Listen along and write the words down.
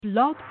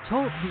Blog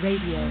Talk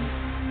Radio.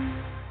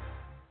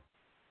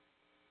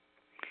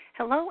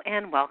 Hello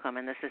and welcome,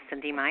 and this is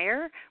Cindy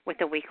Meyer with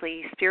the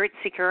weekly Spirit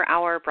Seeker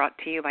Hour brought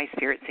to you by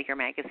Spirit Seeker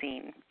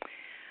Magazine.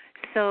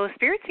 So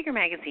Spirit Seeker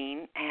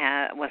Magazine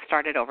was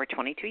started over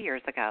 22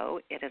 years ago.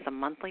 It is a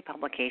monthly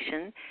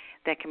publication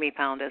that can be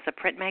found as a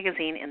print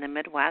magazine in the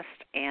Midwest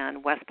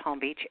and West Palm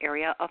Beach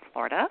area of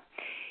Florida.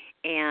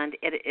 And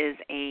it is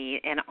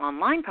an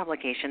online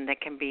publication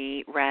that can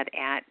be read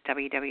at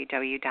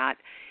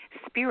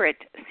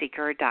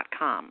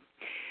www.spiritseeker.com.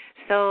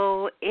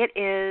 So it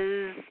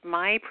is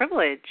my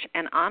privilege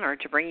and honor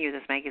to bring you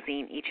this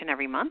magazine each and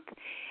every month.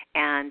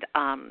 And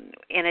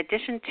in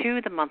addition to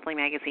the monthly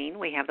magazine,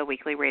 we have the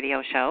weekly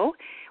radio show,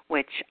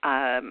 which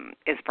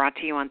is brought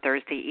to you on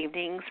Thursday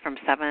evenings from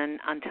 7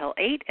 until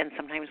 8. And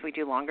sometimes we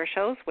do longer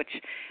shows,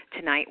 which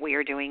tonight we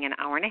are doing an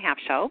hour-and-a-half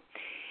show.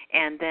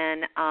 And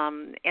then,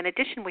 in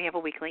addition, we have a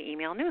weekly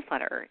email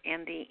newsletter.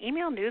 And the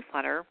email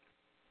newsletter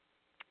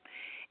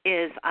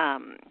is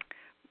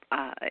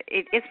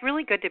it's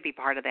really good to be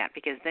part of that,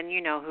 because then you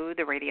know who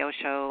the radio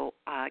show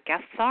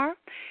guests are.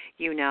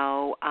 You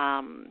know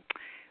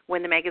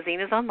when the magazine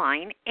is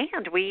online,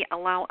 and we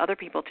allow other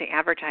people to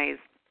advertise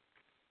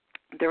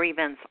their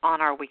events on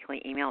our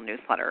weekly email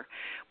newsletter.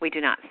 We do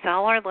not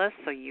sell our list,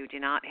 so you do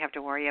not have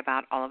to worry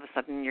about all of a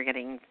sudden you're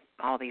getting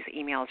all these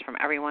emails from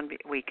everyone.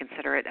 We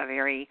consider it a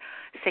very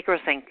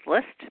sacrosanct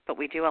list, but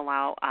we do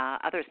allow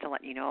others to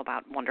let you know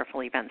about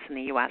wonderful events in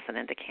the U.S. and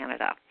into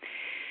Canada.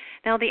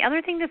 Now, the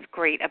other thing that's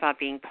great about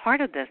being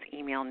part of this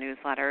email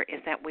newsletter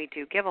is that we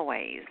do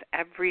giveaways.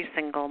 Every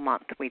single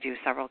month we do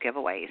several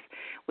giveaways.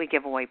 We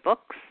give away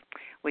books.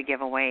 We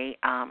give away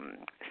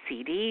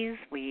CDs.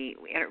 We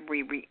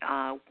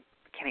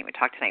can't even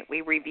talk tonight. We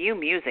review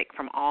music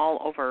from all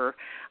over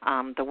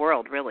the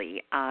world,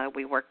 really.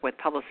 We work with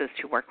publicists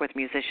who work with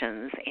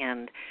musicians,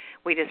 and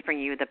we just bring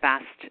you the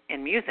best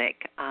in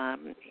music.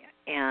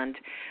 And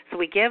so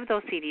we give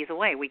those CDs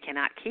away. We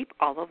cannot keep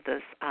all of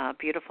this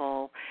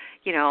beautiful,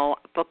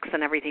 books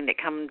and everything that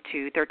come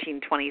to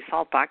 1320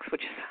 Saltbox,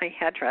 which is my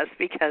address,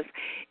 because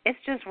it's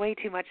just way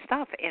too much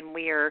stuff. And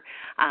we are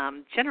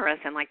generous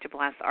and like to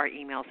bless our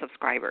email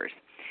subscribers.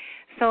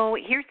 So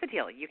here's the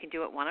deal. You can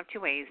do it one of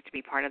two ways to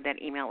be part of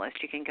that email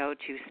list. You can go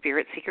to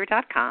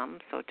spiritseeker.com,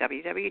 so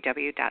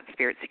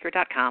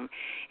www.spiritseeker.com,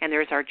 and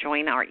there's our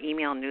Join Our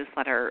Email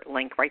Newsletter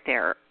link right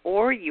there.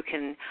 Or you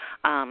can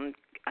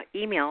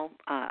email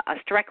us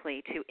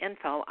directly to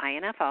info,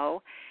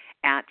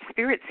 at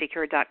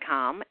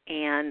spiritseeker.com,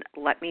 and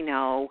let me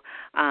know,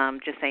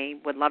 just say,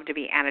 would love to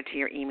be added to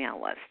your email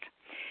list.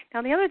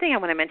 Now, the other thing I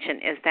want to mention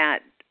is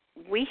that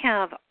we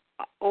have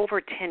over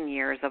 10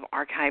 years of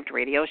archived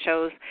radio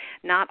shows.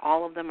 Not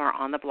all of them are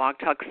on the Blog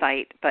Talk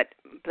site, but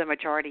the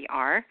majority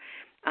are.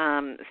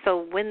 So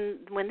when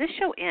this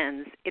show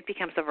ends, it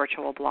becomes a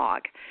virtual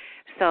blog.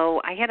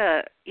 So I had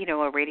a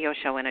radio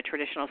show in a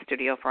traditional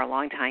studio for a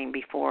long time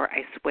before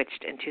I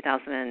switched in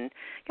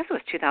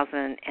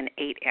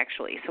 2008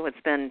 actually. So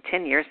it's been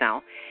 10 years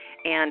now,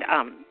 and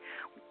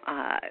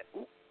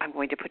I'm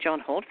going to put you on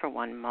hold for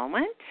one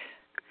moment.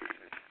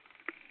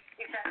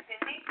 Is that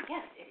Cindy?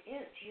 Yes, it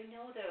is. Do you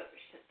know the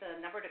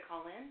number to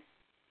call in?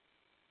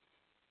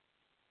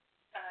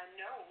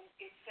 No,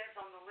 it says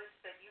on the list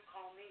that you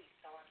call me,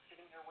 so I'm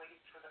sitting here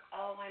waiting for the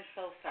call. Oh, I'm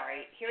so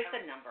sorry. Here's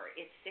the number.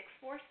 It's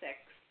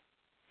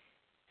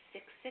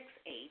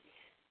 646-668.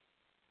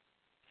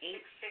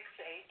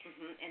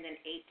 668. And then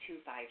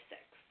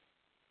 8256.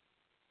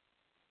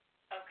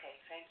 Okay,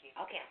 thank you.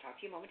 Okay, I'll talk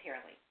to you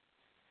momentarily.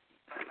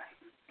 Bye-bye.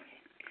 Okay.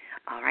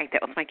 All right, that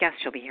was my guest.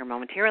 She'll be here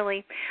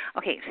momentarily.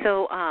 Okay,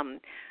 so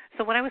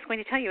what I was going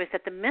to tell you is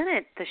that the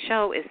minute the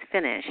show is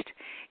finished,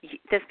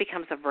 this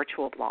becomes a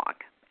virtual blog.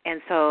 And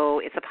so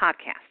it's a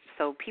podcast.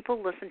 So people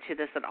listen to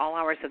this at all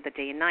hours of the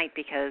day and night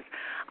because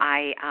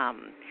I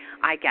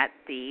get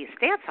the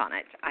stats on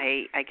it.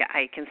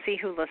 I can see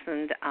who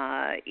listened,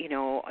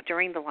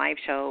 during the live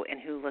show and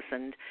who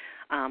listened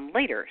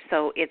later.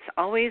 So it's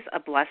always a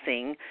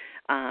blessing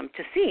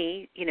to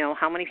see,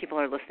 how many people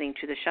are listening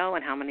to the show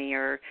and how many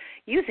are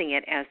using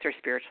it as their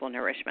spiritual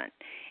nourishment.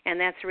 And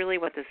that's really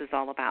what this is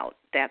all about.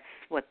 That's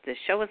what this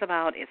show is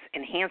about. It's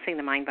enhancing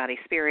the mind, body,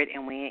 spirit,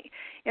 and we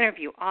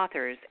interview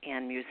authors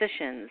and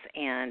musicians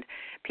and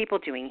people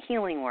doing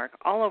healing work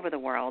all over the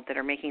world that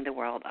are making the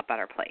world a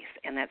better place.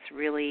 And that's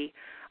really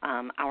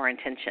our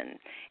intention.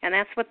 And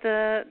that's what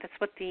the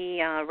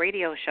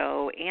radio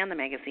show and the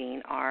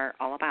magazine are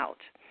all about.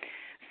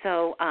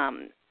 So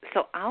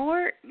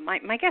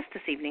my guest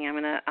this evening, I'm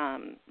going to,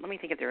 let me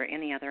think if there are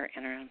any other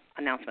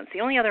announcements.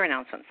 The only other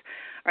announcements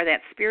are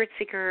that Spirit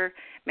Seeker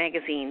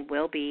Magazine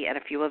will be at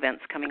a few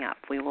events coming up.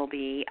 We will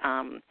be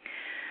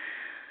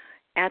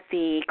at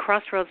the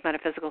Crossroads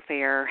Metaphysical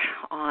Fair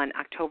on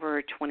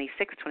October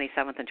 26th,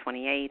 27th, and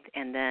 28th,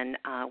 and then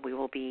we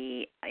will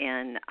be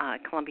in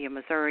Columbia,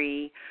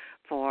 Missouri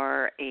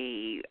for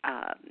a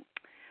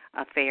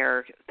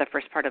fair the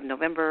first part of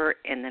November,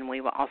 and then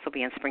we will also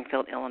be in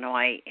Springfield,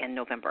 Illinois in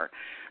November.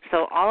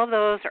 So all of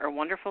those are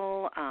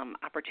wonderful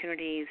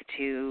opportunities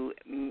to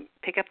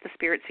pick up the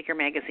Spirit Seeker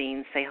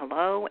magazine, say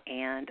hello,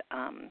 and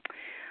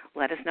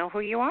let us know who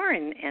you are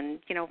and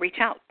reach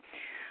out.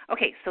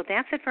 Okay, so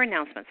that's it for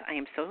announcements. I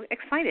am so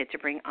excited to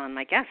bring on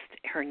my guest.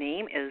 Her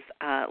name is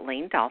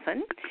Layne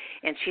Dalfen,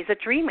 and she's a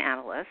dream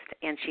analyst,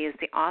 and she is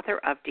the author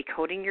of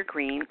Decoding Your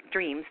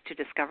Dreams to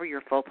Discover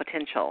Your Full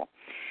Potential.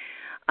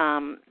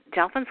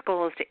 Dalfen's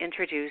goal is to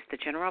introduce the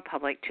general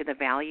public to the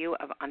value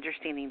of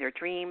understanding their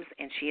dreams,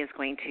 and she is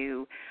going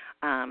to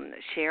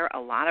share a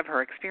lot of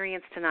her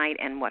experience tonight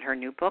and what her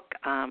new book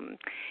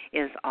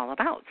is all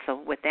about.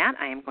 So with that,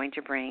 I am going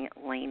to bring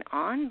Layne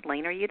on.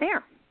 Layne, are you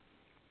there?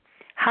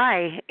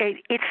 Hi,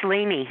 it's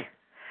Layne,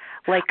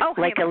 like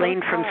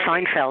Elaine from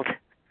Seinfeld.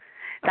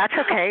 That's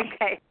okay.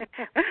 Okay.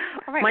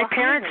 All right, My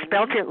parents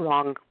spelled it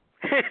wrong.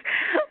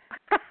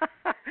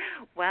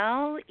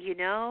 Well,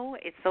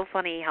 it's so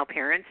funny how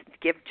parents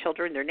give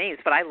children their names,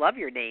 but I love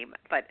your name.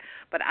 But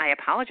I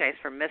apologize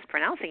for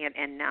mispronouncing it,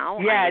 and now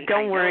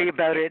don't worry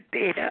about it.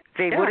 If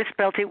they would have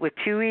spelled it with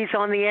two E's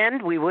on the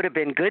end, we would have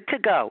been good to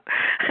go.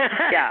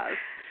 Yes.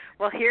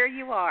 Well, here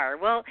you are.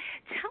 Well,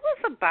 tell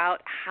us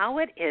about how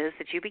it is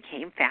that you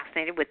became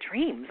fascinated with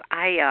dreams.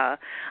 I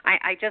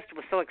just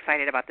was so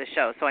excited about this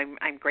show. So I'm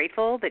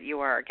grateful that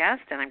you are our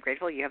guest, and I'm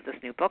grateful you have this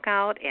new book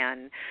out.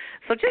 And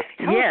so just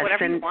tell us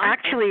whatever you want.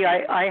 Yes, and actually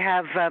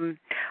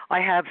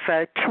I have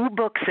two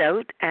books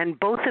out, and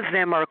both of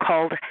them are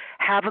called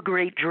Have a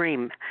Great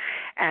Dream,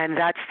 and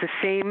that's the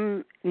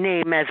same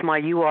name as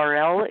my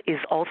URL is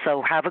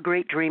also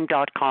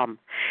haveagreatdream.com.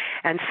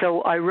 And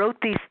so I wrote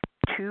these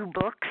two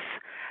books.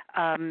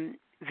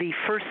 The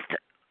first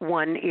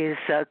one is,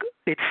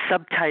 its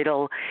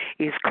subtitle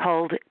is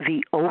called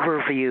The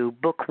Overview,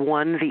 Book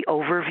 1, The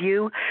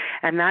Overview,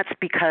 and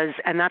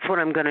that's what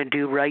I'm going to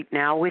do right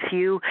now with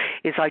you,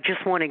 is I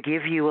just want to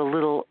give you a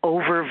little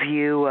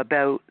overview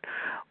about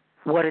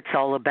what it's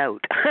all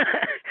about.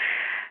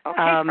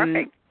 Okay,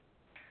 perfect.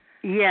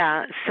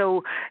 Yeah,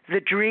 so the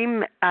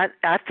dream at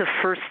the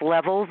first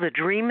level, the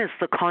dream is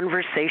the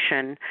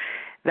conversation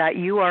that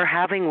you are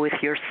having with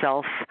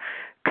yourself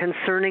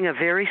concerning a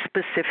very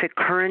specific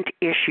current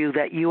issue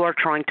that you are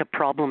trying to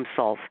problem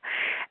solve.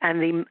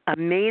 And the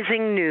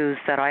amazing news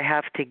that I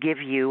have to give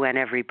you and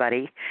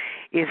everybody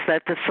is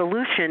that the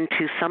solution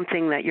to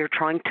something that you're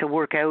trying to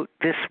work out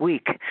this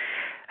week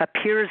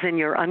appears in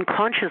your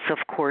unconscious, of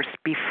course,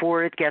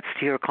 before it gets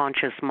to your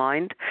conscious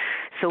mind.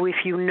 So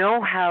if you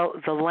know how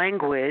the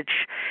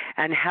language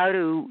and how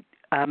to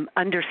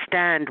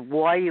understand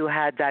why you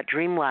had that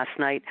dream last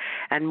night,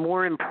 and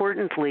more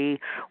importantly,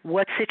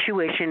 what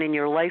situation in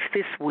your life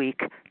this week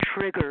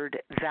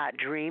triggered that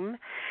dream.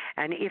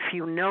 And if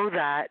you know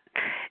that,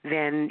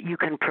 then you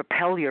can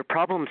propel your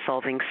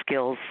problem-solving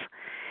skills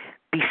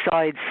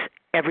besides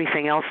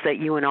everything else that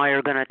you and I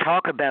are going to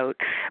talk about.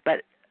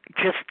 But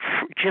just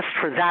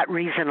for that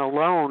reason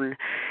alone,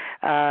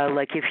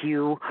 like if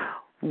you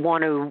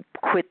want to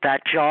quit that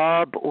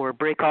job or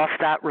break off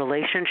that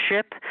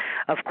relationship,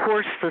 of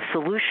course the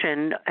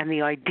solution and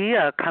the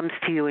idea comes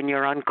to you in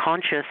your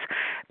unconscious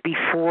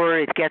before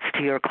it gets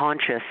to your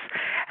conscious.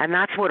 And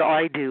that's what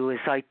I do, is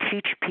I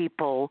teach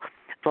people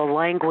the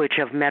language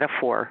of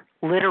metaphor,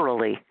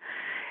 literally.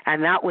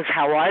 And that was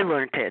how I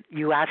learned it.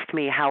 You asked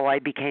me how I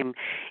became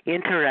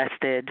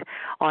interested.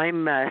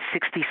 I'm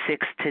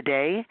 66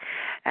 today,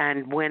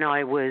 and when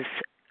I was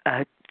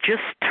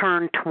just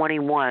turned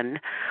 21,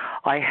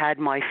 I had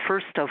my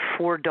first of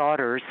 4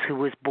 daughters who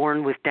was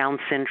born with Down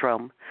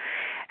syndrome.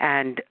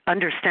 And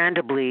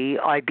understandably,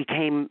 I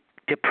became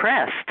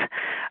depressed.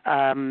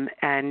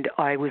 And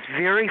I was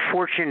very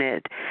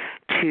fortunate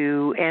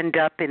to end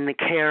up in the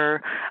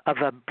care of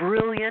a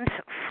brilliant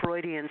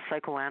Freudian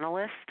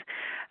psychoanalyst,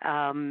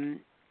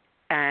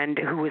 and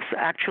who was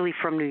actually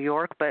from New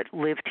York but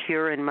lived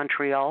here in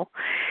Montreal.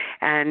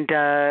 And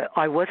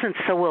I wasn't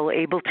so well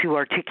able to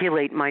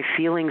articulate my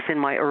feelings in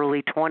my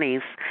early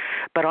 20s,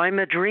 but I'm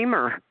a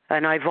dreamer,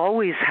 and I've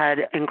always had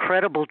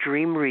incredible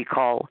dream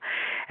recall.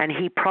 And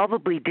he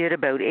probably did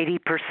about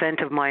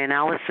 80% of my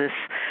analysis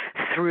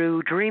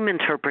through dream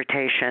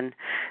interpretation.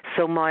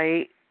 So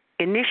my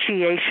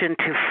initiation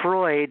to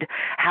Freud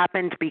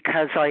happened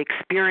because I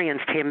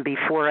experienced him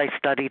before I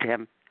studied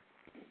him.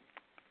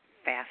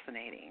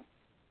 Fascinating.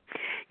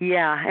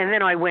 Yeah, and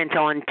then I went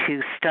on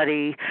to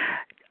study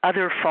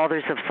other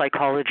fathers of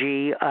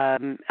psychology.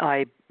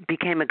 I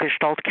became a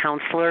Gestalt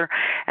counselor,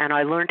 and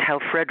I learned how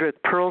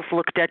Frederick Perls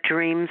looked at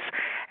dreams,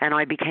 and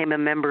I became a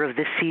member of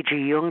the C.G.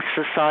 Jung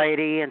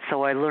Society, and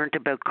so I learned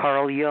about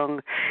Carl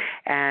Jung,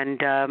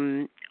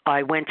 and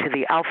I went to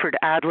the Alfred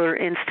Adler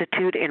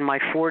Institute in my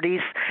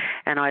 40s,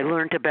 and I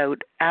learned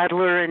about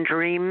Adler and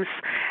dreams,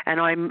 and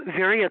I'm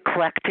very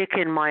eclectic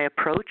in my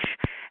approach.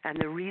 And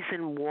the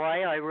reason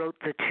why I wrote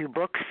the 2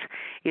 books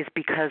is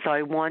because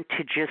I want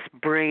to just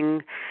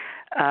bring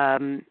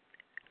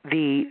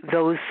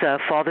those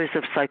fathers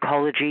of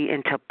psychology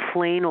into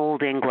plain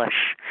old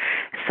English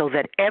so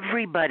that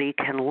everybody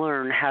can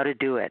learn how to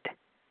do it.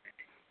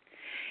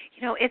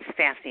 It's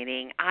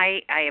fascinating.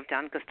 I have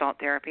done Gestalt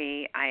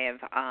therapy. I have,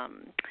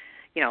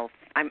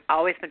 I'm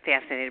always been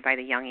fascinated by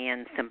the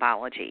Jungian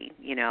symbology,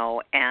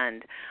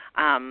 and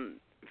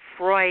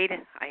Freud,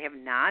 I have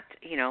not,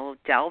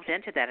 delved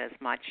into that as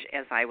much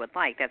as I would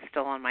like. That's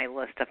still on my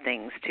list of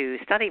things to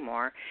study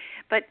more.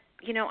 But,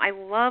 I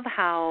love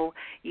how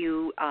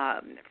you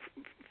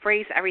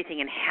phrase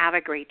everything and have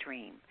a great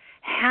dream.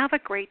 Have a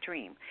great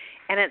dream.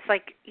 And it's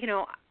like,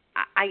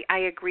 I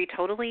agree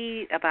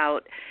totally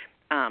about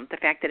the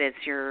fact that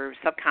it's your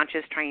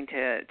subconscious trying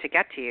to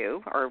get to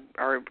you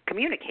or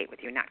communicate with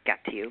you, not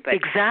get to you. But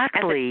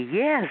exactly,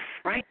 yes.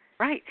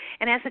 Right.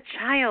 And as a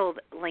child,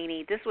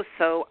 Layne, this was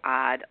so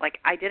odd. Like,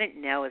 I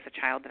didn't know as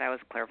a child that I was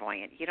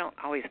clairvoyant. You don't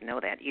always know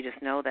that. You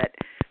just know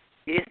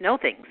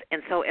things.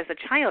 And so as a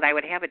child, I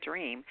would have a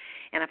dream,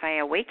 and if I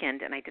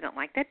awakened and I didn't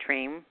like that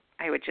dream,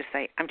 I would just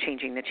say, I'm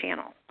changing the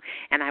channel.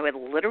 And I would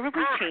literally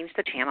change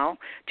the channel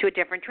to a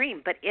different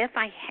dream. But if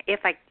I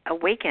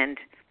awakened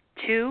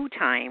 2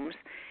 times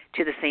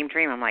to the same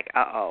dream, I'm like,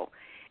 uh-oh.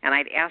 And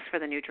I'd ask for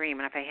the new dream,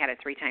 and if I had it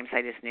 3 times,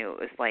 I just knew it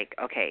was like,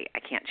 okay, I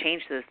can't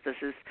change this. This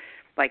is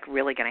like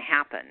really going to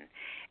happen.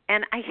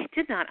 And I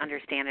did not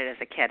understand it as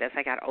a kid. As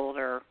I got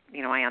older,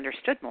 I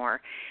understood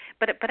more.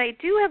 But I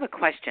do have a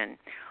question.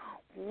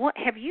 What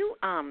have you?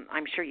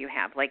 I'm sure you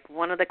have. Like,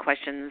 one of the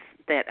questions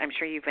that I'm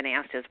sure you've been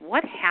asked is,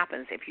 what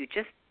happens if you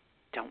just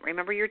don't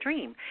remember your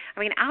dream? I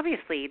mean,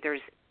 obviously there's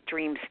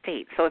dream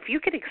states. So if you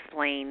could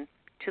explain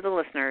to the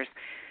listeners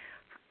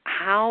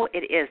how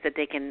it is that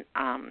they can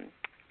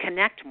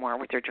connect more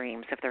with their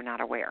dreams if they're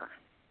not aware.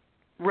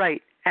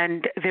 Right.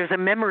 And there's a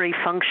memory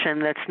function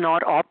that's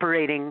not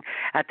operating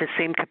at the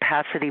same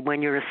capacity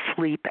when you're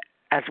asleep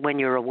as when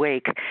you're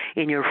awake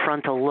in your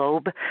frontal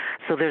lobe.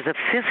 So there's a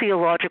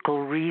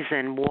physiological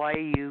reason why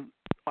you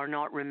are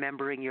not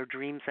remembering your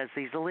dreams as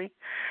easily.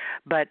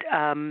 But,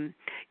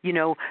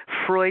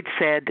 Freud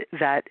said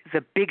that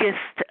the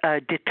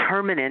biggest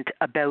determinant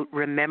about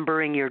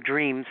remembering your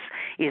dreams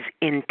is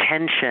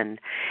intention.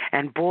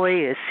 And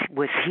boy,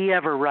 was he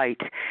ever right.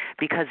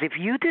 Because if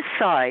you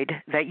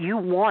decide that you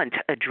want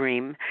a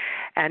dream,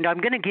 and I'm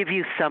going to give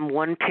you some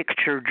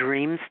one-picture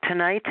dreams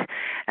tonight,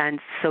 and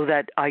so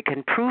that I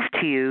can prove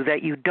to you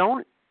that you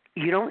don't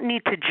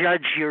need to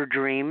judge your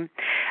dream,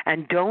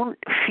 and don't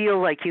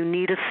feel like you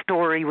need a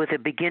story with a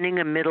beginning,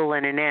 a middle,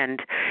 and an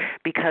end,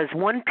 because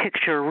one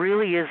picture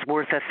really is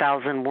worth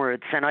 1,000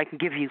 words, and I can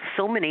give you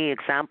so many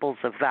examples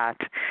of that.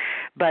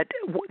 But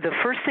the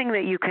first thing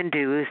that you can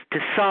do is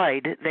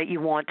decide that you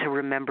want to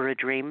remember a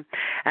dream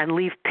and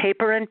leave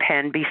paper and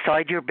pen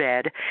beside your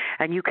bed,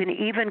 and you can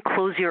even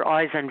close your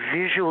eyes and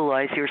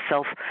visualize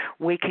yourself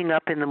waking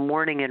up in the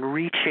morning and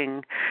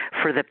reaching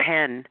for the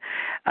pen.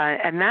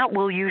 And that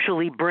will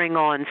usually bring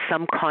on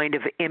some kind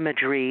of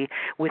imagery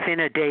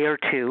within a day or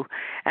two.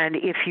 And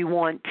if you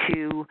want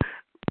to,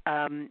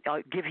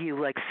 I'll give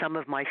you like some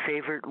of my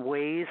favorite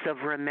ways of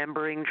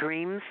remembering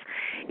dreams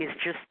is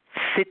just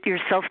sit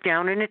yourself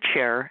down in a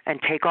chair and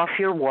take off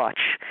your watch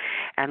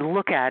and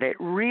look at it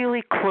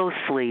really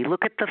closely.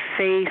 Look at the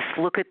face,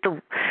 look at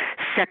the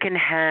second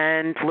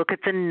hand, look at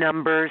the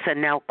numbers, and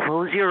now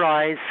close your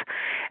eyes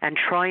and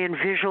try and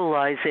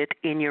visualize it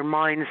in your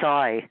mind's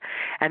eye.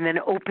 And then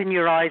open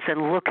your eyes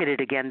and look at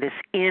it again, this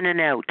in and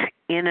out.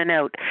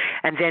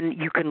 And then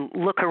you can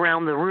look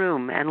around the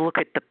room and look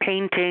at the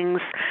paintings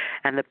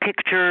and the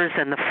pictures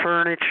and the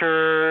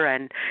furniture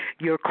and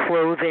your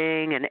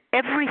clothing and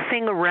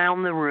everything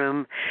around the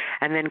room,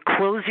 and then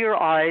close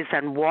your eyes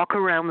and walk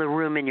around the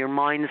room in your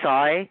mind's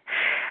eye.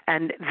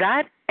 And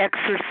that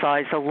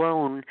exercise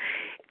alone,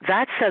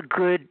 that's a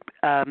good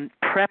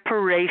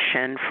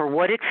preparation for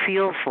what it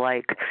feels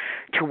like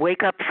to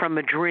wake up from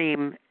a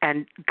dream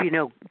and,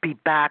 be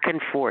back and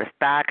forth.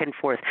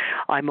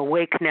 I'm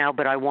awake now,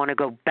 but I want to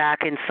go back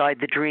inside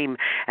the dream.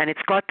 And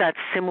it's got that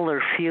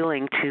similar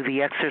feeling to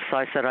the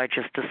exercise that I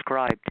just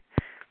described.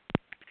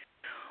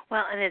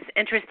 Well, and it's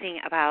interesting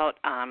about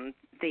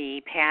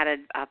the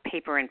padded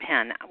paper and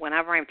pen.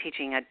 Whenever I'm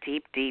teaching a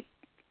deep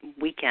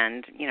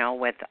weekend,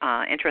 with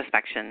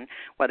introspection,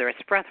 whether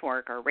it's breath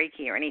work or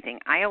Reiki or anything,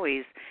 I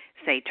always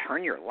say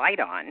turn your light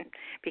on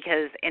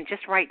and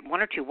just write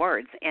 1 or 2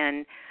 words.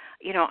 And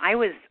I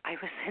was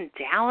in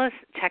Dallas,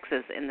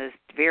 Texas, in this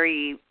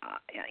very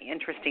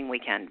interesting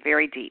weekend,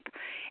 very deep,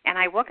 and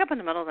I woke up in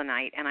the middle of the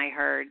night and I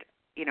heard,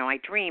 I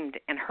dreamed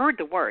and heard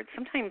the words.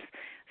 Sometimes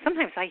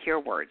I hear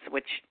words,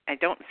 which I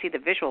don't see the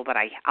visual, but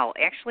I'll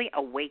actually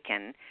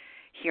awaken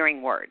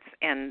hearing words,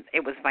 and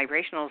it was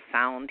vibrational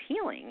sound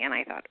healing, and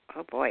I thought,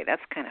 oh boy,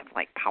 that's kind of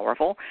like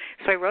powerful.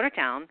 So I wrote it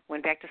down,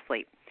 went back to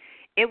sleep.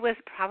 It was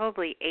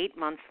probably 8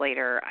 months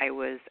later, I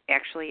was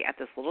actually at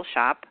this little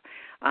shop,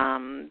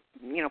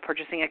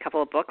 purchasing a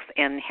couple of books,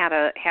 and had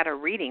a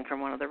reading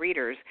from one of the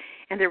readers,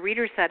 and the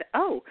reader said,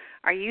 oh,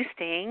 are you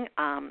staying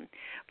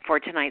for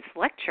tonight's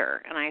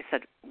lecture? And I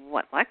said,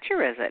 what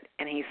lecture is it?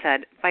 And he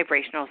said,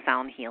 vibrational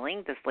sound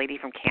healing. This lady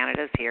from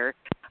Canada is here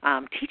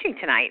teaching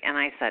tonight. And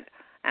I said,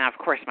 and of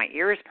course my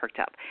ears perked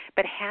up.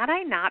 But had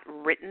I not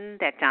written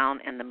that down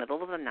in the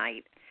middle of the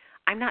night,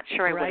 I'm not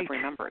sure I would have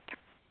remembered.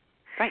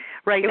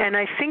 Right, and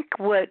I think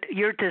what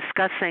you're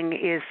discussing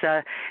is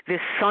this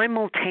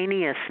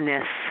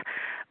simultaneousness,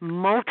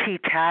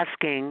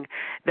 multitasking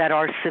that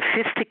our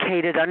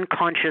sophisticated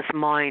unconscious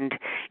mind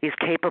is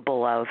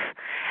capable of.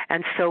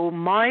 And so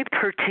my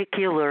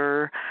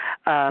particular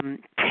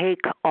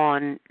take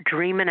on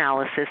dream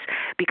analysis,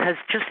 because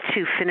just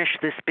to finish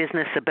this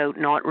business about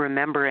not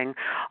remembering,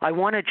 I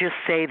want to just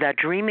say that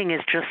dreaming is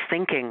just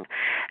thinking.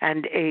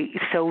 And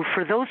so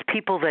for those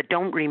people that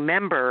don't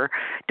remember,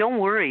 don't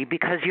worry,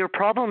 because you're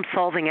problem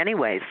solving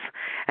anyways.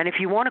 And if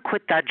you want to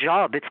quit that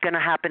job, it's going to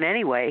happen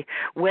anyway,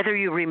 whether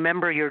you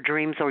remember your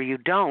dreams or you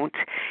don't.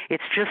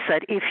 It's just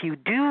that if you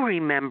do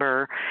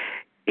remember,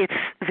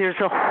 there's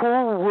a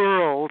whole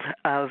world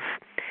of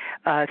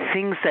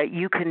things that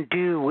you can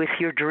do with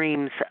your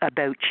dreams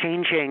about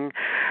changing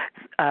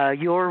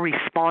your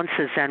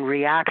responses and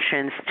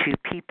reactions to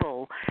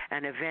people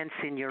and events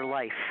in your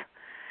life.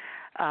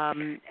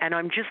 And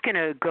I'm just going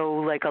to go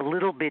like a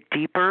little bit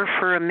deeper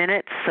for a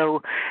minute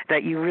so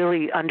that you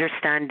really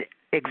understand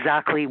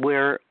exactly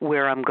where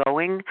I'm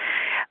going.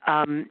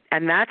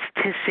 And that's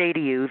to say to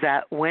you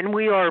that when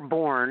we are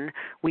born,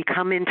 we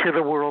come into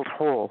the world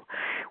whole.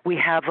 We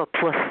have a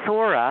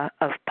plethora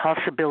of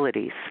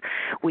possibilities.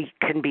 We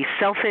can be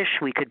selfish,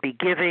 we could be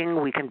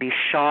giving, we can be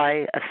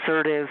shy,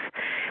 assertive,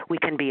 we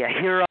can be a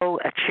hero,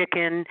 a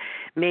chicken.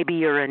 Maybe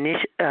you're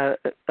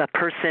a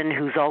person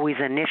who's always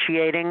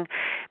initiating.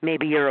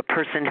 Maybe you're a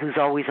person who's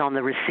always on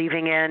the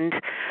receiving end,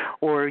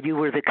 or you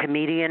were the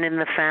comedian in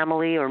the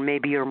family, or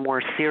maybe you're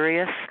more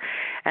serious.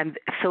 And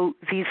so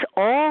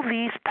all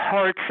these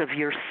parts of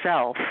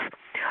yourself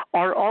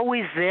are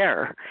always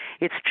there.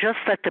 It's just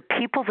that the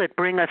people that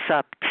bring us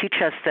up teach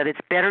us that it's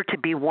better to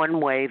be one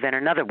way than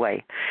another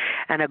way.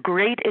 And a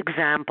great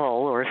example,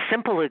 or a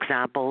simple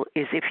example,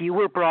 is if you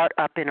were brought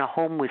up in a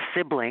home with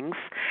siblings,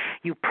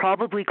 you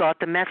probably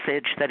got the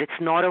message that it's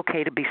not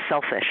okay to be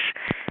selfish,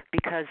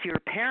 because your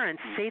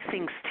parents say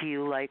things to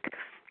you like,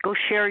 go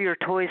share your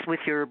toys with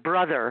your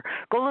brother,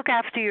 go look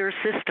after your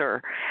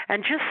sister.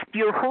 And just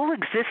your whole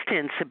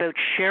existence about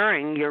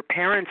sharing your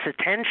parents'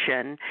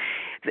 attention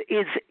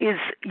is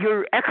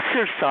you're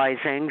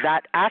exercising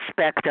that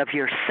aspect of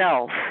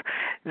yourself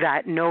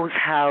that knows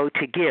how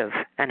to give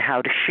and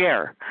how to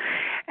share.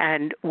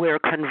 And where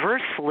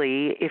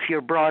conversely, if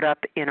you're brought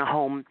up in a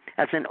home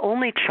as an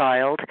only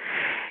child,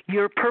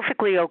 you're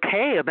perfectly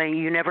okay. I mean,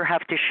 you never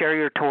have to share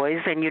your toys,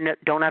 and you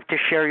don't have to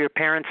share your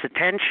parents'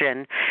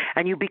 attention,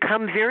 and you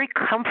become very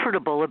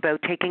comfortable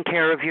about taking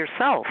care of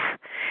yourself.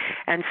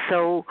 And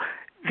so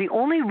the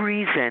only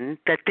reason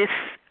that this,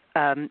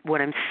 what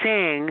I'm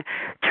saying,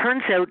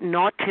 turns out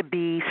not to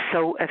be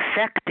so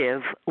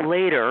effective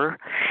later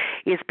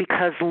is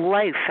because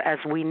life, as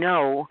we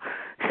know,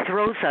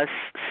 throws us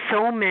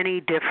so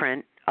many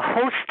a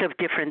host of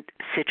different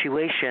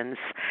situations,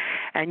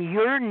 and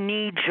your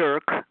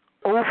knee-jerk,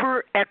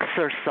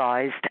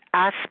 over-exercised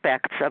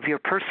aspects of your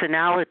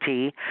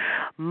personality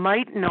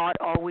might not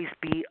always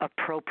be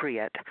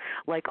appropriate.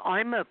 Like,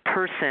 I'm a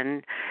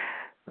person,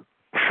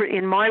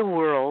 in my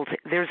world,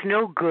 there's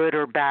no good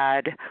or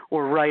bad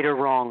or right or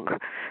wrong.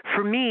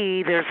 For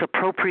me, there's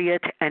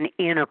appropriate and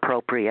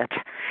inappropriate.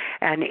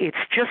 And it's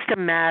just a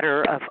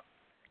matter of,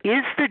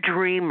 is the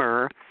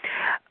dreamer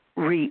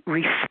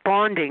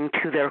responding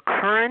to their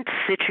current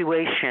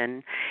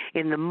situation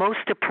in the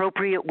most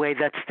appropriate way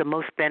that's the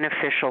most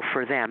beneficial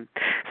for them.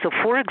 So,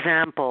 for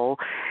example,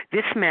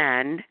 this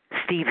man,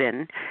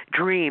 Stephen,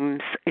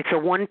 dreams, it's a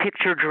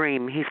one-picture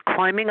dream. He's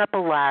climbing up a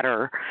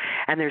ladder,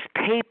 and there's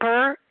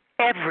paper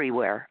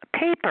everywhere,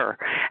 paper.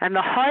 And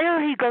the higher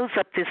he goes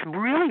up this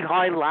really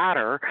high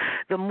ladder,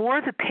 the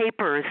more the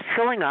paper is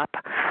filling up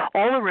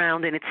all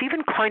around, and it's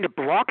even kind of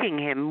blocking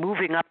him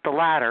moving up the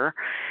ladder.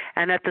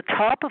 And at the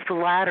top of the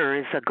ladder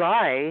is a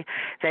guy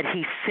that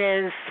he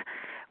says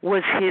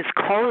was his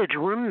college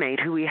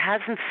roommate who he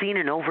hasn't seen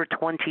in over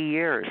 20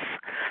 years.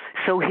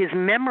 So his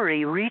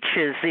memory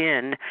reaches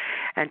in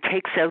and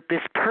takes out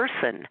this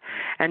person.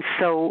 And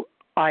so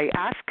I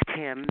asked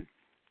him,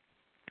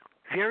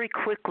 very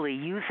quickly,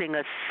 using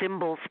a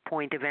symbols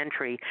point of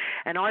entry,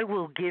 and I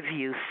will give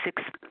you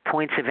 6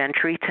 points of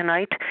entry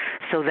tonight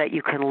so that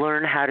you can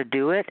learn how to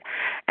do it.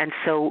 And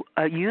so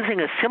using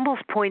a symbols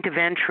point of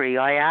entry,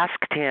 I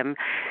asked him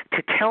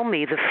to tell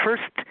me the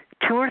first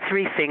 2 or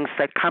 3 things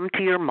that come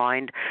to your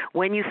mind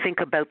when you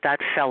think about that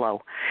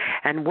fellow.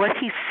 And what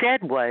he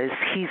said was,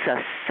 he's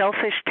a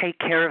selfish, take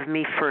care of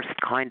me first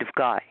kind of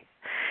guy.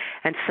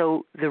 And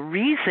so the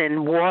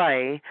reason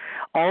why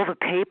all the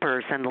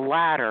papers and the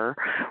ladder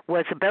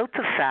was about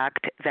the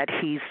fact that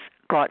he's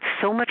got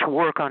so much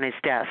work on his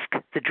desk,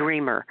 the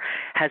dreamer,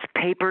 has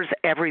papers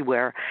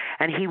everywhere,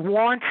 and he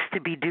wants to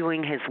be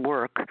doing his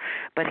work,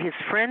 but his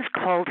friends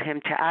called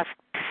him to ask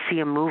to see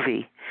a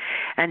movie.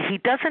 And he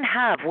doesn't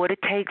have what it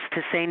takes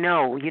to say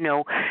no. You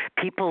know,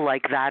 people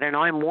like that, and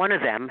I'm one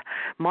of them,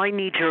 my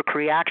knee-jerk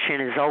reaction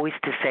is always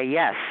to say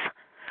yes.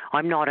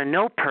 I'm not a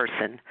no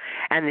person.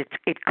 And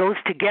it goes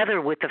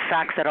together with the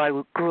fact that I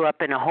grew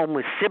up in a home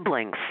with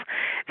siblings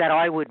that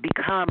I would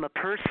become a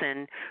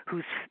person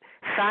who's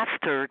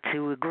faster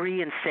to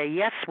agree and say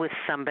yes with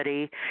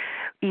somebody,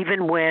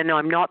 even when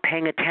I'm not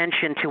paying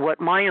attention to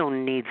what my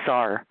own needs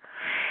are.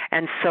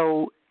 And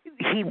so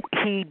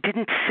he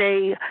didn't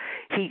say,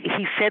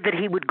 he said that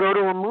he would go to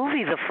a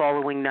movie the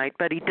following night,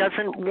 but he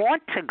doesn't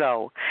want to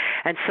go.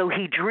 And so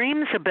he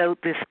dreams about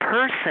this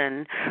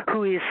person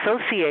who he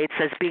associates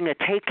as being a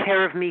take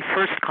care of me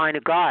first kind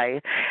of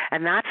guy,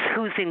 and that's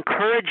who's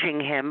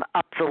encouraging him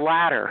up the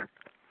ladder.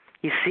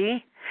 You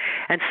see?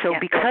 And so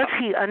because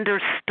he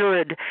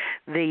understood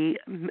the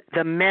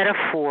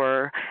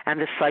metaphor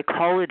and the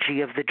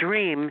psychology of the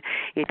dream,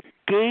 it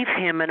gave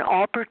him an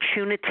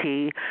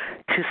opportunity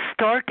to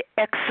start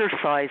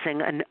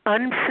exercising an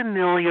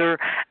unfamiliar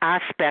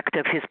aspect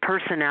of his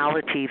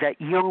personality that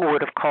Jung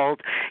would have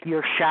called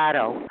your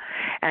shadow.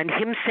 And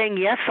him saying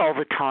yes all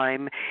the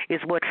time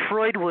is what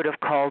Freud would have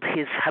called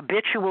his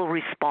habitual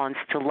response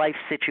to life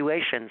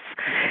situations.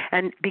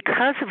 And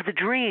because of the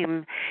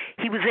dream,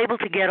 he was able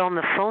to get on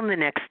the phone the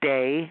next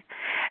day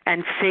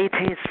and say to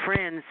his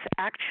friends,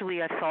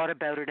 actually, I thought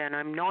about it and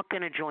I'm not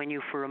going to join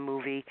you for a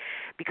movie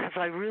because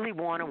I really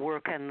want to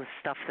work on the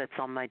stuff that's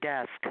on my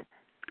desk.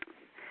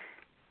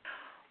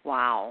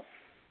 Wow.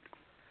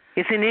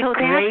 Isn't it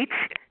great?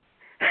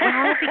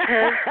 Well,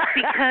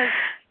 because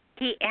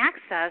he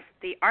accessed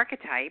the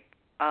archetype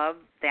of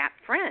that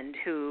friend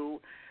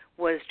who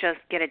was just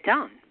get it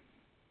done.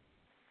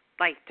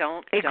 Like,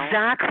 don't.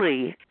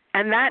 Exactly.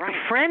 And that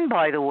friend,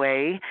 by the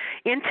way,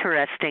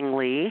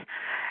 interestingly,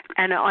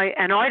 and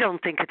I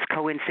don't think it's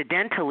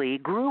coincidentally,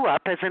 grew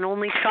up as an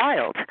only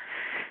child.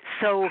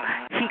 So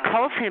he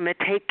calls him a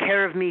take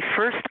care of me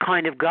first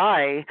kind of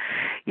guy,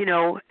 you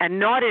know, and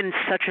not in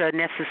such a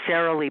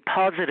necessarily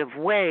positive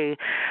way,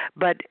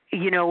 but,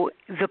 you know,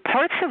 the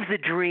parts of the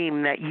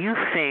dream that you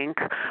think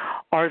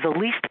are the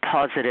least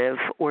positive,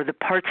 or the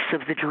parts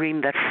of the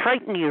dream that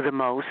frighten you the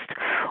most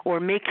or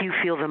make you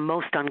feel the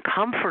most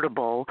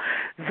uncomfortable,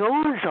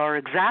 those are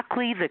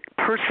exactly the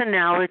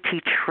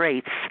personality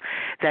traits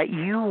that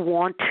you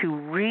want to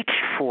reach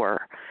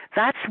for.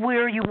 That's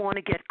where you want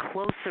to get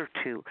closer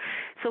to.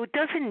 So it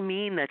doesn't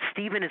mean that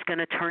Stephen is going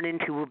to turn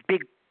into a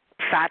big,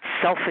 fat,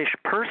 selfish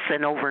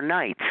person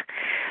overnight.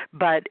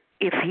 But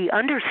if he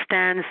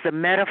understands the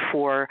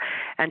metaphor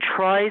and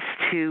tries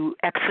to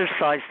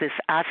exercise this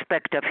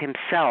aspect of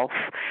himself,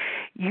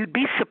 you'd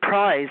be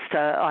surprised.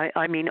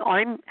 I mean,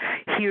 I'm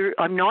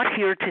not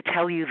here to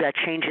tell you that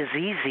change is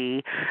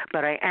easy,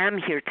 but I am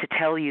here to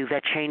tell you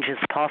that change is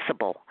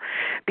possible.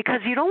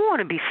 Because you don't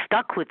want to be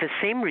stuck with the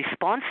same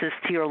responses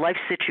to your life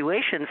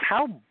situations.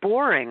 How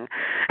boring.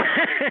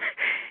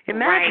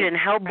 Imagine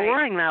how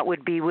boring that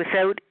would be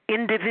without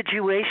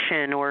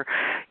individuation. Or,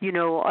 you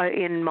know,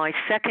 in my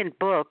second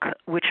book,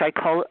 which I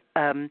call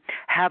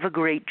Have a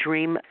Great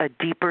Dream, A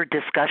Deeper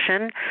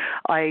Discussion,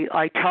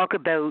 I talk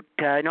about,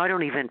 and I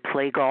don't even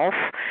play golf,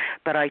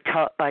 but I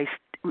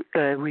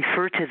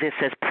refer to this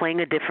as playing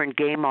a different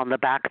game on the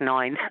back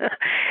nine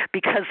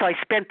because I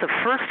spent the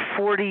first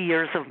 40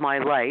 years of my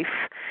life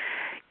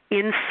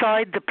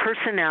inside the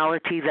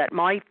personality that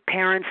my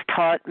parents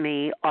taught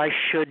me I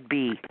should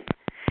be.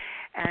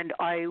 And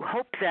I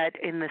hope that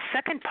in the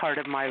second part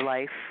of my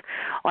life,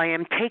 I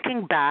am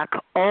taking back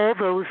all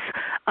those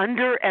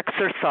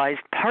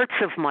under-exercised parts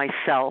of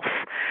myself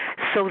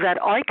so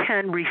that I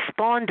can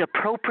respond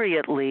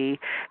appropriately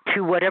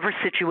to whatever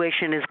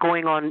situation is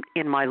going on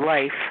in my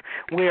life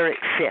where it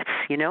fits,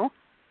 you know?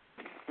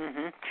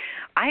 Mm-hmm.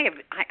 I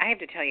have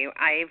to tell you,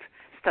 I've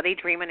studied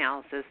dream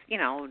analysis, you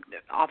know,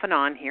 off and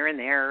on here and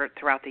there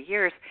throughout the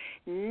years.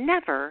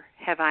 Never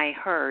have I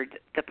heard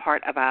the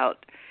part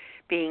about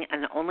being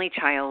an only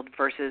child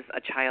versus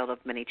a child of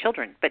many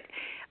children, but,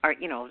 or,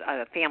 you know,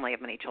 a family of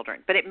many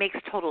children. But it makes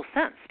total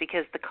sense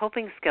because the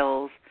coping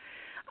skills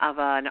of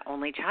an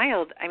only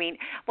child, I mean,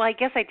 well, I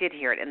guess I did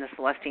hear it in the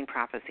Celestine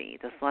Prophecy.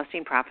 The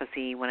Celestine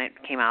Prophecy, when it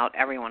came out,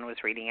 everyone was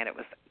reading it. It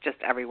was just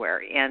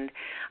everywhere. And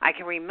I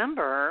can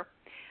remember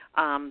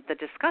the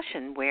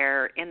discussion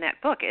where in that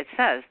book it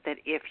says that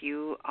if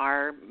you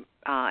are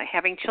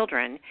having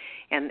children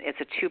and it's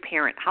a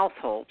two-parent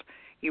household,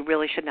 you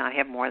really should not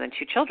have more than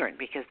two children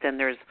because then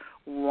there's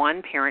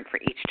one parent for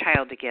each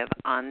child to give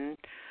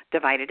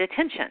undivided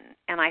attention.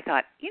 And I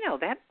thought, you know,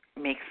 that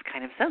makes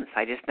kind of sense.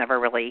 I just never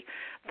really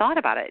thought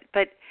about it.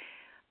 But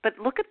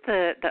look at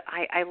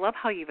I love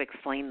how you've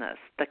explained this.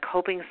 The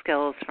coping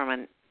skills from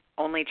an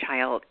only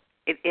child,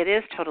 it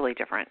is totally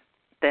different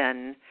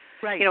than,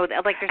 you know,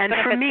 like there's and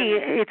for me,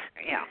 it's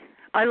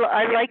I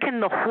liken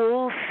the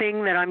whole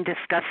thing that I'm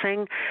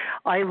discussing,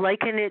 I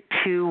liken it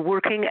to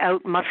working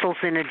out muscles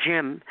in a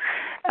gym.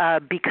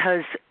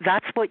 because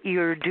that's what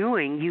you're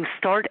doing. You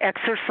start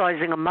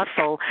exercising a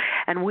muscle,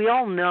 and we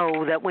all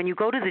know that when you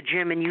go to the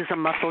gym and use a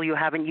muscle you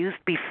haven't used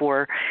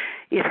before,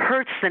 it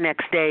hurts the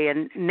next day,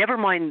 and never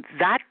mind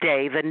that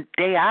day, the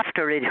day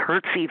after it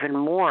hurts even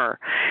more.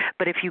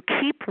 But if you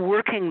keep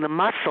working the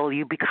muscle,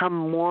 you become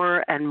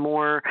more and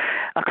more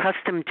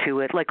accustomed to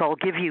it. Like, I'll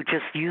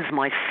use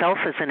myself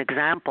as an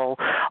example.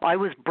 I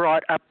was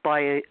brought up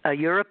by a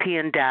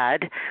European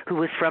dad who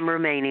was from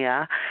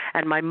Romania,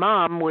 and my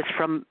mom was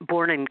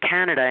born in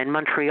Canada, in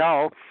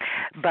Montreal,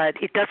 but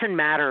it doesn't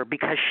matter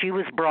because she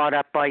was brought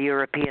up by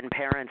European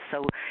parents.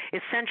 So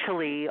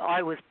essentially,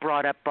 I was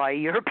brought up by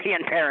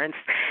European parents,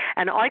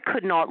 and I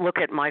could not look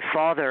at my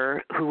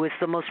father, who was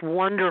the most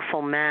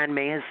wonderful man,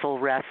 may his soul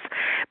rest,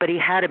 but he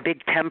had a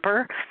big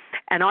temper.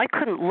 And I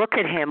couldn't look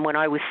at him when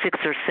I was 6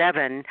 or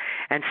 7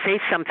 and say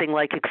something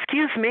like,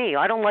 "Excuse me,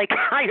 I don't like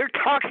how you're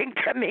talking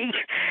to me,"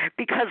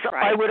 because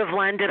I would have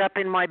landed up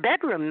in my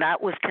bedroom.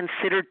 That was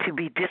considered to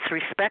be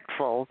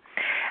disrespectful.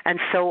 And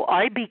so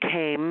I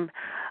became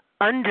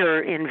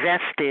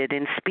under-invested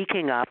in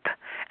speaking up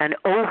and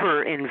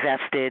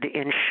over-invested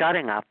in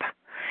shutting up.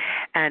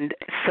 And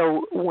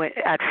so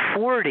at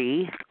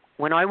 40,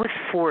 when I was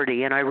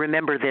 40, and I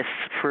remember this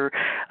for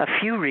a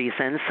few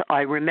reasons.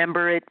 I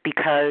remember it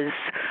because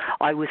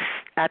I was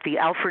at the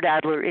Alfred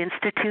Adler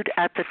Institute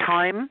at the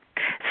time,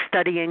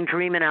 studying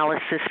dream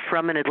analysis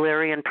from an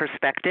Adlerian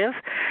perspective.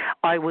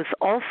 I was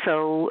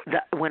also,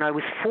 when I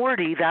was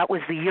 40, that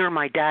was the year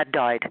my dad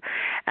died,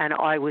 and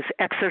I was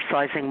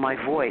exercising my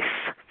voice.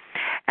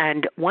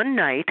 And one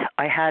night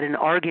I had an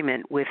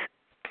argument with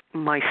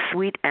my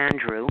sweet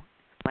Andrew,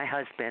 my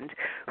husband,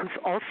 who's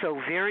also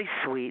very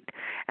sweet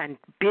and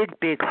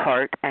big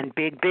heart and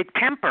big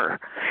temper.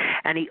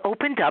 And he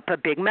opened up a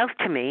big mouth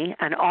to me,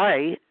 and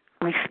I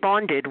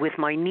responded with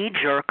my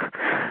knee-jerk,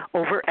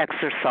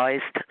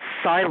 over-exercised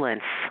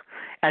silence,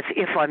 as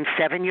if I'm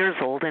 7 years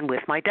old and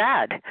with my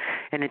dad.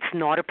 And it's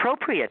not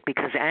appropriate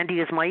because Andy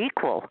is my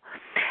equal.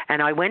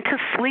 And I went to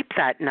sleep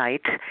that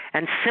night,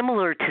 and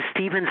similar to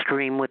Stephen's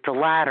dream with the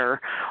ladder,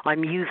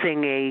 I'm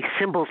using a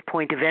symbols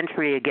point of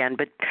entry again,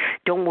 but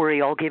don't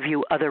worry, I'll give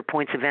you other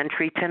points of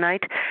entry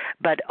tonight.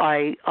 But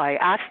I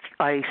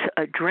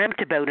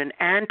dreamt about an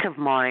aunt of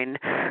mine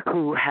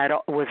who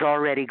was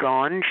already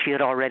gone. She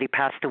had already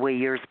passed away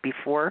years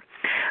before.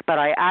 But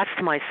I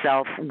asked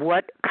myself,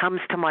 what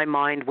comes to my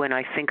mind when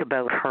I think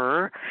about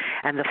her?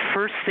 And the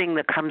first thing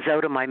that comes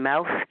out of my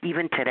mouth,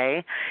 even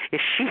today,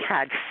 is she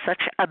had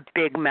such a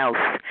big mouth.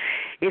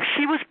 If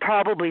she was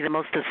probably the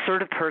most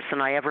assertive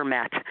person I ever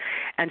met.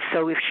 And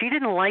so if she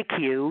didn't like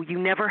you, you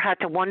never had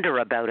to wonder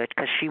about it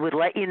because she would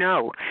let you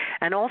know.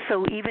 And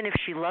also, even if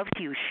she loved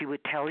you, she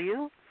would tell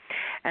you.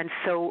 And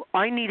so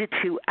I needed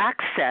to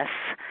access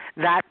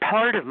that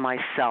part of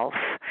myself.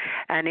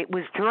 And it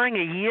was during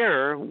a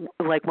year,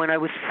 like when I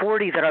was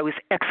 40, that I was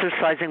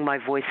exercising my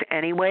voice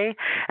anyway,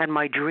 and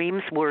my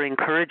dreams were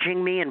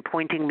encouraging me and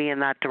pointing me in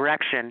that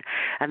direction.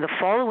 And the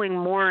following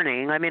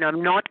morning, I mean,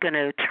 I'm not going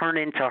to turn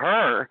into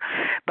her,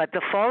 but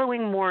the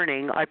following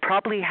morning, I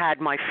probably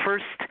had my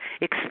first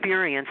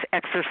experience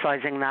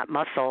exercising that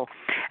muscle.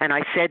 And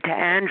I said to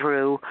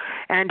Andrew,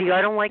 "Andy,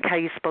 I don't like how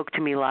you spoke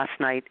to me last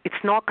night.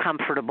 It's not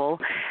comfortable,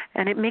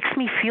 and it makes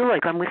me feel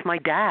like I'm with my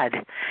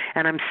dad,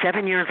 and I'm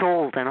 7 years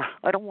old, and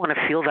I don't want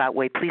to feel that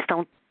way. Please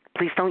don't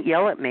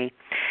yell at me."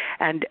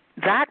 And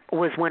that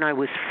was when I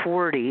was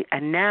 40,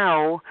 and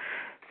now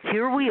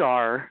here we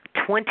are,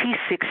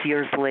 26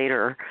 years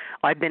later.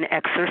 I've been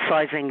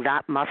exercising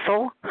that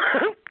muscle.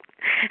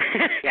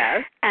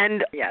 Yes.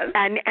 And yes.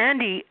 And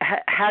Andy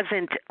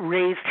hasn't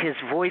raised his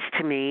voice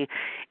to me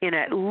in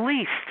at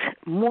least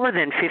more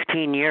than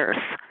 15 years.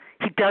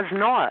 He does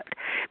not,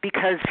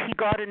 because he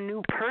got a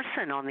new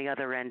person on the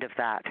other end of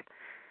that.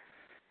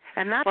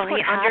 And that's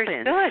what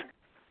happened. Understood.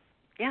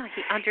 Yeah,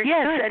 he understood.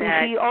 Yes, and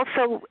that. he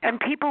also, and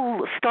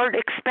people start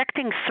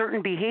expecting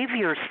certain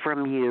behaviors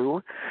from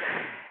you,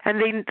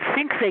 and they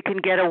think they can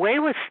get away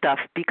with stuff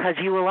because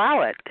you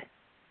allow it.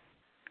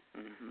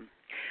 Mm-hmm.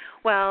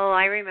 Well,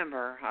 I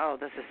remember,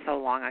 this is so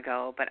long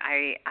ago, but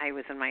I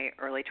was in my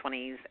early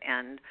 20s,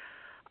 and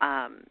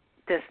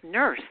this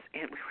nurse,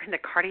 and we were in the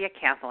cardiac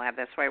cath lab,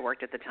 that's where I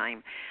worked at the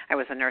time. I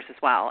was a nurse as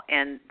well,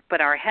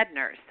 but our head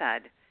nurse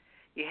said,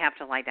 "You have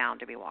to lie down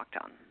to be walked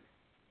on."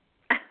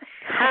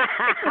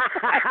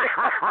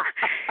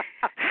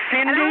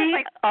 Cindy,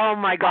 like, oh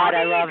my God,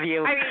 I love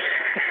you. I mean,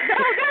 no,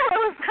 it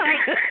was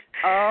like,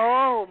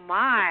 oh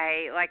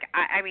my, like,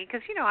 I mean,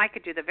 because, I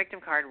could do the victim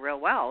card real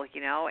well,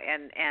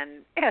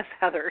 and as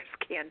others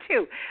can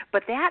too.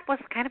 But that was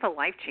kind of a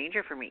life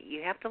changer for me.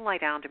 You have to lie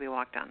down to be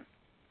walked on.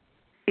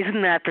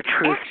 Isn't that the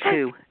truth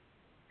too?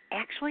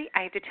 Actually,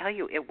 I have to tell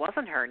you, it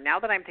wasn't her. Now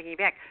that I'm thinking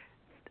back,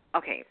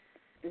 okay,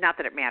 not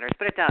that it matters,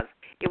 but it does.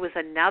 It was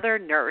another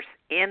nurse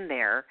in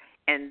there,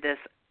 and this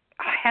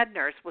head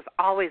nurse was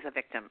always a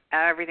victim.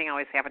 Everything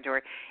always happened to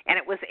her, and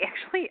it was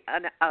actually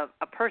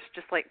a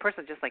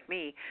person just like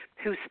me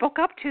who spoke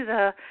up to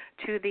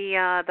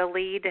the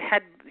lead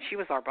head. She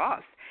was our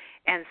boss,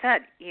 and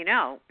said,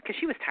 because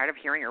she was tired of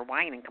hearing her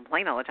whine and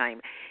complain all the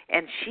time,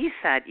 and she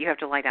said, you have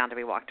to lie down to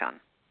be walked on.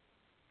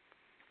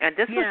 And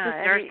this was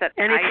this nurse that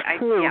it's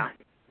true. Yeah.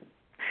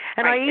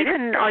 And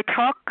right. I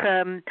talk,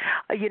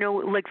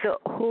 like the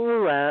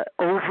whole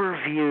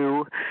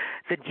overview,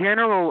 the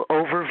general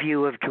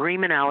overview of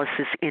dream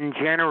analysis in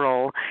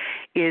general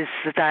is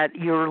that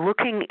you're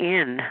looking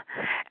in,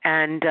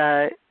 and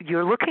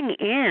you're looking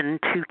in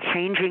to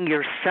changing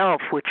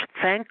yourself, which,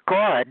 thank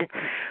God,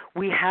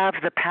 we have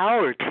the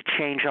power to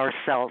change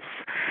ourselves.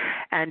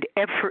 And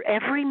for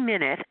every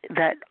minute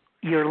that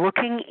you're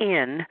looking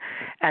in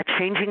at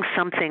changing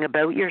something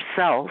about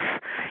yourself,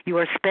 you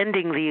are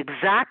spending the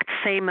exact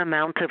same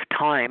amount of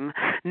time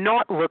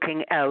not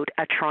looking out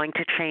at trying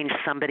to change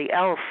somebody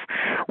else,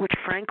 which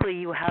frankly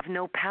you have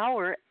no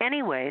power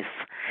anyways.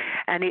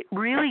 And it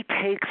really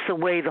takes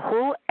away, the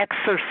whole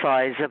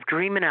exercise of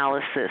dream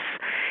analysis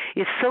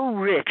is so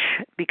rich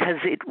because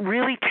it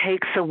really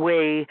takes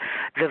away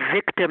the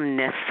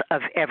victimness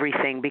of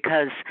everything.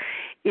 Because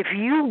if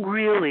you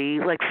really,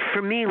 like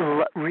for me,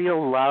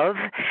 real love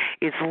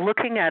is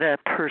looking at a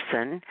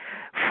person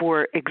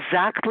for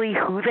exactly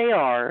who they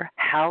are,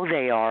 how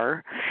they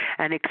are,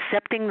 and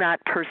accepting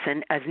that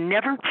person as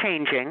never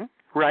changing,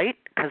 right?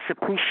 Because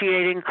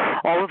appreciating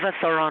all of us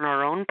are on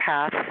our own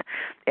path.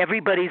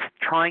 Everybody's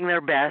trying their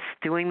best,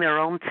 doing their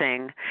own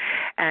thing.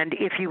 And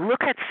if you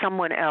look at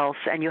someone else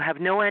and you have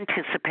no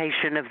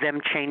anticipation of them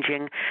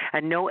changing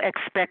and no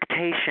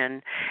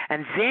expectation,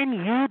 and then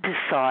you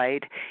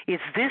decide, is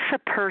this a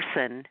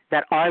person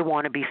that I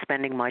want to be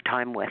spending my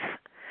time with?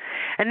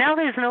 And now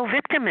there's no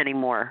victim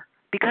anymore,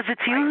 because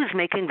it's you who's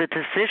making the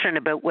decision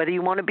about whether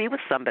you want to be with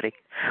somebody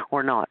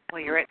or not.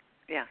 Well, you're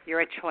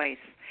a choice.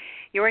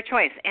 You're a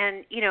choice.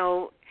 And,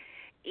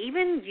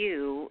 even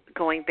you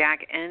going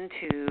back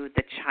into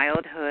the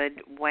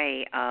childhood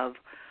way of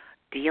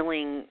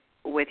dealing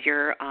with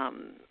your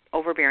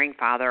overbearing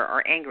father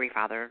or angry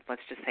father,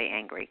 let's just say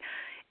angry,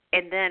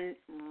 and then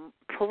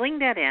pulling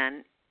that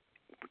in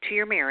to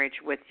your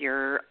marriage with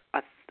your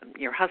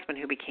husband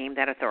who became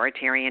that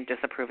authoritarian,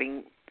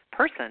 disapproving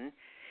person,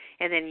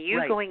 and then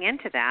you going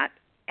into that,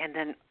 and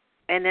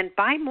then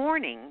by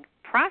morning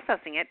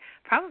processing it,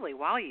 probably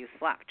while you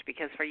slept,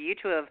 because for you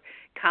to have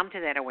come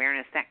to that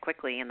awareness that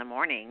quickly in the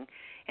morning,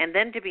 and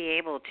then to be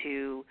able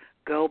to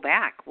go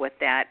back with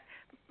that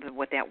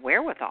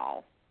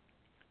wherewithal.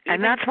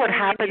 And that's what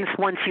happens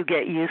once you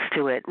get used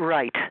to it,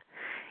 right?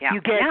 Yeah.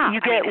 You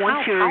get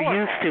once you're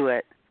used to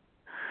it.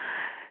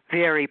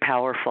 Very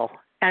powerful.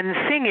 And the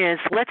thing is,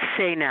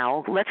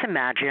 let's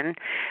imagine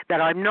that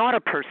I'm not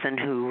a person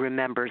who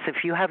remembers. If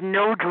you have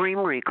no dream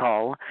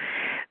recall,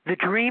 the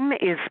dream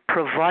is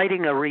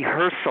providing a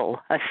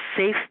rehearsal, a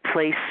safe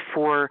place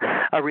for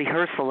a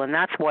rehearsal. And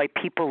that's why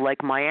people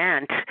like my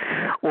aunt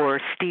or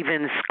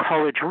Stephen's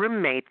college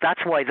roommate,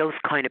 that's why those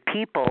kind of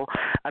people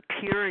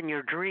appear in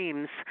your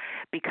dreams,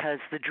 because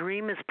the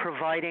dream is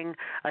providing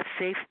a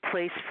safe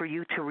place for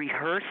you to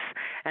rehearse.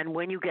 And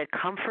when you get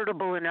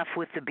comfortable enough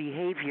with the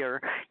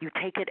behavior, you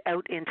take it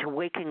out into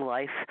waking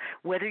life,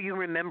 whether you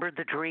remembered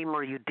the dream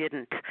or you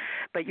didn't.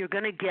 But you're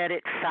going to get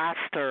it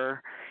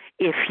faster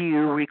if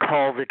you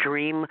recall the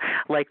dream.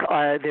 Like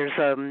there's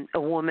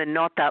a woman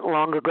not that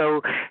long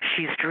ago,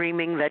 she's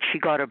dreaming that she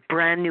got a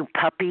brand new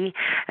puppy,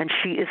 and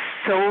she is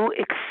so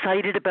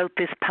excited about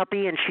this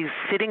puppy, and she's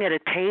sitting at a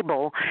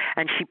table,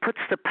 and she puts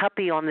the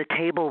puppy on the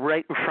table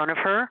right in front of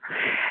her,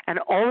 and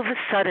all of a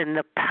sudden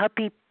the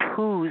puppy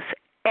poos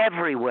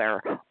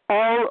everywhere,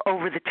 all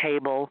over the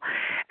table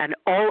and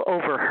all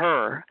over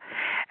her.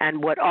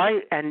 And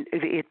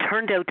it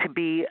turned out to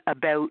be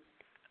about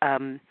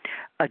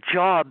a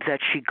job that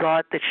she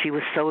got that she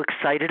was so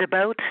excited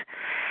about.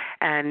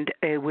 And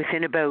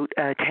within about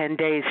 10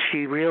 days,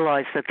 she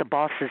realized that the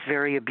boss is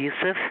very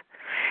abusive,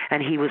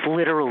 and he was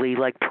literally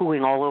like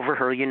pooing all over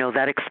her.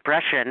 That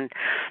expression,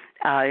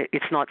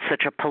 it's not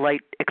such a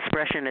polite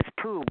expression as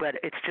poo, but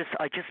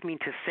I just mean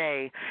to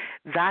say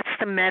that's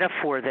the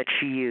metaphor that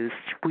she used.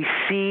 We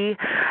see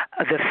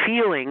the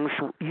feelings,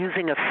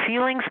 using a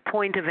feelings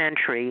point of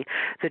entry.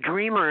 The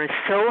dreamer is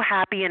so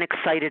happy and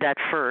excited at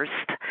first,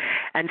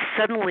 and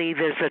suddenly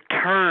there's a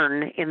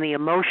turn in the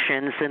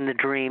emotions in the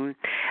dream,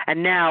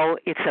 and now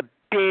it's a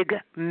big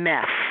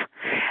mess.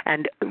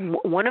 And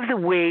one of the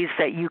ways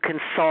that you can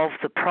solve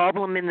the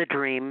problem in the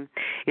dream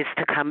is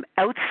to come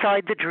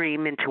outside the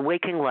dream into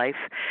waking life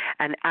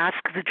and ask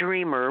the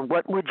dreamer,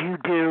 what would you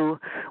do?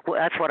 Well,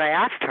 that's what I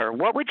asked her.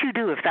 What would you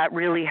do if that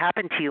really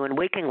happened to you in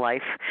waking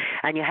life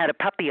and you had a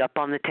puppy up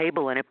on the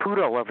table and it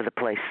pooed all over the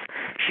place?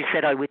 She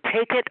said, I would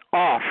take it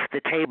off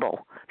the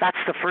table. That's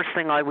the first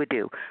thing I would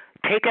do.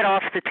 Take it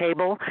off the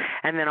table,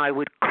 and then I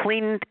would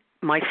clean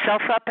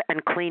myself up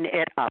and clean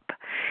it up.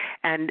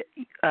 And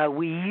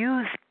we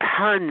use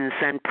puns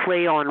and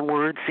play on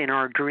words in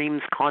our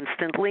dreams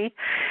constantly,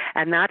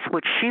 and that's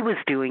what she was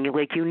doing.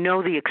 Like,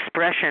 the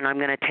expression, I'm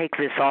going to take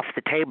this off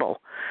the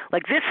table.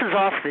 Like, this is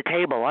off the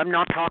table. I'm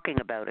not talking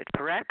about it,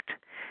 correct?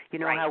 You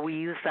know how we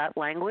use that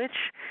language?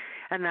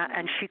 And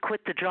she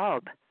quit the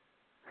job.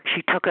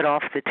 She took it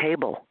off the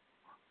table.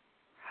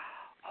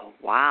 Oh,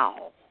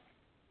 wow.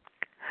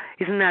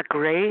 Isn't that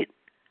great?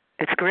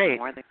 It's great.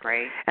 More than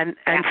great. And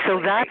so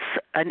that's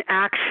an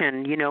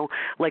action,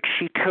 like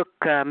she took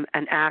an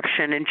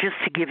action. And just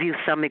to give you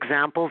some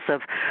examples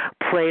of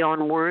play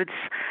on words,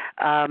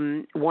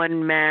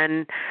 one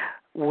man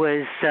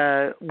was,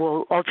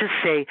 I'll just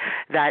say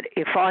that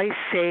if I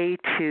say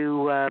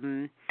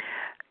to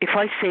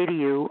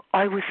you,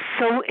 I was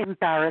so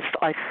embarrassed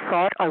I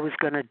thought I was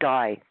going to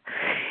die.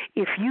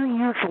 If you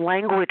use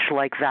language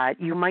like that,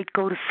 you might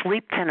go to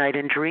sleep tonight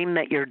and dream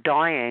that you're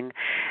dying.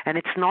 And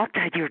it's not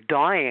that you're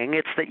dying,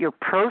 it's that you're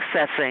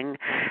processing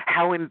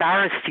how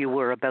embarrassed you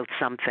were about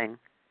something.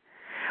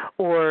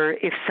 Or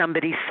if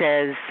somebody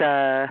says,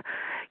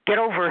 get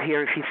over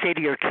here, if you say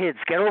to your kids,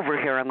 get over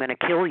here, I'm going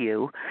to kill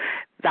you,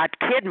 that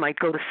kid might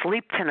go to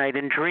sleep tonight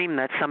and dream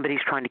that somebody's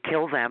trying to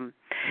kill them.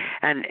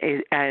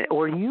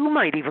 Or you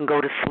might even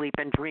go to sleep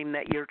and dream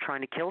that you're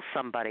trying to kill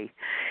somebody,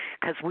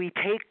 because we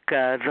take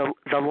the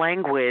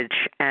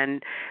language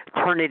and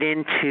turn it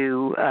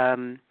into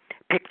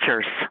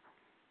pictures.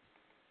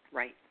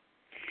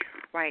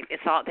 Right.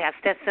 It's all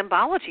that's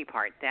symbology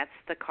part. That's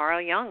the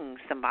Carl Jung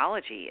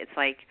symbology. It's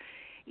like,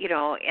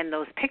 and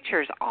those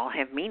pictures all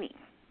have meaning.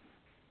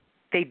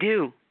 They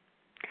do.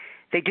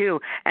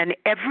 And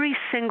every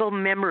single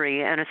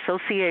memory and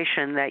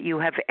association that you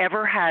have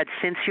ever had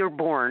since you're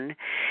born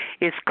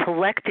is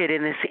collected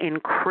in this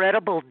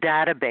incredible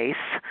database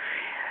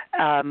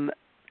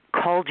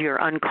called your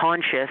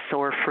unconscious,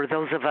 or for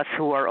those of us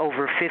who are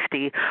over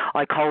 50,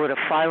 I call it a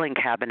filing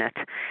cabinet.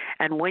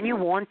 And when you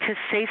want to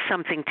say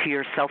something to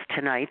yourself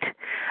tonight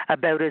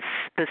about a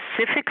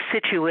specific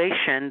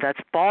situation that's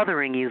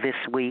bothering you this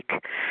week,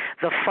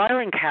 the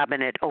filing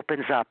cabinet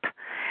opens up.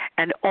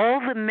 And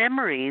all the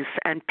memories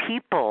and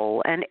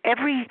people and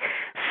every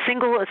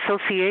single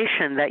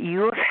association that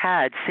you have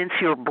had since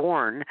you're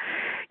born,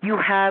 you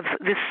have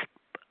this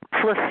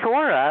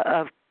plethora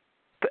of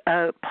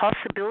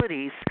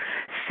possibilities,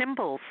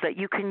 symbols that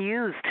you can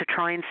use to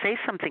try and say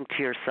something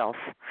to yourself.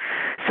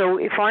 So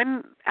if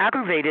I'm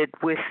aggravated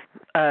with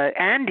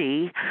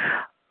Andy,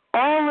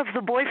 all of the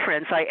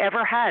boyfriends I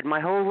ever had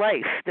my whole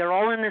life, they're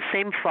all in the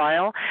same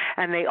file,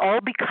 and they all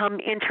become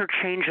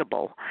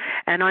interchangeable.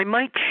 And I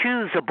might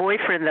choose a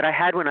boyfriend that I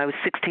had when I was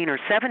 16 or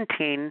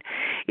 17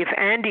 if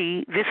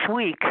Andy this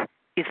week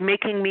is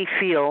making me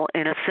feel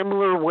in a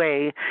similar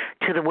way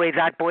to the way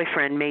that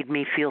boyfriend made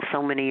me feel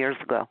so many years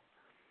ago.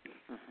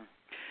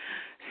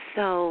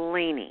 So,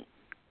 Layne,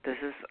 this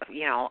is,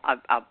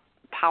 a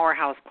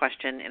powerhouse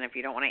question, and if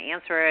you don't want to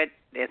answer it,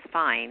 it's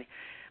fine.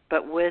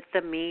 But with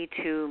the Me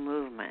Too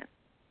movement,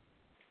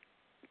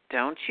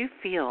 don't you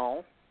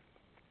feel,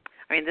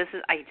 I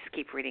just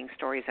keep reading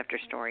stories after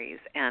stories,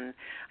 and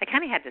I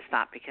kind of had to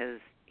stop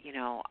because,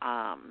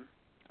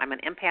 I'm an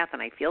empath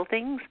and I feel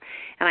things,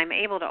 and I'm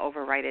able to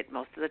override it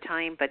most of the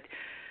time, but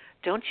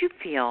don't you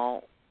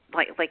feel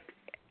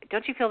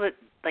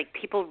that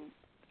people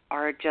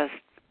are just,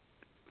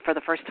 for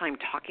the first time,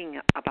 talking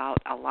about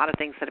a lot of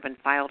things that have been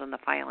filed in the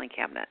filing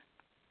cabinet?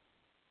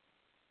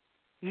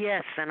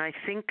 Yes, and I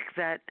think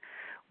that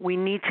we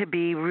need to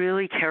be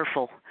really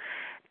careful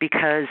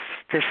because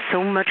there's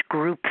so much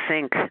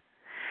groupthink,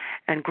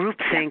 and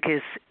groupthink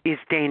is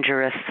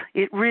dangerous.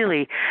 It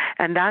really,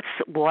 and that's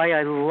why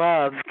I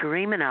love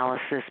dream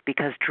analysis,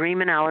 because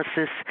dream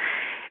analysis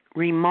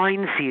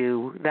reminds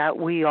you that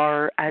we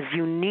are as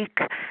unique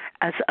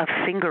as a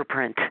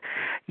fingerprint.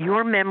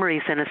 Your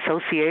memories and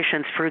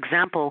associations, for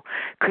example,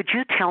 could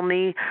you tell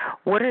me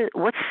what's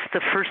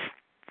the first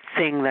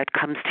thing that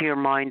comes to your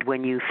mind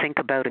when you think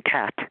about a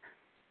cat?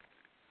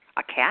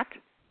 A cat?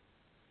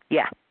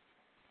 Yeah.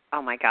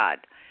 Oh my God.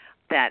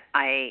 That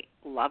I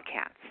love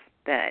cats.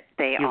 That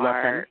they you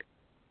are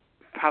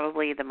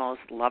probably the most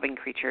loving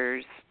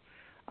creatures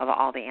of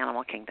all the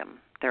animal kingdom.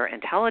 They're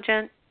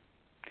intelligent.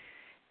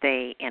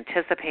 They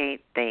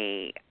anticipate.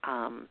 They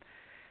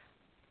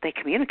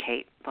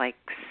communicate like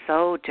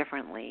so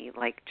differently,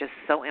 like just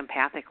so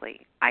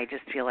empathically. I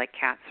just feel like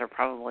cats are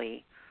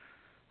probably,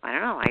 I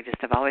don't know, I just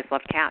have always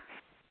loved cats.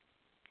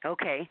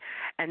 Okay.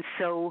 And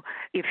so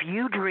if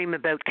you dream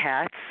about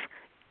cats,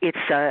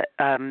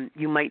 it's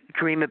you might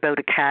dream about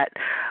a cat.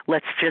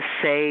 Let's just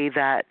say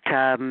that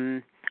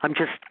I'm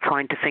just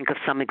trying to think of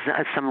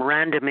some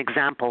random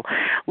example.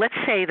 Let's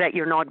say that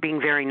you're not being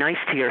very nice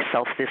to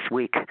yourself this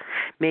week.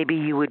 Maybe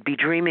you would be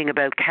dreaming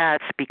about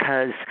cats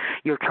because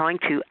you're trying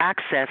to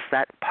access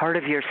that part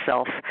of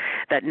yourself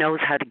that knows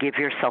how to give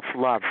yourself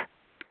love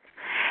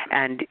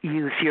and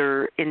use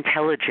your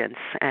intelligence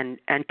and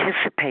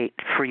anticipate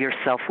for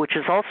yourself, which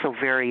is also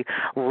very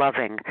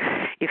loving.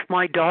 If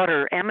my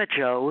daughter, Emma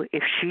Jo,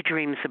 if she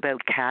dreams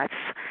about cats,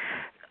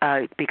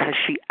 because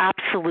she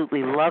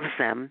absolutely loves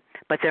them,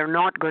 but they're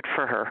not good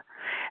for her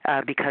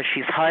because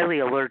she's highly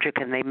allergic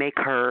and they make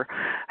her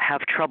have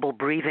trouble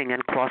breathing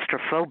and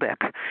claustrophobic.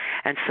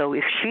 And so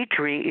if she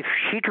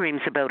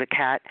dreams about a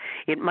cat,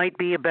 it might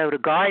be about a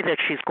guy that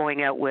she's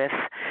going out with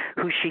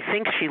who she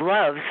thinks she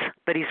loves,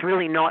 but he's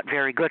really not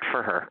very good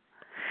for her.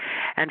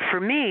 And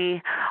for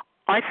me,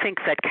 I think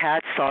that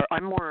cats are,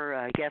 I'm more,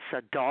 I guess,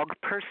 a dog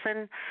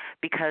person,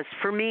 because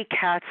for me,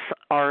 cats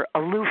are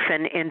aloof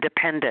and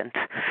independent.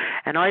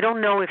 And I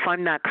don't know if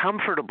I'm that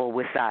comfortable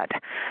with that.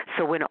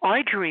 So when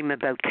I dream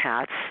about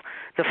cats,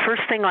 the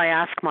first thing I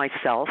ask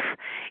myself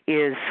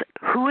is,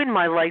 who in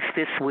my life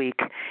this week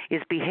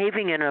is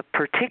behaving in a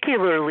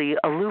particularly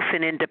aloof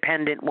and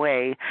independent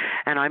way,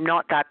 and I'm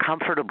not that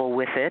comfortable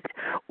with it?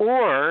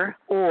 Or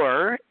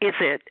is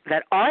it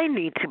that I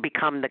need to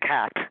become the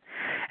cat,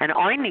 and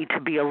I need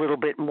to be a little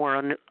bit more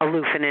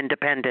aloof and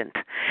independent?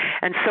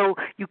 And so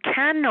you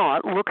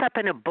cannot look up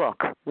in a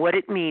book what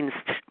it means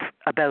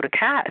about a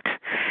cat.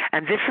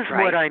 And this is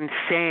what I'm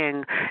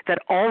saying, that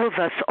all of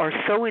us are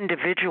so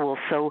individual.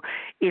 So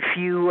if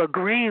you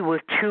agree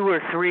with 2 or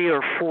 3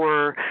 or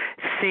 4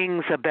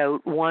 things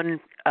about one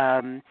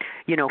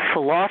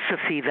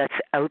philosophy that's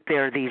out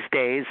there these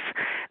days,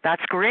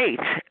 that's great.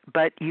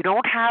 But you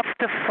don't have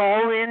to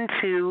fall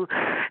into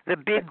the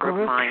big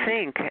group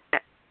think.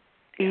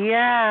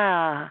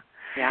 Yeah.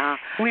 Yeah.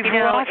 We've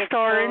lost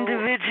our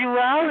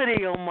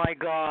individuality, oh my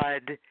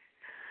God.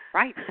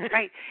 Right.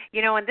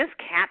 And this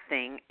cat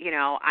thing,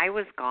 I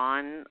was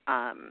gone,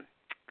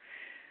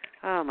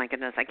 oh my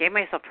goodness, I gave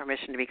myself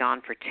permission to be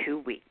gone for 2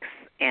 weeks.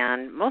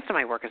 And most of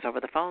my work is over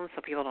the phone,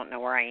 so people don't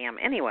know where I am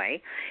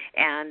anyway.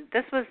 And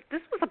this was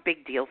a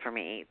big deal for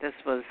me. This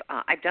was,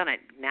 I've done it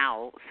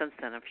now since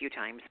then a few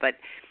times, but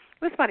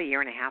it was about 1.5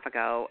 years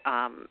ago.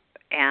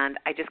 And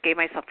I just gave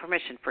myself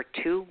permission for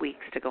 2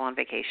 weeks to go on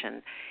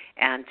vacation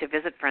and to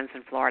visit friends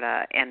in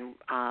Florida. And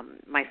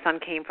my son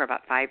came for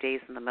about 5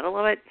 days in the middle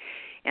of it,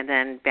 and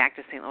then back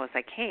to St. Louis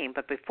I came.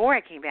 But before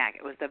I came back,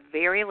 it was the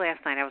very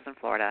last night I was in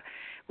Florida,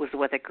 was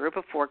with a group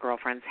of 4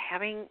 girlfriends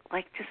having,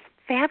 just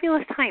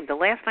fabulous time, the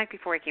last night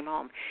before I came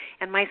home.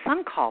 And my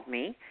son called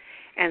me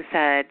and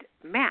said,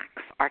 Max,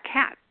 our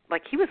cat,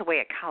 he was away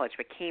at college,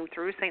 but came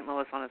through St.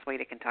 Louis on his way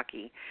to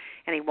Kentucky.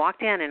 And he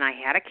walked in, and I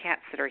had a cat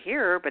sitter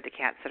here, but the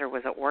cat sitter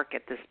was at work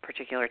at this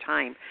particular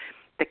time.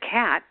 The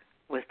cat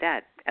was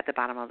dead at the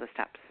bottom of the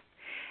steps.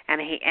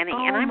 And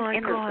I'm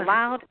in this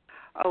loud,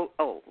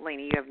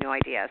 Layne, you have no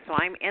idea. So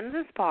I'm in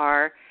this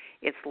bar.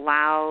 It's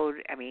loud.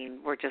 I mean,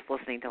 we're just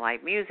listening to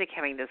live music,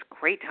 having this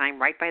great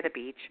time right by the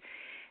beach.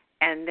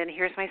 And then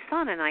here's my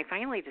son, and I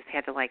finally just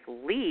had to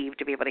leave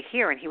to be able to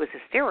hear, and he was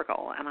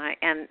hysterical,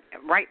 and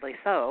rightly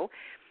so.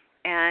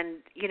 And,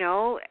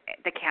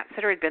 the cat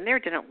sitter had been there,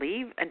 didn't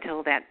leave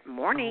until that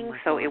morning,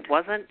 so it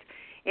wasn't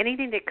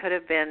anything that could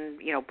have been,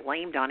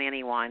 blamed on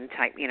anyone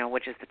type,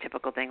 which is the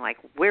typical thing,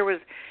 where was,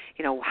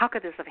 how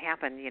could this have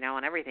happened,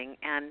 and everything.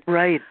 And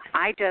I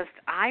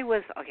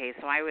was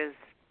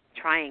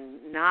trying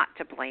not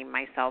to blame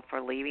myself for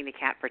leaving the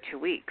cat for 2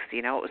 weeks.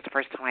 It was the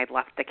first time I'd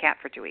left the cat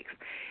for 2 weeks.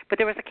 But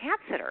there was a cat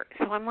sitter,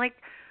 so I'm like,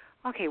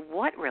 okay,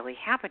 what really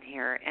happened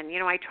here? And,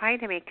 I tried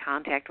to make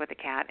contact with the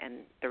cat, and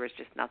there was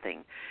just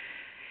nothing.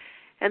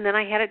 And then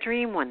I had a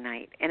dream one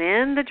night. And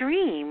in the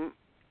dream,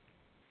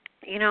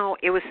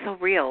 it was so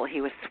real.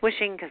 He was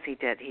swishing, because he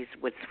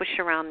would swish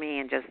around me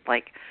and just,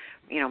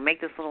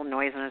 make this little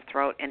noise in his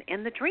throat. And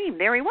in the dream,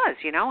 there he was,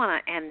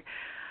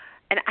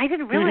 and I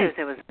didn't realize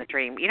it was a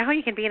dream. You know how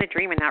you can be in a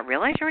dream and not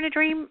realize you're in a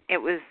dream? It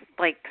was,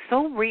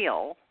 so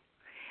real.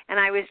 And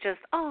I was just,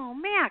 oh,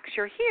 Max,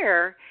 you're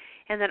here.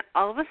 And then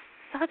all of a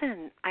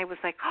sudden, I was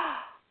like, oh,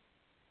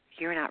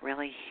 you're not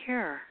really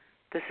here.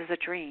 This is a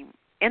dream.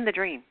 In the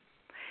dream.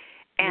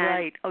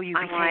 And Oh, you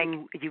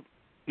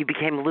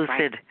became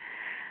lucid.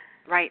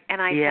 Right.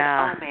 And I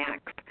said, oh,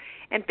 Max.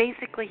 And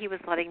basically he was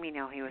letting me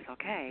know he was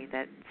okay,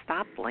 that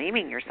stop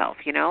blaming yourself,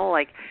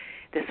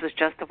 this was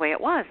just the way it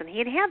was. And he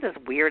had this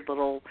weird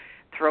little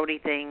throaty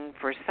thing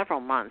for several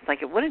months.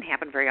 It wouldn't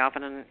happen very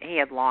often, and he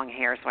had long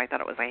hair, so I thought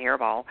it was a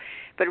hairball.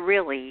 But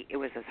really, it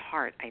was his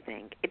heart, I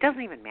think. It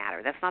doesn't even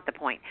matter. That's not the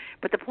point.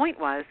 But the point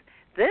was,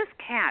 this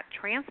cat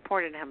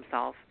transported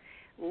himself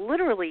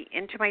literally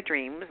into my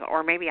dreams,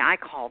 or maybe I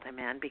called him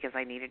in because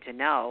I needed to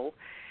know.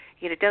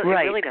 It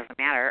really doesn't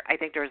matter. I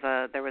think there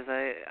was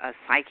a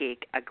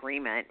psychic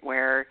agreement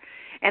where,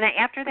 and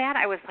after that,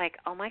 I was like,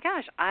 oh my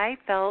gosh, I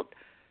felt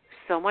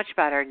so much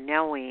better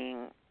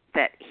knowing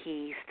that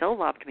he still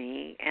loved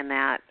me and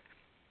that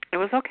it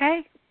was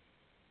okay.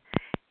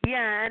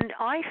 Yeah, and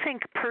I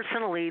think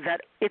personally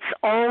that it's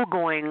all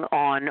going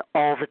on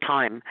all the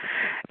time,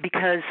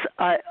 because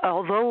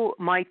although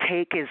my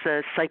take is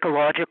a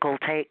psychological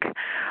take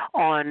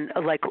on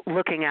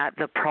looking at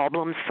the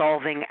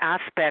problem-solving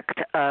aspect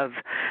of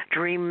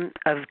dreams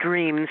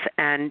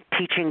and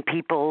teaching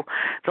people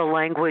the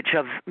language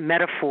of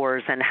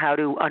metaphors and how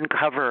to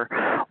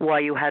uncover why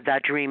you had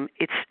that dream,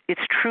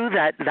 it's true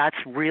that that's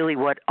really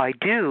what I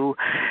do.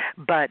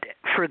 But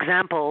for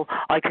example,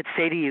 I could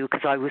say to you,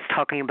 because I was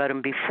talking about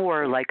him before,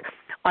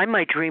 I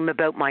might dream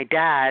about my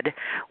dad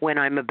when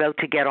I'm about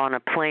to get on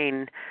a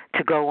plane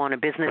to go on a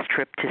business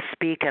trip to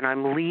speak, and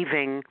I'm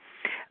leaving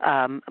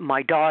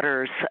my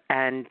daughters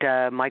and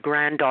my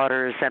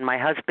granddaughters and my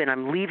husband.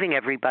 I'm leaving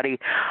everybody.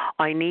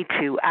 I need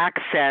to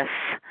access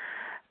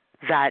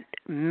that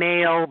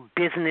male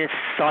business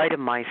side of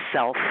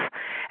myself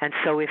And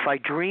so if I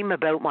dream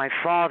about my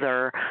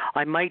father,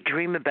 I might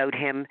dream about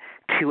him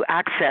to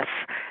access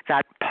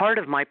that part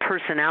of my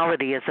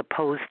personality as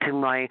opposed to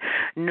my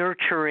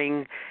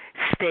nurturing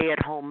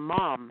stay-at-home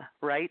mom,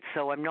 right?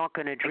 So I'm not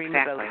going to dream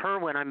about her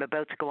when I'm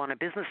about to go on a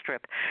business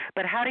trip.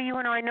 But how do you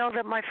and I know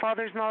that my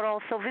father's not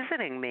also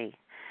visiting me?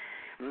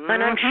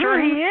 And I'm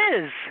sure he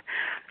is.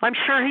 I'm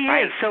sure he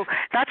is. So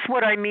that's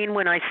what I mean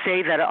when I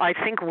say that I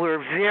think we're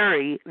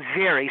very,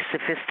 very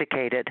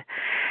sophisticated.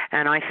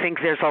 And I think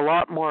there's a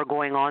lot more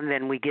going on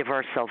than we give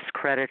ourselves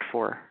credit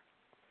for.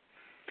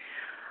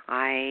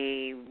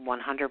 I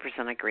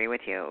 100% agree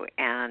with you.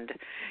 And,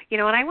 you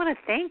know, and I want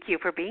to thank you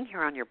for being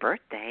here on your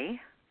birthday.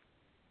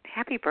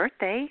 Happy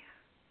birthday.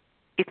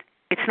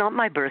 It's not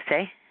my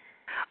birthday.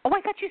 Oh, I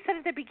thought you said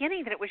at the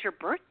beginning that it was your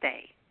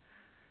birthday.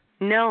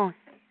 No,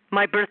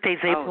 my birthday's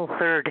April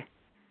 3rd.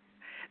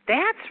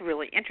 That's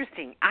really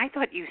interesting. I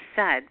thought you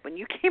said when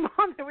you came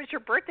on that it was your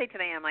birthday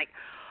today. I'm like,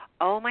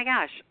 oh, my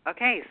gosh.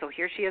 Okay, so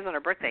here she is on her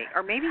birthday.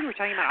 Or maybe you were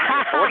talking about on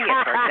her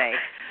 40th birthday.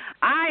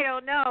 I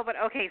don't know, but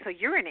okay, so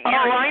you're an Aries.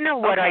 Oh, I know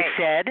what I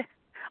said.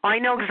 I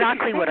know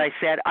exactly what I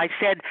said. I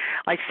said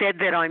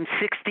that I'm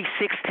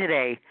 66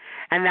 today,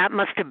 and that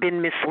must have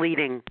been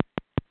misleading.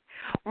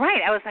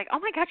 Right. I was like, oh,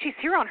 my God, she's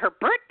here on her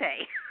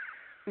birthday.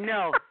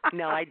 No,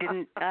 I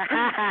didn't.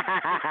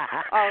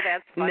 Oh,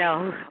 that's funny.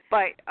 No.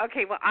 But,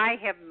 okay, well, I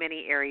have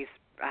many Aries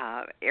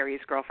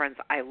girlfriends.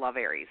 I love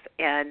Aries.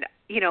 And,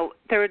 you know,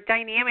 they're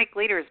dynamic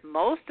leaders.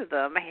 Most of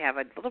them have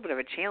a little bit of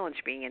a challenge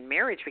being in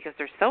marriage because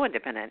they're so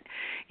independent,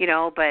 you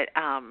know, but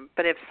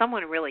if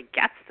someone really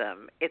gets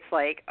them, it's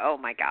like, oh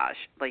my gosh,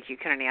 like you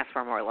couldn't ask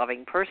for a more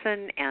loving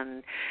person,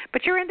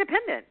 but you're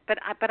independent. But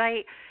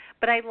I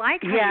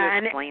like how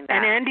you explained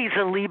that. And Andy's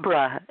a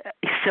Libra,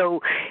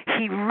 so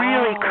he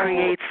really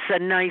creates a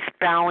nice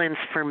balance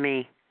for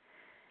me.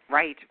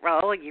 Right.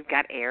 Well, you've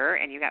got air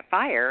and you've got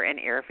fire, and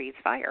air feeds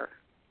fire.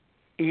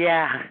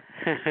 Yeah.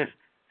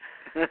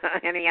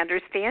 And he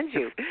understands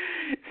you.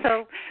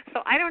 So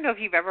I don't know if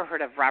you've ever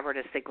heard of Robert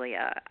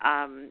Asiglia,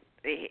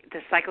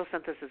 the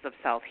psychosynthesis of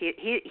self.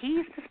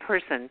 He's this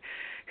person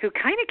who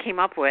kind of came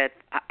up with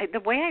the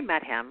way I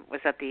met him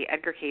was at the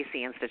Edgar Cayce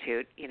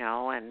Institute, you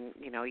know, and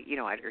you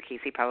know Edgar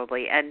Cayce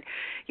probably, and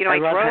you know I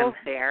drove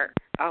there.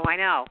 Oh, I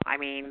know. I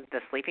mean, the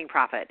sleeping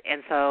prophet.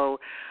 And so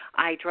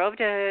I drove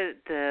to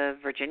the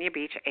Virginia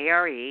Beach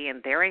ARE,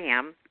 and there I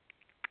am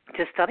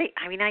to study.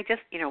 I mean, I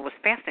just, you know, was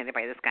fascinated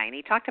by this guy, and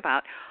he talked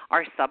about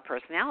our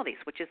sub-personalities,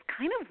 which is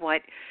kind of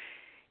what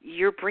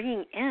you're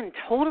bringing in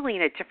totally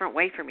in a different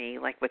way for me,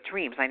 like with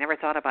dreams. I never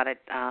thought about it,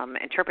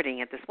 interpreting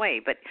it this way.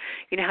 But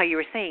you know how you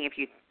were saying, if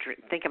you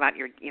think about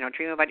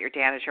dream about your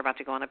dad as you're about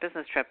to go on a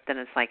business trip, then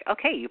it's like,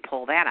 okay, you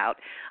pull that out.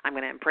 I'm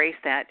going to embrace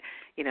that,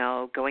 you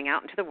know, going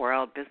out into the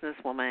world,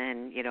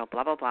 businesswoman, you know,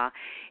 blah, blah, blah.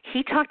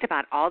 He talked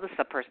about all the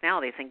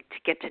sub-personalities and to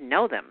get to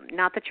know them.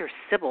 Not that you're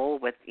Sybil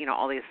with, you know,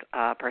 all these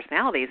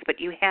personalities, but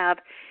you have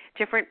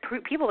different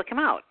people that come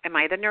out. Am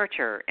I the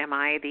nurturer? Am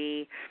I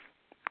the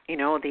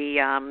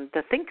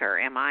thinker?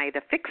 Am I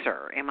the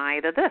fixer? Am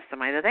I the this?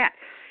 Am I the that?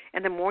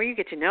 And the more you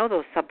get to know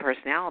those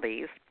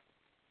sub-personalities,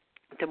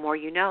 the more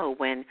you know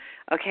when,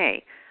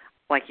 okay,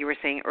 like you were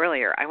saying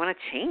earlier, I want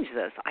to change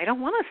this. I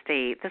don't want to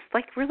stay, this is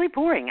like really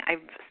boring. I've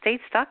stayed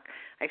stuck.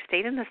 I've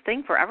stayed in this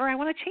thing forever. I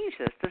want to change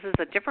this. This is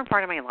a different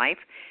part of my life,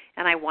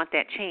 and I want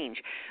that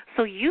change.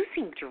 So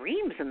using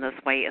dreams in this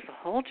way is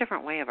a whole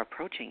different way of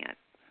approaching it.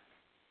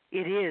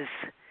 It is.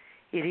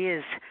 It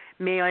is.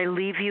 May I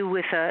leave you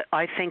with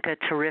I think, a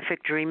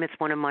terrific dream? It's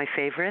one of my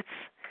favorites.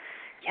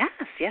 Yes.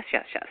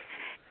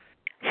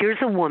 Here's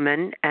a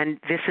woman, and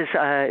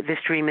this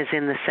dream is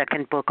in the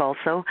second book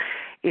also.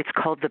 It's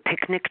called The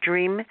Picnic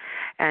Dream,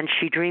 and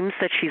she dreams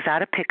that she's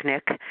at a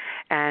picnic,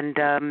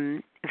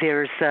 and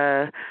there's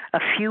a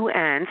few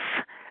ants,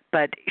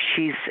 but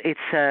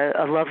it's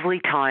a lovely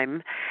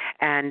time,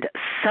 and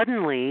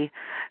suddenly,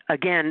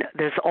 again,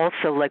 there's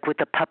also, like with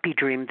the puppy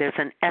dream, there's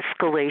an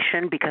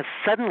escalation because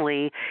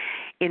suddenly,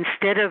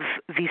 instead of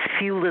these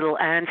few little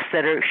ants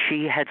that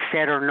she had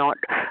said are not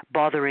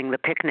bothering the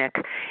picnic,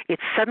 it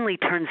suddenly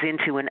turns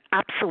into an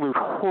absolute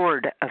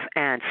horde of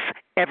ants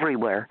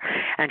everywhere.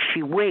 And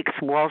she wakes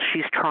while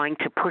she's trying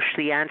to push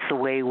the ants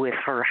away with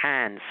her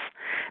hands.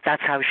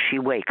 That's how she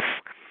wakes.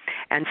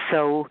 And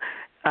so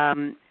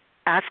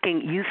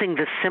using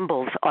the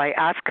symbols, I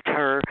asked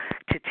her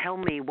to tell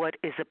me what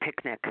is a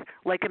picnic.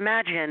 Like,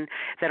 imagine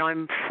that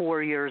I'm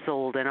 4 years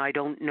old and I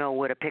don't know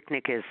what a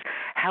picnic is.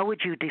 How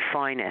would you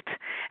define it?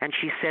 And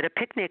she said a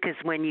picnic is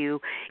when you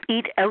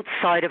eat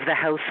outside of the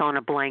house on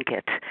a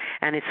blanket,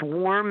 and it's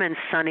warm and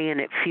sunny and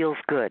it feels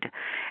good.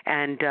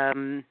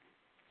 And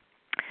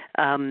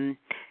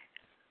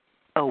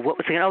what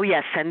was it? Oh,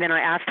 yes. And then I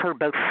asked her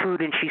about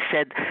food, and she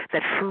said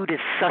that food is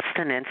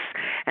sustenance.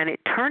 And it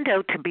turned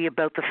out to be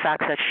about the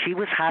fact that she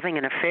was having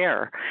an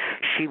affair.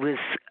 She was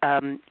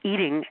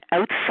eating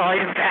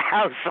outside of the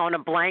house on a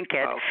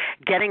blanket,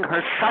 getting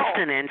her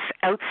sustenance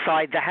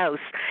outside the house.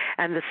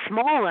 And the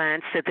small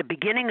ants at the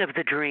beginning of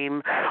the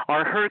dream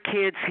are her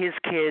kids, his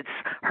kids,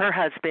 her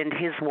husband,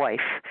 his wife.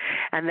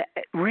 And the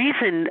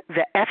reason,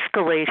 the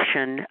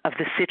escalation of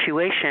the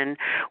situation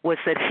was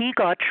that he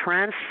got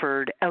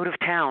transferred out of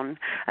town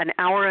an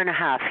hour and a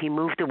half. He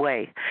moved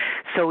away.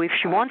 So if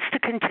she wants to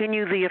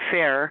continue the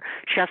affair,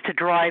 she has to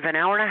drive an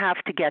hour and a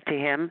half to get to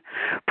him,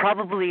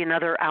 probably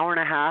another hour and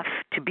a half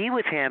to be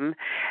with him,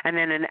 and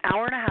then an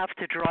hour and a half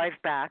to drive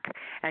back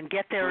and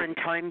get there in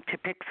time to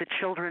pick the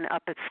children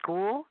up at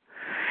school.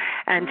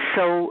 And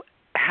so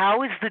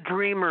how is the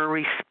dreamer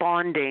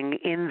responding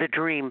in the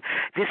dream?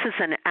 This is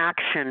an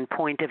action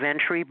point of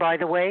entry, by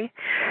the way.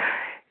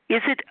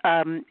 Is it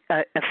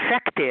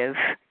effective?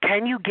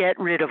 Can you get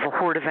rid of a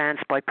horde of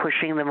ants by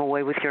pushing them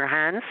away with your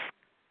hands?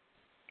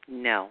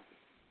 No.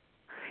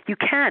 You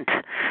can't.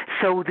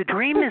 So the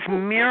dream is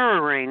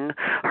mirroring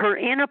her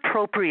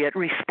inappropriate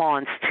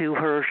response to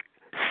her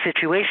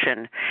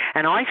situation.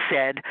 And I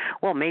said,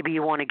 well, maybe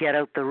you want to get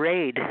out the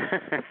raid.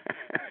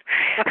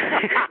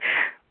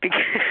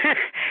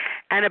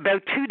 And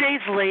about 2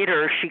 days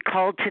later, she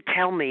called to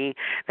tell me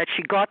that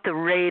she got the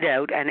raid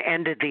out and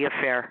ended the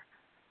affair.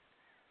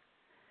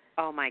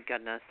 Oh, my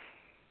goodness.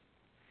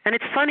 And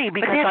it's funny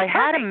because I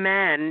had a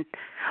man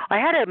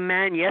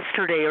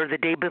yesterday or the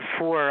day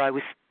before I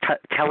was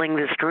telling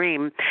this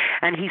dream,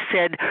 and he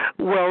said,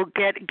 well,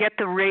 get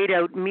the raid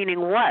out,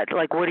 meaning what?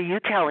 Like, what are you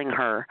telling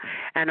her?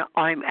 And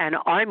I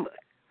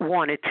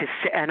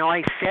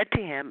said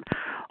to him,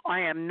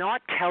 I am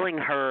not telling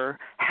her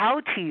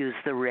how to use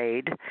the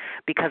raid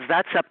because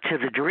that's up to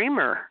the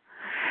dreamer.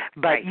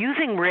 But right.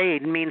 Using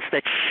raid means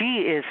that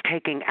she is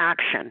taking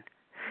action.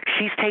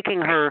 She's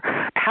taking her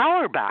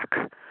power back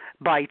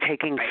by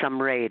taking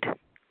some raid.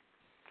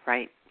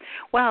 Right.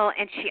 Well,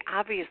 and she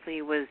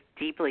obviously was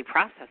deeply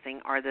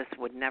processing, or this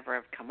would never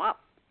have come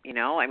up. You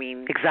know, I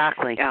mean.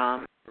 Exactly.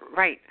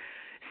 Right.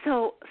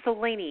 So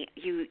Layne,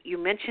 you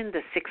mentioned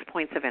the 6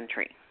 points of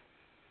entry.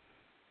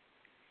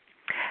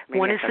 Maybe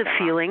one is the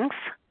feelings.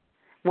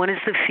 One is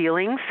the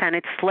feelings, and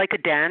it's like a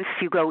dance.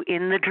 You go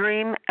in the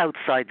dream,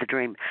 outside the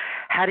dream.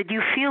 How did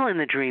you feel in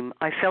the dream?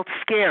 I felt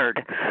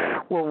scared.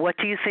 Well, what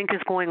do you think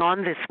is going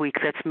on this week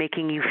that's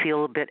making you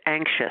feel a bit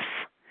anxious?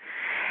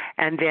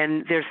 And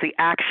then there's the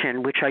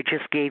action, which I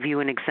just gave you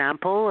an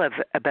example of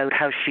about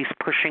how she's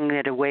pushing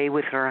it away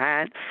with her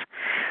hands.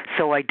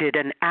 So I did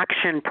an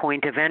action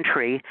point of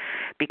entry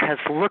because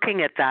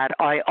looking at that,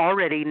 I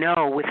already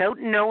know, without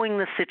knowing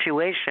the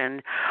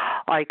situation,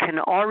 I can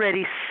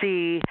already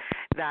see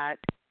that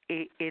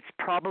it's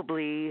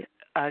probably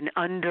an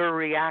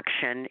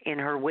underreaction in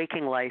her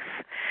waking life,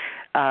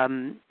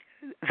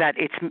 that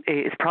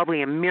it's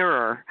probably a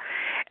mirror.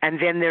 And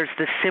then there's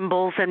the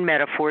symbols and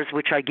metaphors,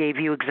 which I gave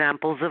you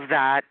examples of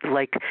that,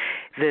 like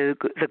the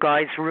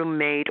guy's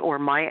roommate or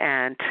my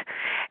aunt,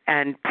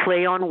 and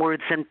play on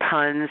words and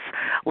puns,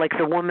 like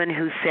the woman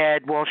who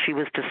said while she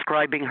was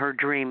describing her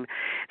dream,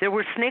 there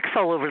were snakes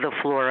all over the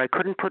floor. I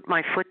couldn't put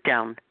my foot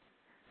down.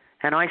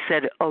 And I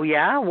said, oh,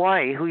 yeah?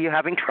 Why? Who are you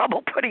having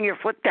trouble putting your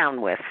foot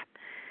down with?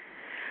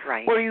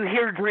 Right. Or you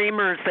hear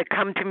dreamers that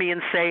come to me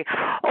and say,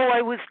 oh,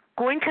 I was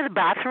going to the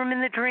bathroom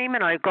in the dream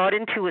and I got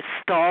into a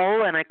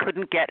stall and I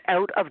couldn't get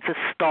out of the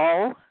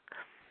stall.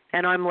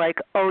 And I'm like,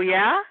 oh,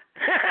 yeah?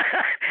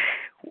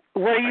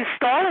 What are you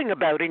stalling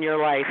about in your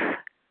life?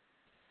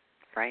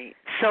 Right.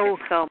 So,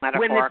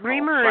 when the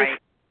dreamer is,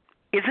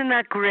 isn't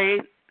that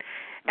great?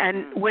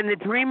 And when the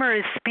dreamer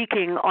is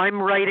speaking,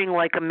 I'm writing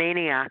like a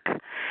maniac.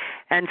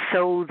 And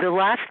so the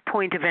last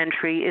point of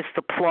entry is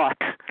the plot.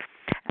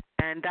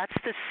 And that's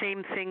the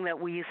same thing that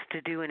we used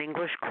to do in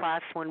English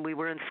class when we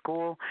were in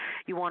school.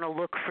 You want to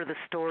look for the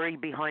story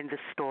behind the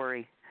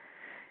story.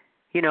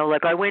 You know,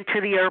 like I went to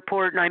the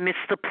airport and I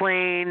missed the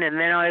plane, and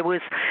then I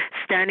was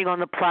standing on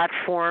the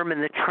platform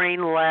and the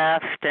train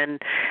left.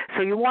 And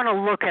so you want to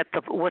look at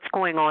what's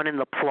going on in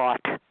the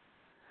plot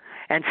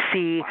and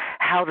see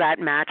how that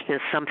matches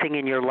something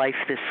in your life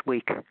this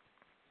week.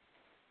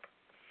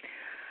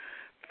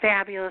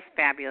 Fabulous,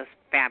 fabulous,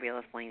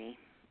 fabulous, Layne.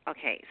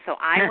 Okay, so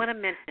I want to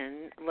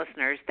mention,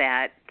 listeners,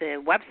 that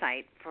the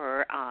website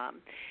for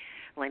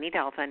Layne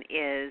Dalfen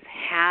is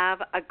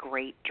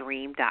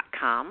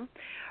haveagreatdream.com.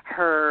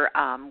 Her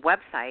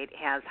website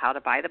has how to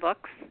buy the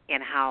books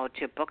and how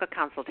to book a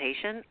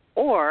consultation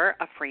or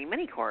a free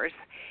mini course.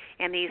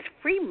 And these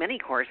free mini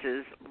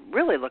courses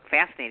really look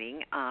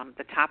fascinating.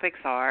 The topics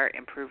are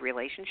improve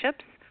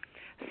relationships,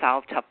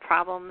 solve tough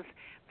problems,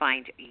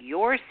 find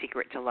your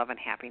secret to love and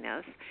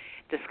happiness,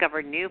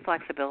 discover new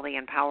flexibility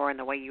and power in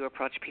the way you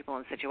approach people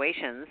and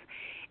situations.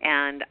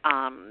 And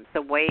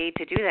the way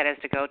to do that is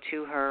to go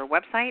to her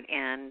website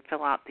and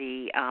fill out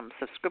the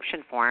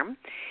subscription form.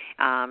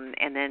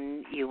 And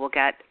then you will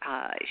get,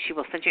 she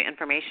will send you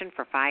information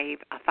for five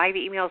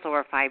emails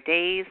over 5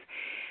 days.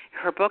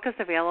 Her book is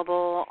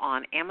available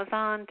on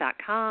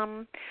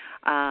Amazon.com,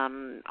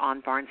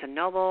 on Barnes &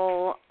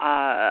 Noble,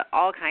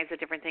 all kinds of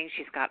different things.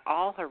 She's got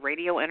all her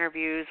radio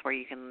interviews where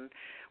you can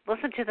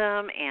listen to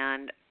them,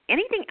 and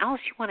anything else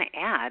you want to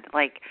add.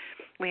 Like,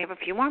 we have a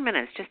few more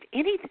minutes. Just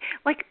anything,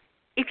 like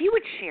if you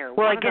would share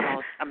Well, one of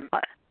the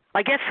most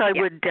I guess I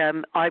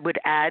would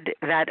add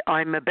that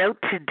I'm about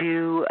to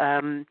do.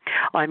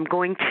 I'm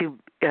going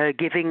to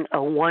giving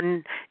a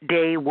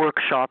one-day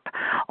workshop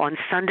on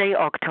Sunday,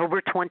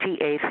 October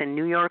 28th in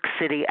New York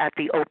City at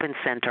the Open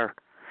Center.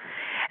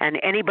 And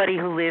anybody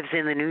who lives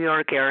in the New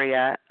York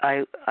area,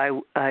 I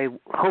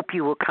hope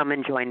you will come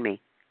and join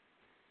me.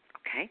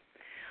 Okay.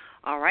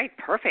 All right,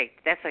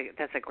 perfect. That's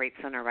a great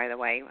center, by the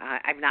way.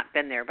 I've not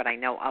been there, but I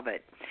know of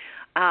it.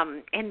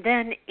 And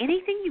then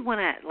anything you want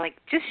to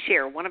just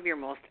share. One of your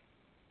most,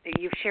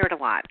 you've shared a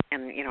lot,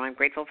 and I'm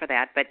grateful for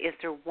that. But is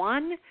there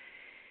one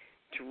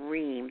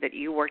dream that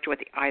you worked with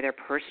either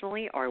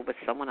personally or with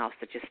someone else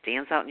that just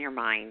stands out in your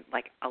mind,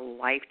 like a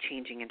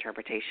life-changing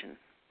interpretation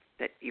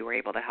that you were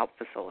able to help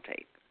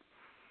facilitate?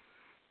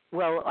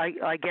 Well,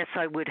 I guess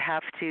I would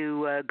have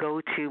to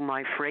go to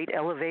my freight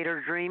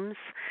elevator dreams.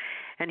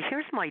 And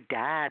here's my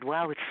dad.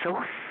 Wow, it's so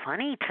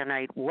funny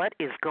tonight. What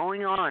is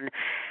going on?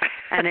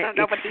 And it's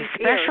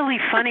especially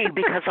funny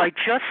because I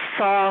just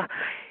saw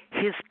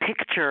his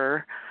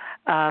picture.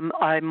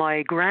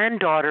 My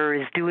granddaughter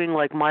is doing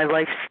my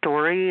life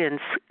story and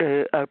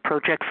a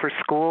project for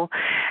school,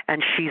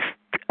 and she's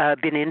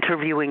been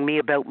interviewing me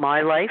about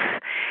my life.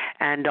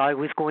 And I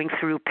was going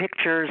through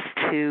pictures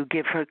to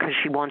give her, because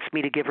she wants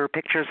me to give her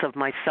pictures of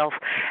myself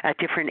at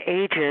different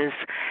ages.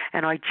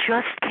 And I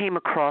just came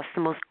across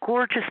the most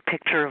gorgeous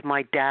picture of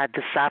my dad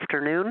this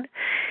afternoon.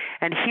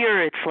 And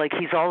here it's like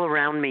he's all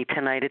around me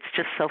tonight. It's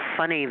just so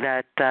funny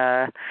that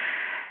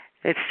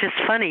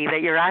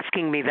you're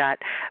asking me that.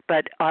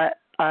 But I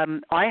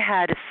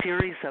had a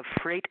series of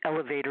freight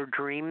elevator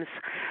dreams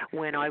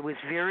when I was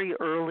very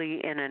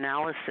early in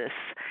analysis.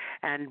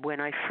 And when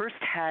I first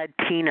had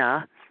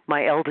Tina,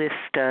 my eldest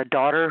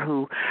daughter,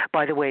 who,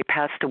 by the way,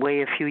 passed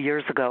away a few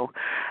years ago,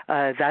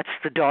 that's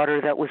the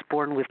daughter that was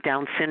born with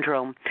Down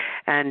syndrome.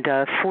 And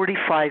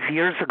 45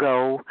 years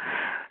ago,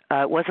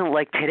 it wasn't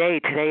like today.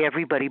 Today,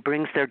 everybody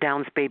brings their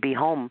Downs baby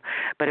home.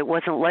 But it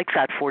wasn't like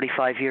that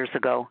 45 years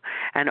ago.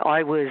 And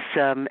I was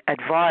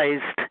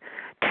advised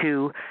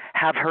to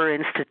have her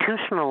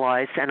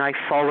institutionalized, and I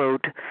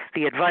followed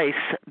the advice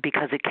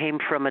because it came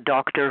from a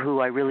doctor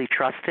who I really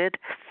trusted.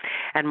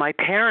 And my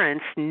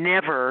parents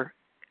never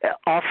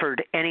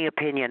offered any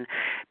opinion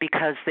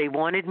because they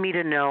wanted me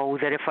to know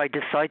that if I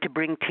decide to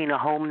bring Tina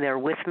home, they're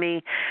with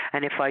me,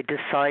 and if I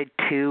decide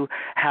to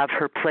have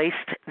her placed,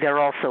 they're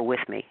also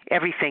with me.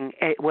 Everything,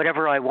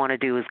 whatever I want to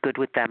do is good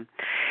with them.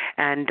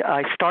 And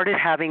I started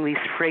having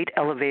these freight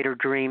elevator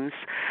dreams,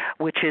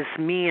 which is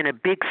me in a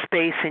big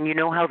space, and you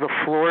know how the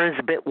floor is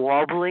a bit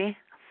wobbly?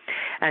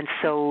 And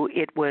so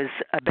it was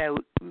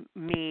about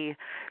me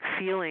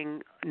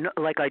feeling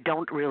like I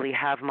don't really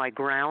have my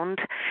ground,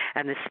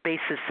 and the space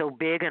is so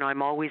big, and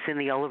I'm always in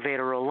the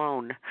elevator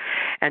alone.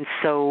 And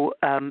so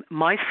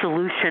my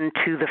solution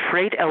to the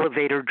freight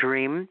elevator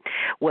dream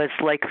was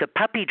like the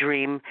puppy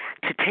dream,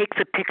 to take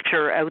the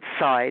picture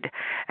outside.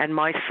 And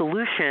my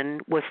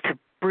solution was to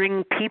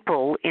bring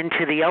people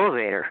into the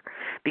elevator,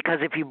 because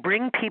if you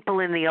bring people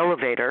in the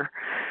elevator,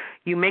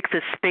 you make the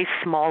space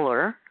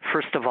smaller,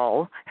 first of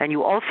all, and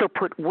you also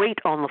put weight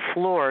on the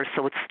floor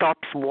so it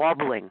stops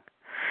wobbling.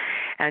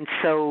 And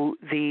so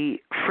the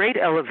freight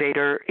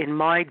elevator in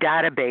my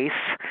database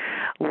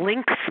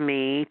links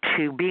me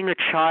to being a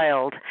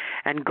child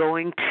and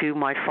going to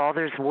my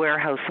father's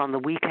warehouse on the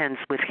weekends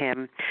with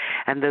him.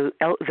 And the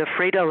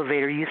freight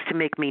elevator used to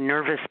make me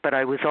nervous, but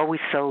I was always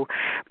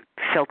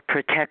felt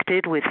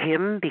protected with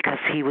him because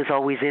he was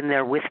always in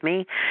there with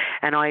me.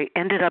 And I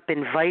ended up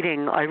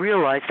I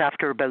realized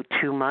after about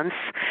 2 months,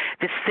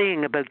 this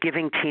thing about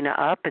giving Tina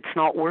up, it's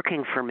not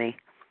working for me.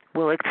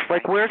 Well, it's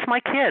like, where's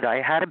my kid?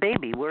 I had a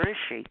baby. Where is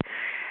she?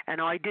 And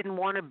I didn't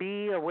want to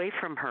be away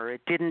from her.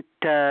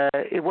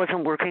 It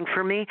wasn't working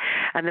for me.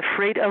 And the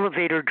freight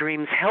elevator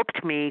dreams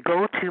helped me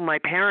go to my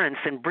parents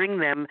and bring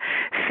them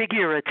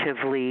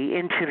figuratively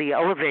into the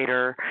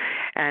elevator.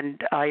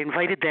 And I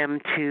invited them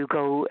to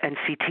go and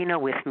see Tina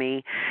with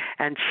me.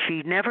 And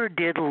she never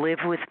did live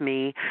with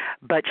me,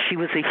 but she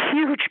was a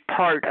huge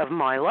part of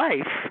my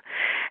life.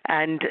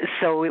 And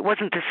so it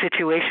wasn't a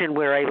situation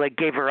where I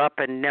gave her up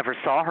and never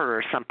saw her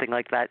or something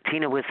like that.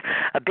 Tina was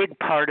a big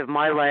part of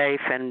my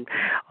life and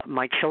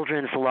my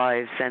children's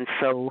lives. And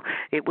so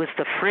it was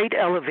the freight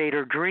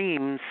elevator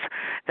dreams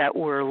that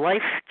were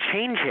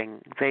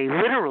life-changing. They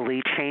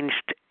literally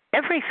changed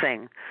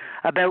everything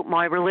about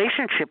my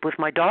relationship with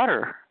my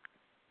daughter.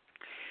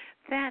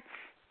 That's,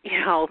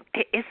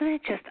 isn't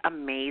it just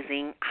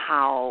amazing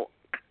how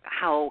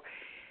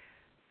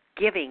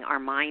giving our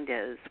mind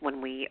is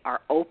when we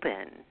are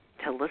open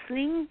to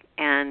listening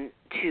and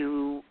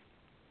to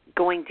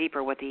going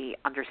deeper with the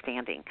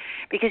understanding.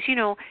 Because,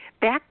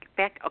 back,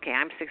 okay,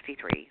 I'm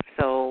 63,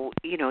 so,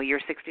 you're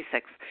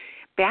 66.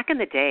 Back in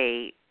the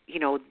day,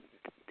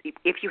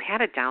 if you had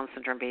a Down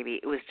syndrome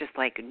baby, it was just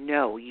like,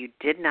 no, you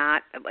did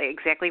not,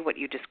 exactly what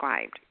you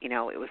described. It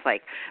was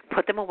like,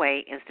 put them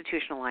away,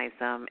 institutionalize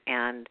them,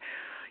 and,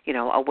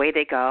 away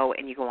they go,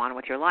 and you go on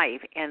with your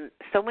life. And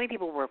so many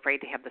people were afraid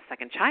to have the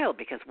second child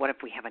because what if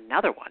we have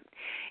another one?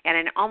 And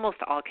in almost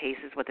all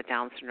cases with a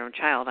Down syndrome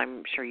child,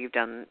 I'm sure you've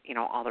done,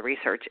 all the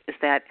research, is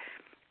that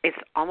it's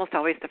almost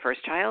always the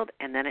first child,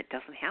 and then it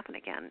doesn't happen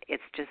again.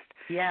 It's just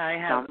I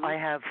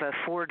have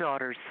 4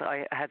 daughters.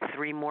 I had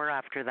 3 more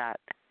after that.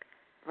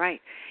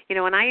 Right.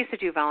 And I used to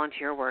do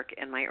volunteer work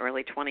in my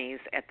early 20s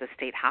at the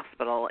state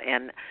hospital,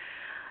 and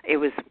it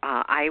was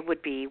I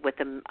would be with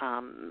them.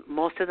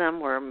 Most of them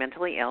were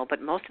mentally ill, but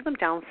most of them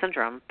Down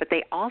syndrome, but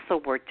they also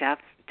were deaf,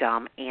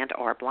 dumb, and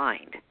or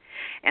blind.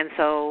 And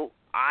so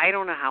I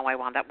don't know how I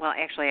wound up. Well,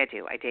 actually, I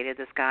do. I dated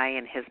this guy,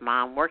 and his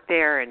mom worked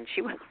there, and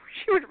she would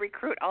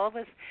recruit all of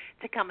us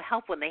to come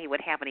help when they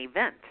would have an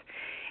event.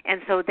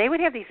 And so they would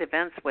have these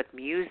events with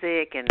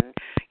music and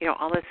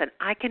all this. And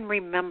I can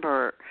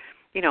remember,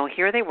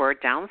 here they were,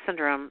 Down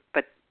syndrome,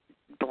 but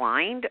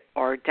blind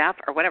or deaf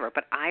or whatever,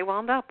 but I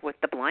wound up with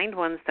the blind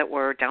ones that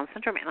were Down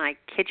syndrome, and I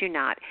kid you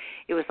not,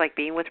 it was like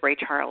being with Ray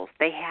Charles.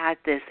 They had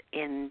this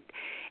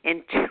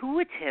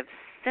intuitive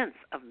sense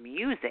of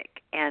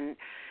music, and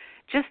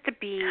just to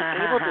be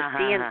able to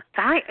see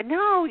inside.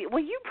 No,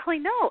 well, you probably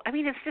know. I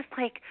mean, it's just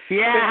like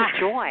there's a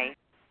joy.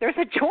 There's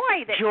a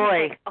joy that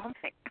joy. Like, oh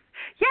my,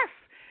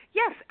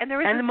 yes, and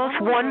there is. And the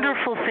most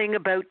wonderful thing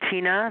about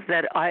Tina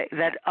that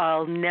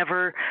I'll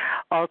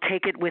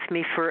take it with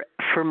me for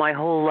my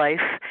whole life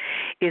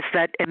is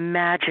that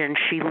imagine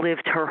she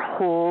lived her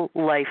whole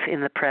life in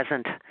the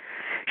present.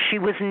 She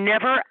was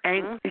never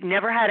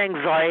had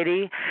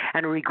anxiety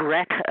and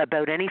regret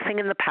about anything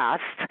in the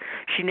past.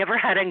 She never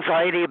had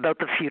anxiety about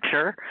the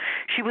future.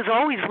 She was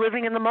always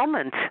living in the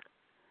moment.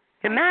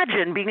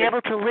 Imagine being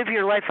able to live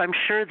your life. I'm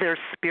sure their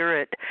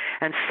spirit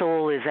and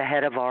soul is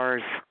ahead of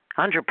ours,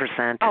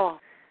 100%. Oh,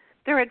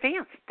 they're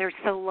advanced. They're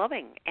so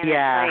loving. And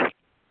yeah. It's like,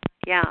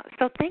 yeah.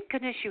 So thank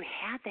goodness you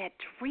had that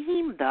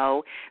dream,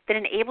 though, that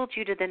enabled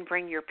you to then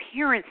bring your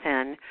parents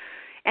in.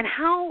 And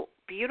how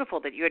beautiful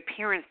that you had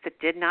parents that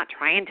did not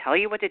try and tell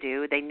you what to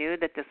do. They knew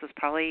that this was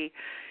probably,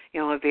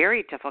 a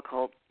very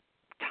difficult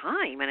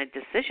time and a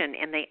decision,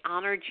 and they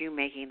honored you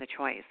making the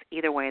choice.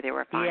 Either way, they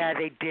were fine. Yeah,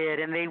 they did,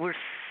 and they were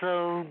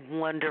so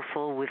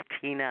wonderful with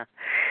Tina.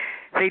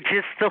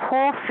 The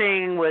whole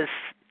thing was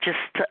just,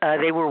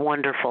 they were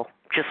wonderful,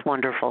 just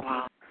wonderful.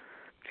 Wow.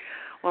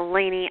 Well,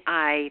 Layne,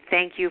 I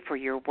thank you for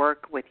your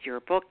work with your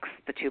books,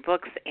 the 2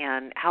 books,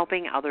 and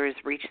helping others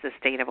reach the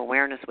state of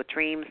awareness with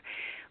dreams.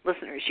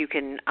 Listeners, you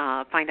can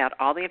find out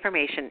all the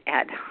information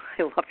at,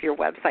 I love your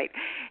website,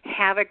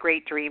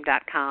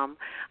 haveagreatdream.com.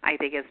 I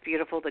think it's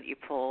beautiful that you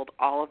pulled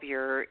all of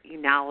your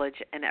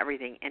knowledge and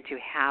everything into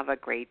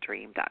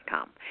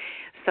haveagreatdream.com.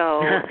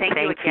 So thank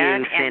you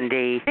again. You,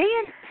 Cindy.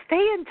 And stay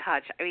in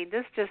touch. I mean,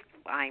 this just,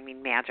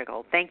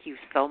 magical. Thank you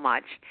so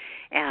much.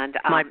 And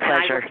my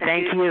pleasure.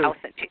 Thank you.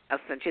 I'll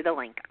send you the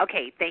link.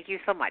 Okay, thank you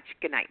so much.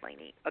 Good night,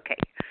 Layne. Okay.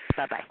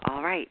 Bye-bye.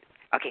 All right.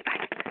 Okay,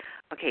 bye.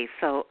 Okay,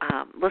 so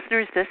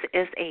listeners, this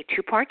is a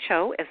 2-part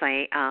show, as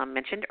I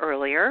mentioned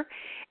earlier,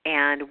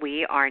 and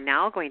we are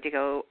now going to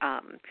go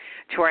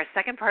to our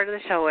second part of the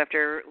show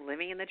after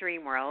living in the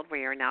dream world.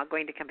 We are now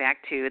going to come back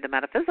to the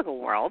metaphysical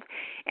world,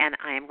 and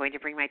I am going to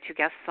bring my 2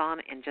 guests on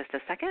in just a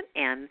second,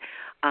 and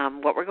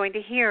what we're going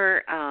to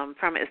hear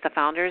from is the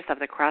founders of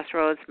the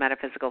Crossroads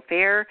Metaphysical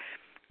Fair.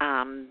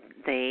 I'll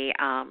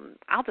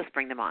just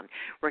bring them on.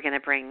 We're going to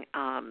bring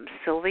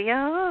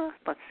Sylvia.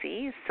 Let's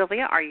see.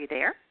 Sylvia, are you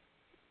there?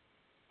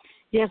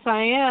 Yes,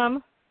 I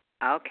am.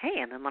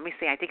 Okay, and then let me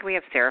see. I think we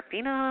have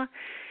Serafina.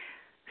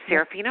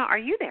 Serafina, are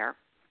you there?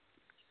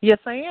 Yes,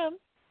 I am.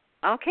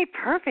 Okay,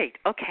 perfect.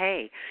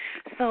 Okay.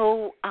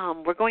 So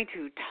we're going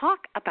to talk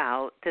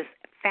about this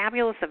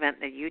fabulous event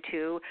that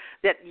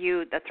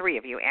the 3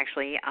 of you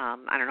actually,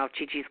 I don't know if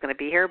Gigi's going to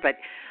be here, but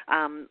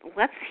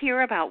let's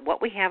hear about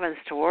what we have in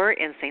store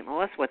in St.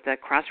 Louis with the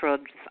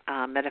Crossroads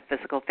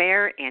Metaphysical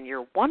Fair and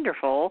your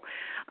wonderful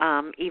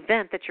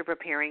event that you're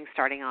preparing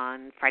starting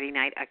on Friday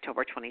night,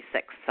 October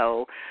 26th.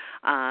 So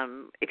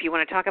if you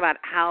want to talk about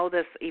how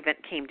this event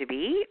came to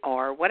be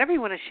or whatever you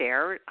want to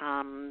share,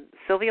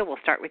 Sylvia, we'll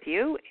start with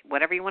you,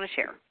 whatever you want to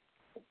share.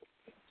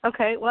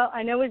 Okay, well,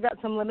 I know we've got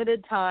some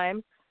limited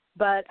time,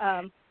 but,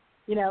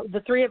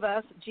 the 3 of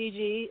us,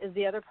 Gigi is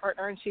the other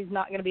partner, and she's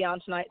not going to be on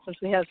tonight since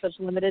we have such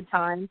limited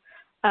time.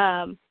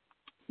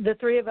 The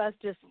 3 of us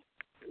just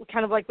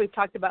kind of like we've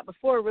talked about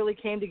before, really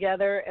came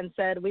together and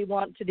said we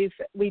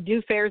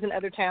do fairs in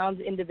other towns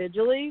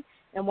individually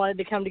and wanted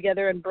to come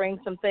together and bring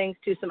some things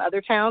to some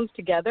other towns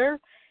together,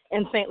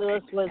 and St.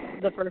 Louis was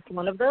the first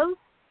one of those.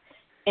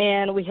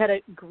 And we had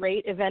a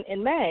great event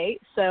in May,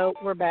 so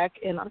we're back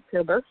in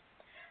October.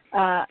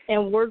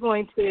 And we're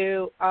going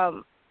to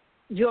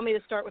do you want me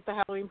to start with the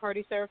Halloween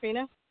party,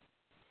 Serafina?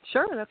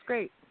 Sure, that's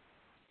great.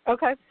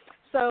 Okay.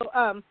 So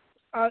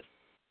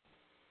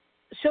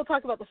she'll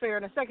talk about the fair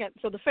in a second.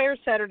 So the fair is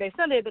Saturday,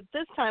 Sunday, but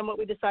this time what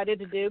we decided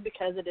to do,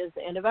 because it is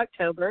the end of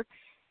October,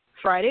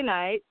 Friday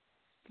night,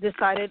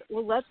 decided,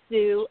 well, let's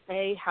do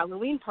a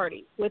Halloween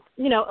party with,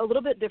 a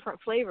little bit different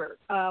flavor.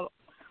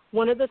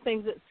 One of the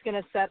things that's going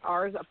to set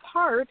ours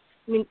apart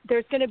I mean,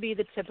 there's going to be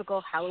the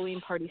typical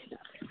Halloween party stuff.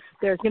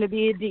 There's going to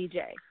be a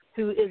DJ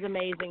who is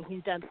amazing.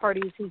 He's done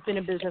parties. He's been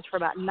in business for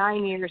about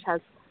 9 years,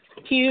 has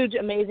huge,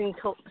 amazing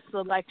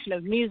selection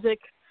of music.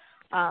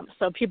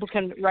 So people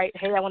can write,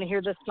 hey, I want to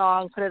hear this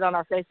song, put it on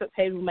our Facebook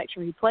page. We'll make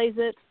sure he plays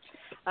it.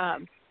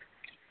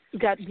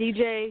 We've got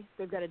DJ.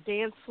 They've got a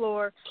dance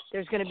floor.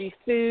 There's going to be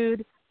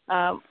food,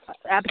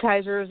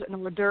 appetizers and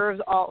hors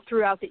d'oeuvres all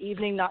throughout the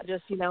evening, not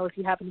just, if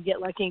you happen to get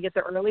lucky and get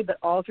there early, but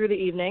all through the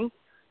evening.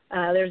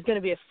 There's going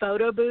to be a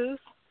photo booth.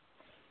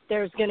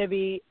 There's going to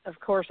be, of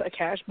course, a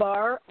cash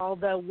bar,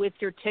 although with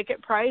your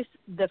ticket price,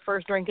 the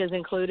first drink is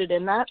included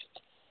in that.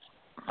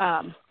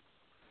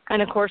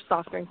 And, of course,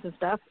 soft drinks and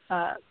stuff.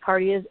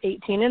 Party is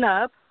 18 and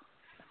up.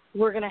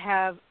 We're going to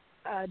have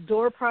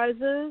door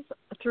prizes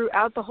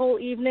throughout the whole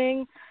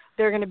evening.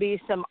 There are going to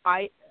be some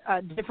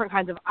different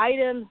kinds of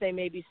items. There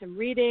may be some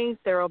readings.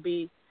 There will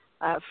be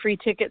free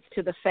tickets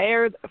to the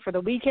fair for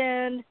the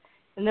weekend.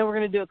 And then we're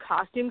going to do a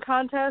costume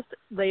contest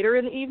later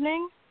in the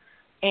evening.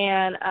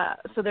 And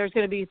so there's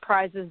going to be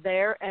prizes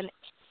there. And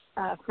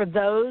for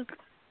those,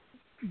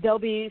 there'll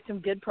be some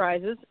good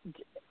prizes.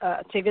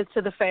 Tickets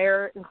to the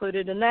fair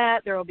included in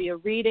that. There will be a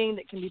reading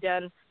that can be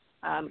done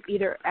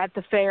either at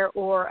the fair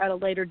or at a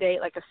later date,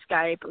 like a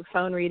Skype or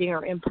phone reading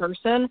or in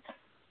person,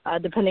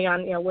 depending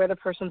on where the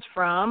person's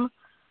from.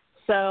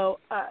 So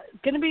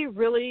it's going to be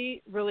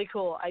really, really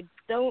cool. I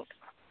don't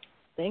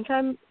think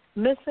I'm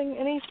missing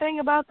anything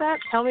about that.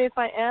 Tell me if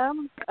I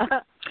am.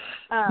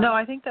 No,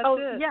 I think that's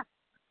it. Yeah,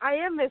 I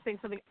am missing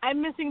something.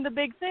 I'm missing the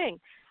big thing.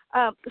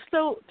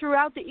 So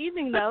throughout the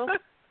evening, though,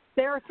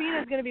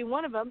 Serafina is going to be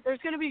one of them. There's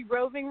going to be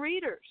roving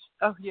readers.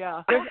 Oh,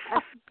 yeah.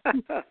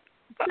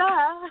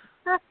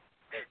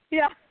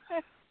 Yeah.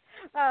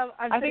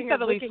 I think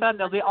that'll be fun.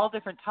 There'll be all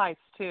different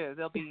types, too.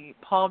 There'll be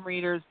palm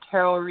readers,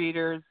 tarot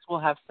readers. We'll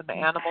have some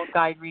animal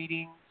guide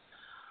readings.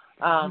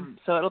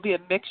 So it'll be a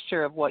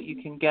mixture of what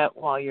you can get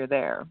while you're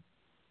there.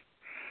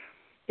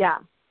 Yeah.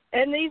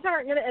 And these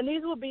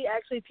will be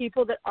actually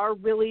people that are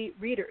really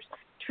readers,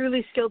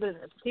 truly skilled in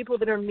this, people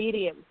that are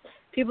mediums,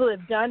 people that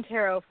have done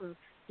tarot for,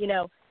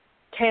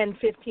 10,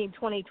 15,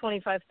 20,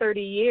 25,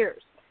 30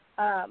 years.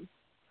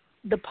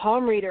 The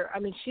palm reader, I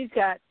mean, she's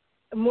got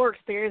more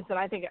experience than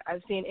I think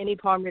I've seen any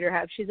palm reader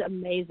have. She's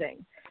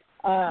amazing.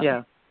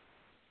 Yeah.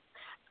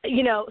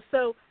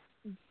 So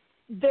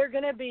they're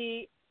going to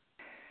be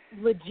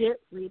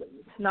legit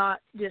readings, not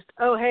just,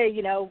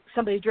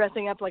 somebody's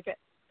dressing up like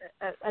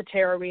a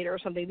tarot reader or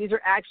something. These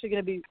are actually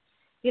going to be,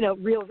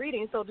 real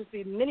readings. They'll just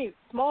be many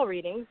small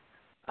readings.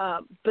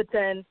 But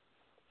then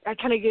that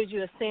kind of gives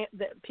you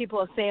people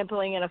a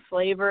sampling and a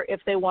flavor if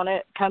they want to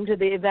come to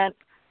the event,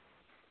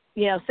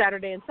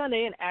 Saturday and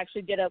Sunday and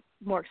actually get a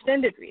more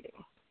extended reading.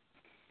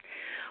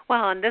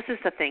 Well, and this is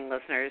the thing,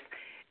 listeners,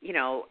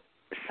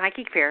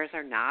 psychic fairs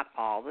are not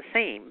all the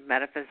same.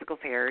 Metaphysical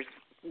fairs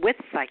with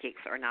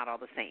psychics are not all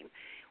the same.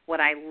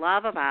 What I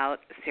love about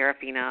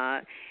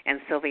Serafina and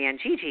Sylvia and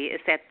Gigi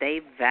is that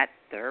they vet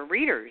their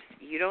readers.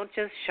 You don't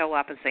just show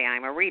up and say,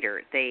 I'm a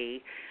reader.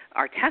 They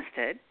are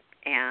tested.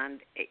 And,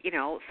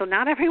 so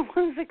not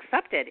everyone's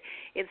accepted.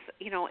 It's,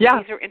 these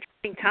are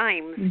interesting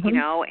times,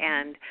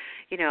 and,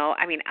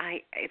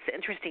 it's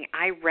interesting.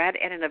 I read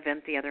at an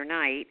event the other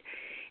night,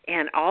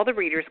 and all the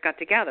readers got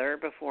together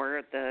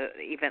before the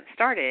event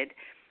started,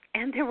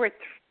 and there were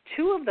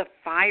two of the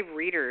 5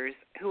 readers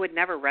who had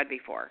never read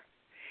before.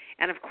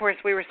 And, of course,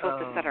 we were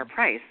supposed to set our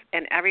price,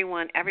 and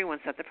everyone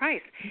set the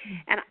price.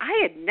 And I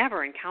had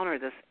never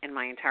encountered this in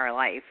my entire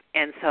life,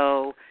 and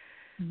so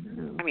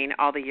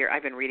all the year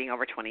I've been reading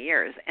over 20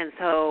 years. And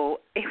so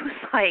it was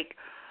like,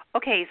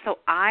 okay, so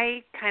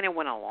I kind of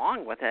went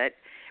along with it.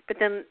 But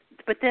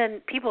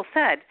then people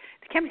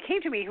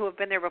came to me who have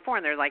been there before,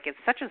 and they're like, it's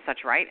such and such,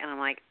 right? And I'm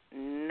like,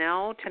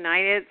 no,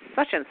 tonight it's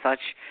such and such,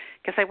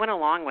 because I went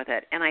along with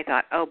it. And I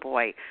thought, oh,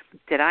 boy,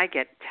 did I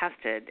get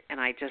tested, and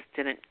I just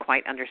didn't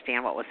quite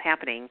understand what was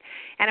happening.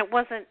 And it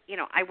wasn't,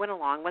 I went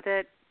along with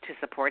it to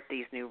support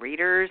these new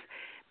readers.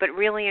 But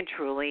really and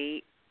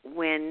truly,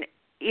 when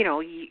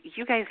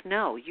you guys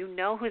know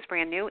who's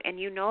brand new, and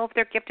if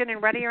they're gifted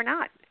and ready or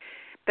not.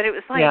 But it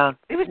was like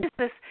it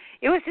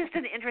was just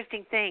an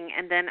interesting thing.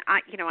 And then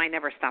I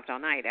never stopped all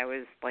night. I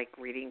was like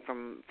reading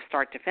from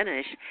start to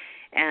finish,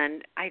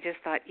 and I just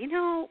thought,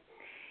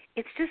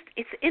 it's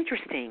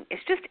interesting.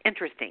 It's just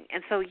interesting.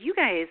 And so you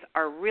guys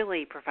are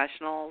really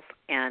professionals,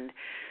 and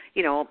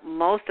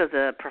most of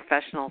the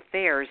professional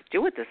fairs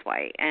do it this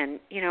way. And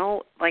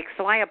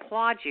so I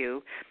applaud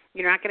you.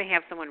 You're not going to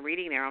have someone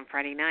reading there on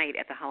Friday night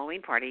at the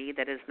Halloween party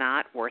that is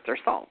not worth their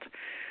salt.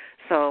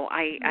 So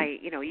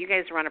you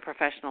guys run a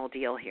professional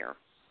deal here.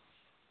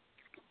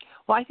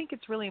 Well, I think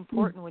it's really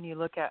important when you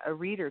look at a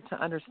reader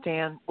to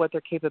understand what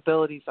their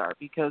capabilities are,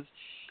 because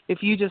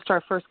if you just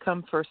are first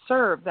come, first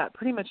serve, that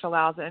pretty much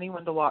allows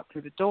anyone to walk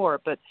through the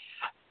door. But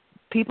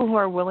people who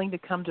are willing to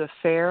come to a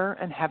fair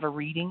and have a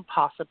reading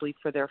possibly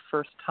for their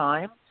first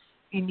time,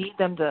 you need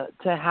them to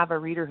have a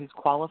reader who's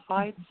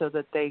qualified so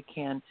that they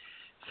can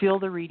feel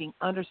the reading,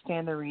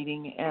 understand the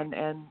reading,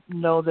 and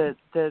know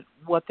that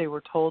what they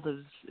were told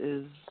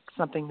is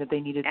something that they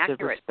needed Accurate.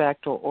 to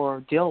respect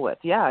or deal with.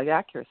 Yeah,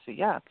 accuracy,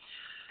 yeah.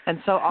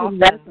 And so often,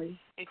 Exactly.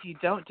 if you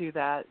don't do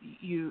that,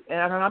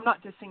 and I'm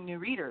not dissing new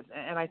readers,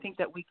 and I think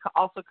that we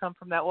also come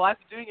from that, well, I've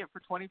been doing it for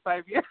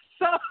 25 years,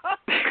 so.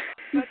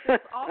 But there's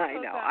also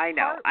I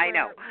that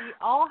know. we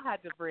all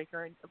had to break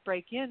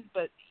in,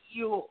 but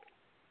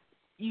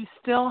you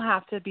still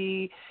have to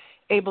be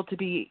able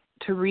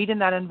to read in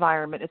that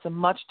environment. It's a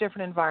much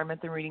different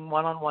environment than reading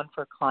one-on-one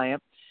for a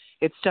client.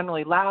 It's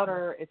generally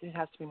louder. It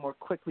has to be more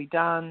quickly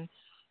done.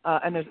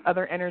 And there's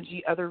other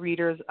energy, other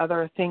readers,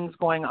 other things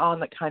going on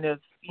that kind of,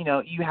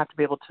 you have to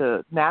be able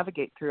to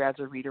navigate through as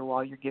a reader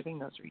while you're giving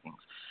those readings.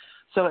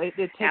 So it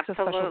takes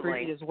Absolutely. a special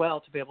breed as well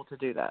to be able to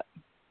do that.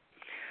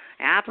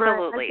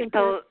 Absolutely. Right.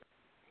 So,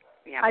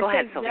 yeah, go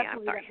ahead, Sylvia.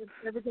 I'm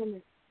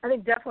sorry. I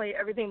think definitely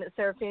everything that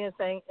Seraphina is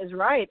saying is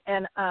right.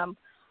 And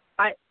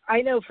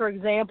I know, for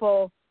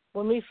example,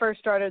 when we first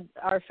started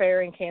our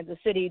fair in Kansas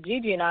City,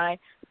 Gigi and I,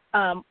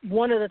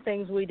 one of the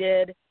things we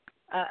did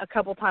a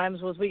couple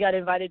times was we got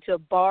invited to a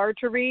bar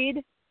to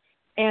read.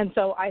 And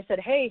so I said,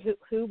 hey,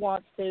 who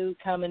wants to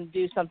come and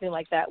do something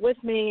like that with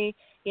me?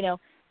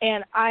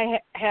 And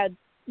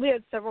we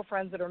had several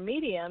friends that are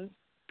mediums,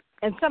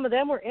 and some of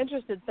them were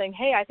interested, saying,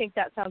 hey, I think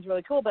that sounds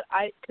really cool, but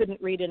I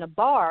couldn't read in a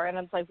bar. And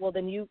I was like, well,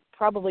 then you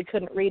probably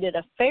couldn't read at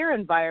a fair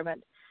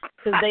environment,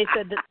 because they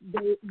said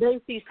that they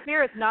see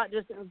spirits not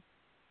just as,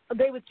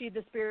 they would see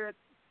the spirit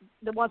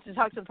that wants to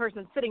talk to the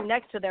person sitting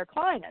next to their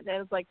client.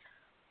 And it's like,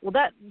 well,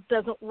 that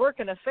doesn't work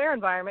in a fair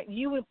environment.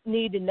 You would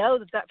need to know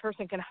that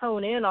person can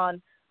hone in on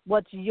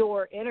what's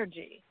your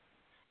energy,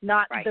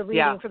 not the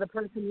reading for the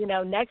person,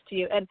 next to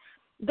you. And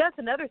that's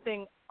another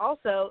thing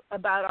also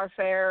about our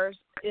fairs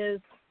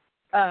is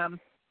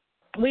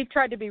we've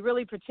tried to be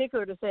really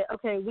particular to say,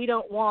 okay, we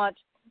don't want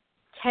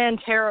 10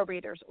 tarot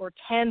readers or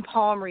 10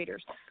 palm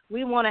readers.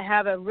 We want to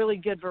have a really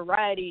good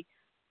variety,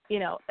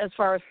 as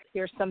far as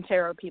here's some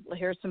tarot people,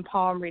 here's some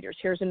palm readers,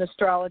 here's an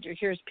astrologer,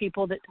 here's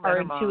people that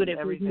are intuitive,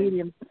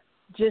 mediums,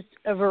 just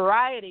a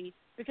variety.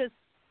 Because,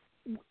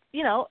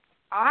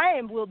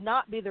 I will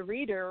not be the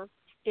reader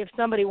if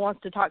somebody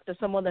wants to talk to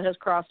someone that has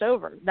crossed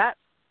over. That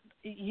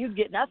you'd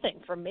get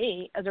nothing from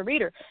me as a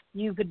reader.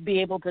 You could be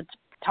able to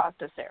talk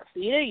to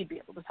Seraphina, you'd be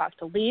able to talk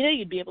to Layne,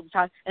 you'd be able to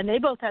talk, and they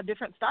both have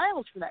different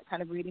styles for that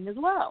kind of reading as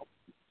well.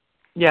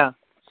 Yeah.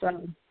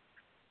 So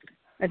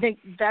I think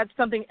that's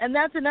something, and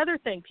that's another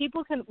thing.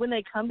 People can, when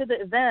they come to the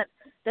event,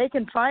 they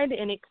can find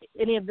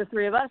any of the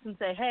three of us and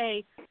say,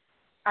 hey,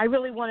 I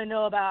really want to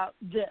know about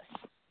this.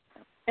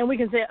 And we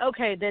can say,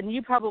 okay, then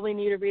you probably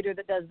need a reader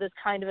that does this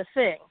kind of a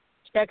thing.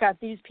 Check out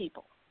these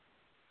people.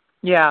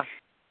 Yeah.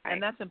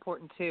 And that's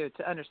important, too,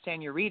 to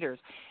understand your readers.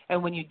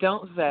 And when you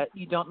don't vet,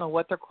 you don't know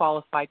what they're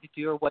qualified to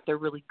do or what they're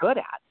really good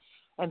at.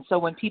 And so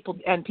when people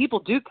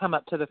do come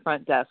up to the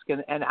front desk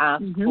and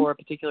ask for a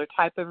particular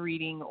type of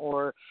reading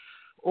or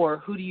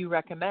who do you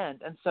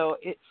recommend? And so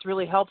it's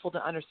really helpful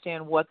to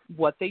understand what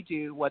they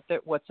do,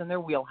 what's in their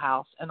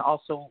wheelhouse, and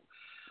also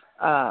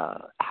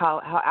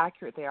how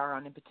accurate they are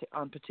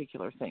on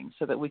particular things,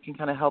 so that we can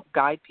kind of help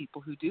guide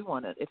people who do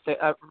want it. If they,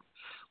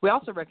 we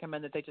also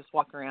recommend that they just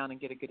walk around and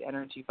get a good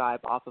energy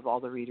vibe off of all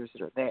the readers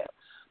that are there.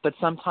 But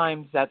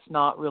sometimes that's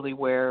not really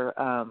where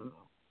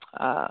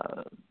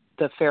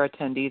the fair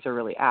attendees are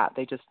really at.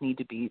 They just need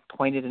to be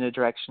pointed in a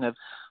direction of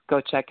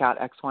go check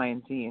out X, Y,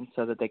 and Z, and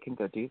so that they can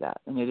go do that.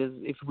 And it is,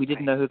 if we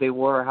didn't know who they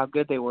were or how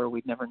good they were,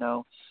 we'd never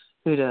know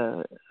who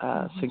to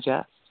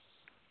suggest.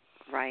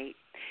 Right.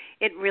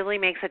 It really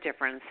makes a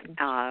difference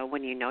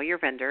when you know your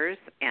vendors.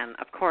 And,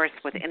 of course,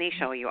 with any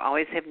show, you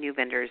always have new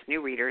vendors,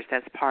 new readers.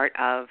 That's part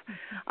of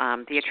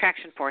the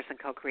attraction force and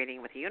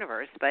co-creating with the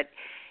universe. But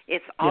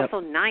it's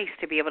also nice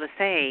to be able to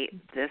say,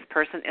 this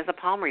person is a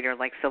palm reader,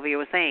 like Sylvia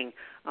was saying.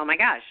 Oh, my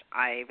gosh,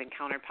 I've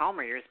encountered palm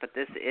readers, but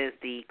this is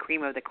the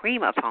cream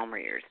of palm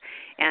readers.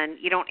 And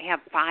you don't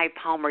have 5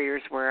 palm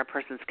readers where a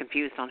person's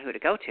confused on who to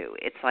go to.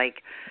 It's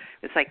like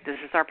this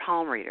is our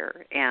palm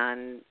reader.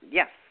 And,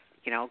 yes,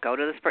 go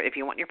to this. If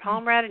you want your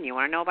palm read and you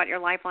want to know about your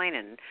lifeline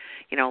and,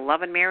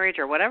 love and marriage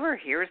or whatever,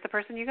 here's the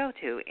person you go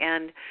to.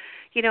 And,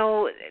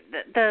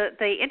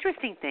 the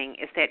interesting thing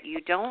is that you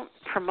don't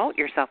promote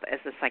yourself as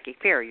a psychic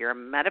fair. You're a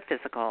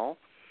metaphysical,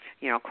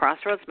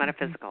 Crossroads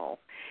Metaphysical.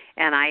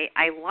 And I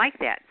like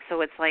that.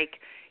 So it's like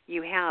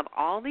you have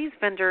all these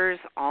vendors,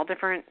 all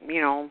different,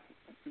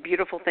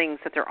 beautiful things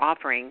that they're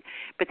offering,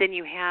 but then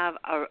you have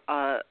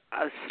a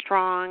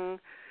strong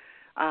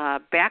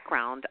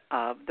background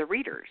of the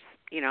readers.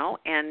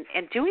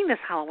 And doing this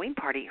Halloween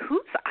party, whose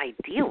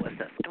idea was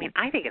this? I mean,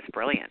 I think it's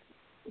brilliant.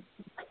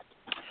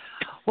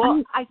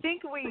 Well, I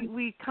think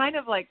we kind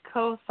of like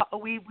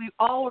we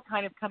all were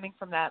kind of coming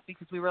from that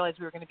because we realized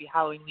we were going to be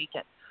Halloween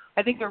weekend.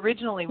 I think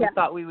originally we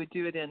thought we would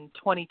do it in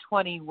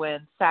 2020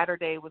 when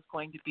Saturday was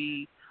going to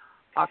be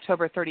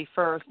October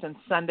 31st and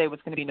Sunday was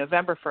going to be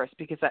November 1st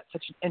because that's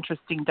such an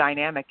interesting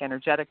dynamic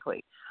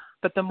energetically.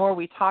 But the more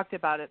we talked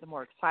about it, the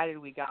more excited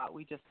we got.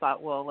 We just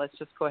thought, well, let's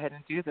just go ahead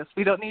and do this.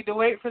 We don't need to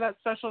wait for that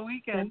special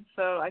weekend.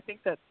 So I think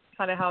that's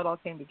kind of how it all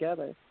came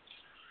together.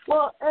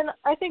 Well, and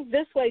I think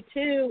this way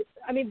too.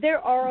 I mean, there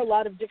are a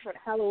lot of different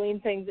Halloween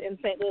things in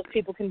St. Louis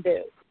people can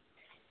do,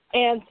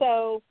 and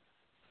so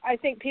I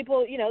think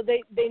people,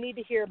 they need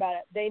to hear about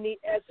it. They need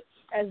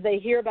as they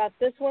hear about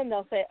this one,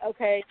 they'll say,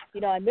 okay,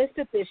 I missed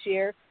it this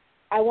year.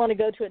 I want to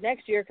go to it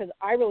next year because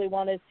I really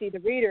want to see the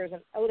readers.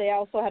 And they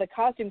also had a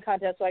costume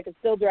contest so I could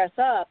still dress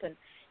up, and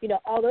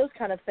all those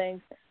kind of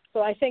things.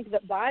 So I think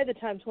that by the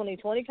time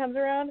 2020 comes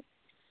around,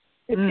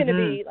 it's going to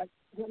be like,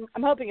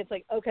 I'm hoping it's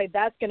like, okay,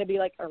 that's going to be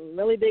like a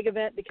really big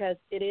event because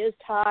it is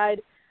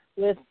tied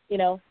with,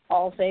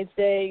 All Saints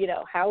Day,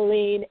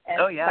 Halloween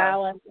and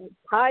Samhain. It's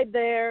tied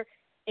there,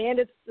 and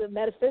it's the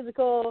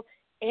Metaphysical,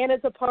 and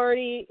it's a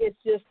party. It's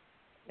just,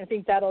 I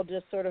think that'll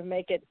just sort of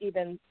make it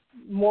even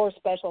more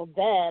special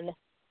then.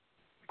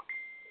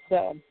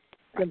 So,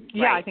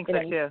 yeah, I think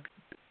so too.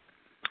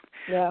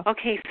 Yeah.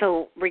 Okay,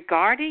 so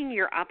regarding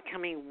your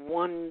upcoming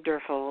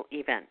wonderful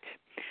event,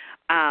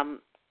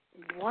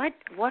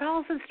 what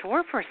all is in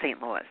store for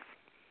St. Louis?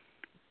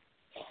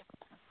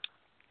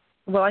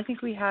 Well, I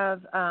think we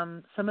have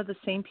some of the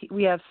same.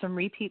 We have some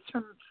repeats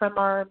from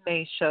our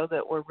May show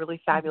that were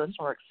really fabulous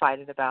and we're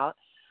excited about,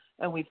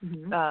 and we've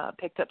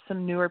picked up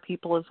some newer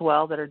people as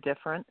well that are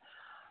different.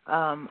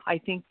 I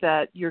think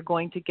that you're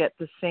going to get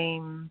the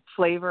same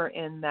flavor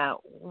in that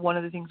one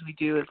of the things we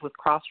do is with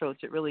Crossroads,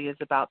 it really is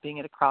about being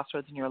at a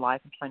crossroads in your life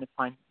and trying to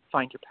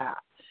find your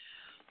path.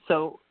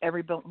 So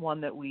every one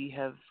that we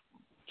have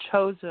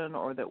chosen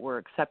or that we're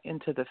accept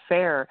into the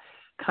fair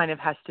kind of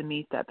has to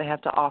meet that. They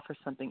have to offer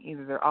something.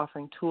 Either they're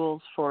offering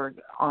tools for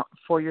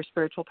your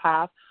spiritual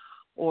path,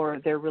 or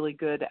they're really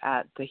good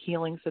at the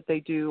healings that they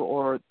do,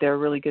 or they're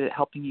really good at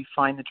helping you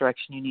find the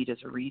direction you need as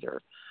a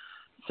reader.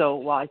 So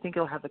while I think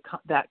it'll have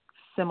that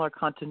similar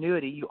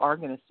continuity, you are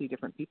going to see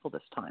different people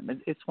this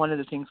time. It's one of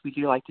the things we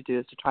do like to do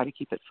is to try to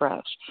keep it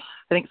fresh.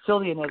 I think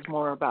Sylvia knows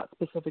more about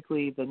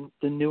specifically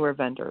the newer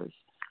vendors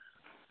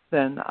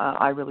than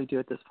I really do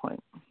at this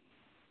point.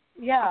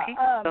 Yeah.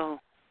 Okay.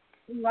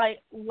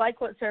 Like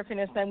what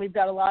Seraphina is saying, we've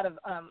got a lot of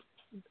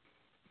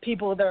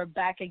people that are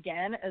back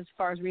again as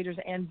far as readers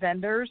and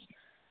vendors.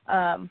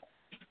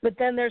 But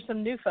then there's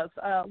some new folks.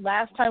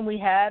 Last time we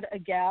had a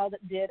gal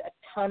that did a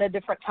ton of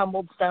different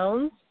tumbled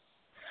stones,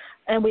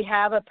 and we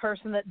have a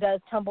person that does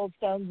tumbled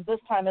stones this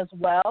time as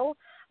well,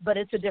 but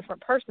it's a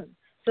different person.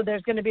 So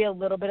there's going to be a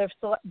little bit of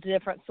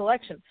different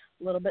selection,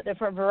 a little bit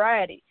different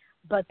variety,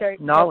 but they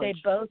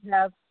both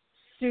have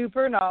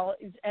super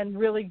knowledge and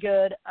really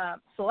good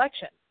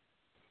selection.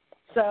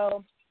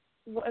 So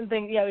one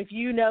thing, if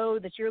you know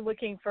that you're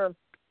looking for,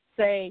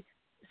 say,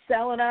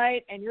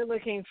 selenite, and you're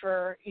looking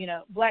for,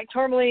 black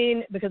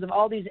tourmaline because of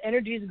all these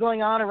energies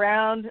going on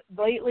around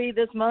lately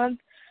this month,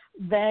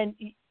 then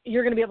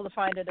you're going to be able to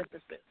find it at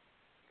this booth.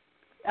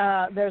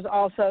 There's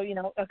also,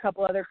 a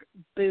couple other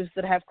booths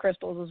that have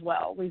crystals as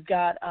well. We've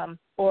got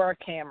Aura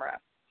Camera.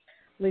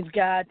 We've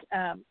got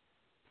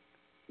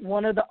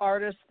one of the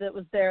artists that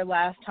was there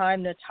last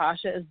time,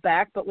 Natasha, is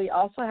back, but we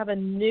also have a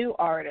new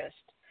artist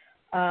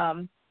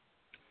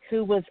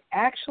who was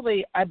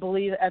actually, I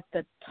believe, at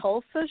the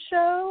Tulsa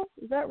show.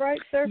 Is that right,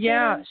 Sarah?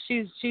 Yeah,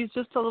 she's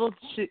just a little.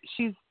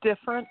 She's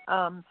different.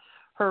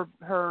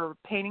 Her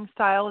painting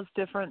style is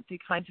different. The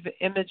kinds of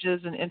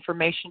images and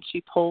information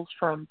she pulls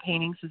from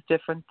paintings is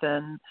different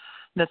than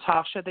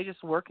Natasha. They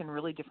just work in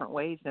really different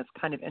ways, and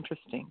it's kind of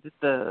interesting.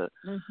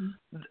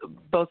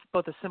 Both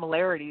the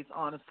similarities,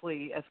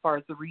 honestly, as far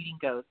as the reading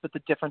goes, but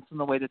the difference in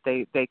the way that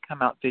they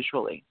come out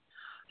visually.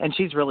 And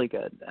she's really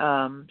good.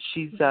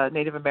 She's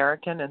Native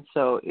American, and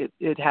so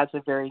it has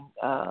a very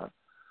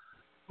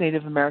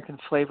Native American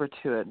flavor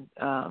to it.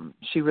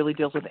 She really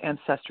deals with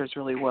ancestors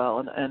really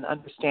well and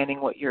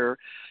understanding what your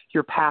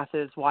path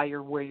is, why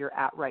you're where you're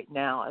at right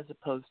now, as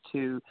opposed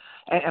to,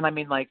 and I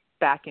mean like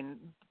back in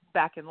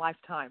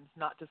lifetimes,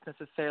 not just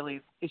necessarily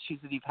issues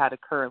that you've had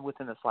occur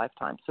within this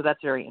lifetime. So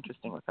that's very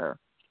interesting with her.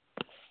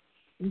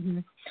 Mm-hmm.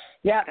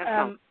 Yeah, that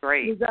sounds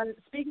great.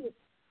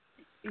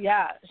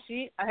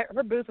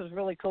 Her booth was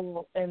really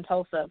cool in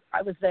Tulsa.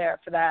 I was there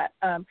for that.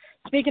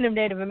 Speaking of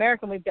Native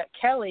American, we've got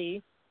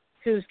Kelly,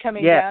 who's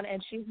coming down,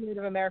 and she's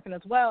Native American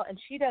as well, and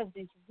she does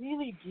these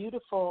really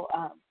beautiful,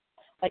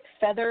 like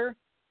feather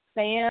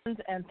fans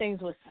and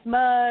things with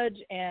smudge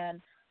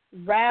and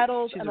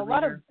rattles and a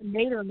lot of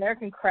Native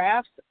American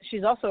crafts.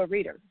 She's also a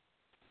reader.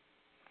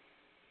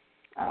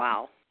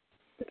 Wow,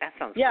 that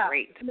sounds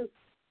great.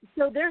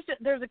 So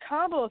there's a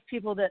combo of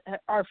people that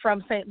are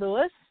from St.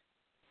 Louis.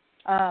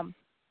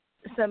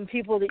 Some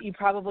people that you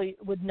probably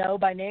would know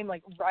by name,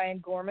 like Ryan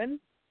Gorman.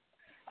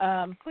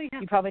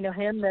 You probably know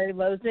him, Mary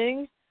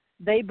Losing.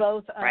 They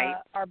both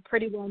are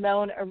pretty well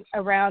known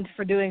around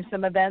for doing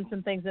some events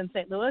and things in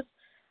St. Louis.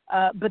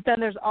 But then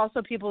there's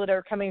also people that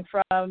are coming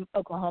from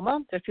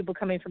Oklahoma. There's people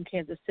coming from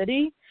Kansas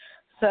City.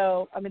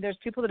 So, I mean, there's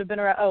people that have been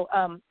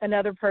around.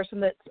 Another person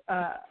that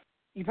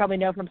you probably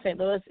know from St.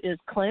 Louis is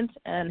Clint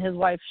and his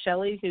wife,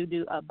 Shelly, who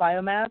do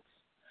biomats.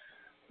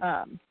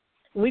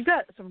 We've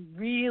got some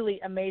really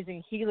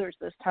amazing healers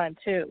this time,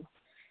 too.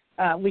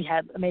 We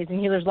had amazing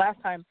healers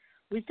last time.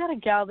 we've got a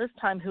gal this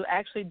time who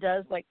actually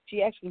does, like,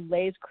 she actually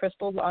lays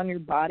crystals on your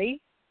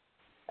body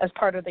as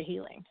part of the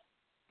healing,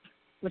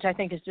 which I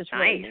think is just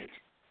really neat.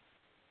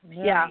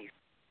 Yeah.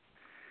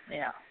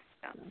 Yeah.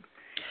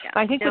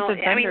 I think with the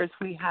vendors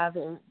we have,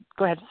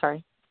 go ahead,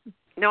 sorry.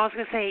 No, I was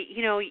going to say,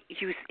 you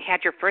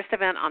had your first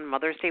event on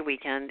Mother's Day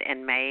weekend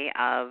in May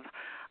of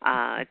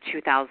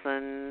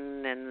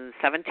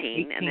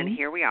 2017, and then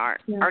here we are.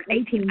 Or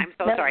 18. I'm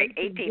so sorry.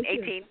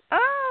 18.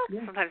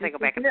 Sometimes I go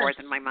back and forth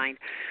in my mind.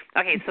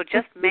 Okay, so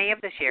just May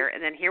of this year,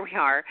 and then here we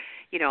are,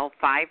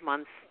 5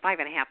 and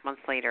a half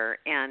months later,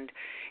 and,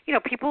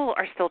 people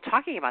are still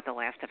talking about the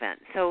last event.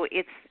 So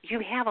you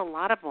have a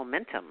lot of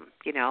momentum,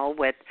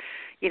 with,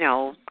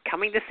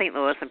 coming to St.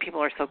 Louis, and people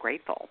are so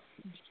grateful.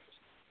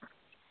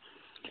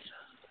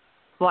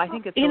 Well, I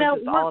think it's really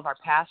just all of our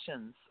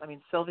passions. I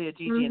mean, Sylvia,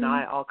 Gigi, and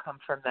I all come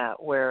from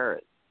that,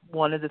 where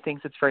one of the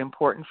things that's very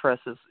important for us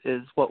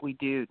is what we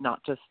do,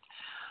 not just,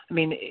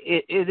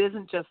 it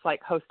isn't just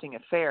like hosting a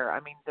fair. I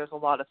mean, there's a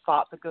lot of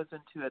thought that goes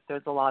into it.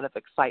 There's a lot of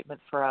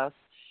excitement for us,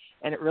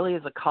 and it really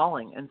is a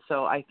calling. And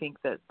so I think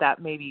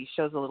that maybe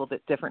shows a little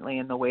bit differently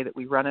in the way that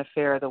we run a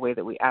fair, the way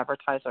that we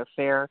advertise our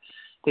fair,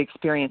 the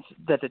experience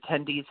that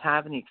attendees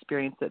have, and the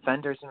experience that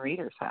vendors and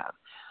readers have.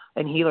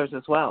 And healers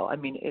as well. I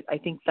mean, I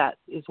think that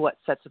is what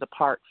sets it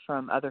apart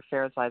from other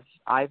fairs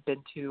I've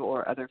been to,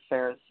 or other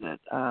fairs that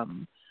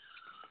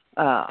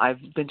I've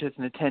been to as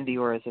an attendee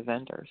or as a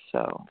vendor.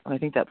 So I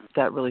think that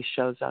really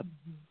shows up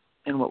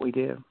in what we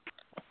do.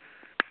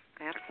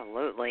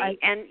 Absolutely.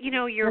 And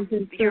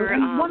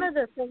one of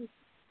the things.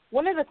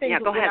 Yeah,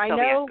 go ahead,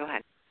 Sylvia. Go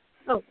ahead.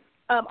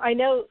 I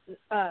know,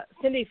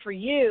 Cindy, for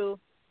you.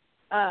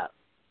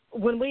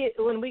 When we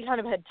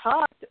kind of had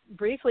talked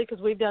briefly, because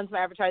we've done some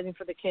advertising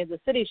for the Kansas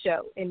City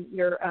show in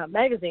your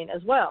magazine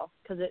as well,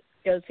 because it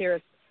goes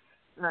here.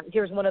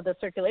 Here's one of the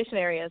circulation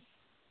areas.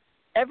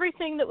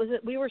 Everything that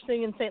we were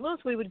seeing in St. Louis,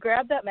 we would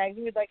grab that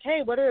magazine. We'd be like,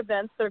 hey, what are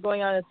events that are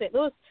going on in St.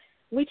 Louis?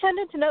 We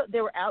tended to know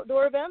there were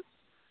outdoor events,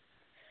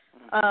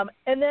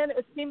 and then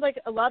it seemed like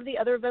a lot of the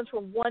other events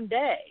were one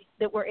day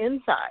that were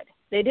inside.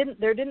 There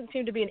didn't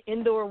seem to be an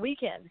indoor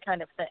weekend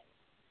kind of thing.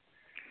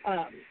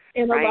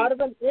 And a lot of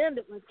them end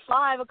at like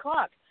 5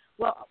 o'clock.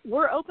 Well,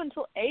 we're open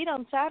till 8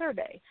 on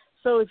Saturday.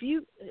 So if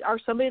you are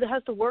somebody that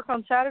has to work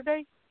on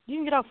Saturday, you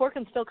can get off work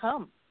and still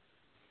come.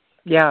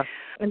 Yeah.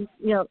 And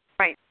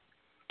right.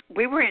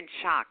 We were in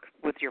shock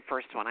with your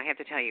first one. I have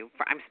to tell you.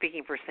 I'm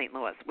speaking for St.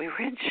 Louis. We were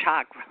in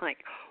shock. We're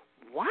like,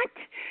 what?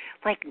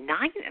 Like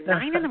 9 in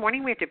the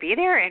morning we have to be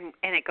there, and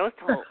it goes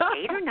till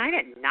 8 or 9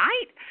 at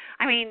night?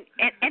 I mean,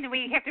 and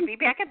we have to be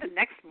back at the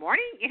next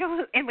morning,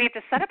 and we have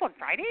to set up on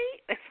Friday?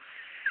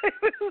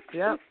 It was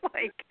just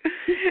like,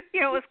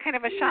 it was kind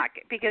of a shock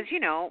because,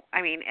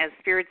 as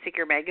Spirit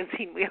Seeker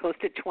magazine, we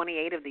hosted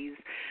 28 of these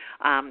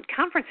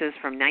conferences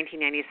from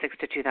 1996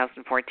 to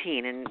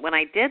 2014. And when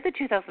I did the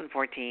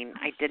 2014,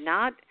 I did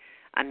not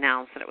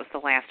announce that it was the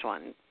last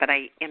one, but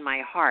in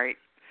my heart,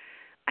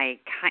 and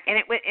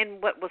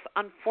what was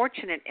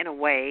unfortunate in a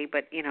way,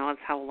 but,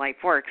 it's how life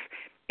works,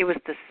 it was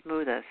the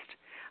smoothest.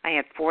 I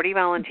had 40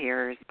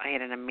 volunteers. I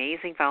had an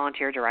amazing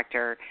volunteer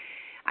director.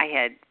 I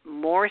had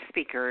more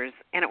speakers,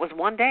 and it was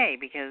one day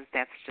because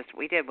that's just what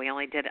we did. We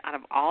only did, out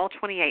of all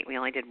 28, we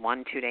only did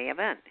one 2-day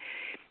event.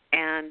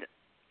 And,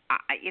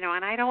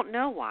 and I don't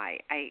know why.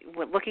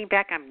 Looking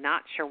back, I'm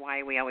not sure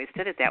why we always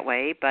did it that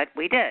way, but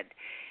we did.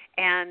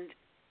 And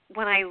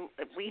when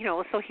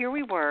so here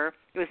we were.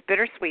 It was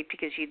bittersweet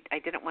because I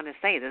didn't want to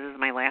say this is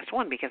my last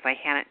one because I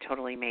hadn't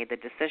totally made the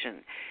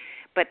decision.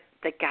 But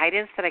the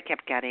guidance that I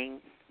kept getting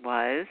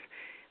was,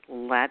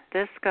 let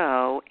this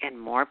go, and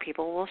more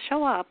people will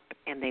show up,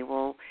 and they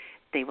will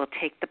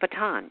take the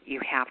baton. You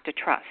have to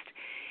trust.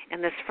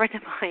 And this friend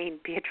of mine,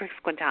 Beatrix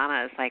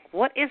Quintana, is like,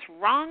 what is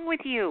wrong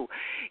with you?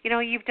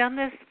 You've done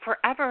this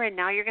forever, and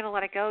now you're going to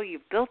let it go.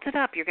 You've built it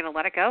up. You're going to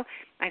let it go.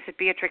 I said,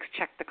 Beatrix,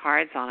 check the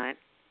cards on it.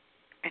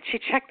 And she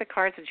checked the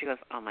cards, and she goes,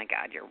 oh, my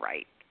God, you're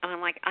right. And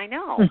I'm like, I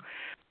know.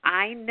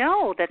 I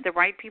know that the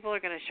right people are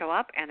going to show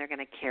up, and they're going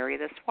to carry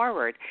this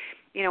forward.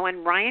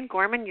 And Ryan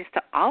Gorman used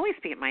to always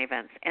be at my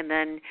events. And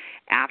then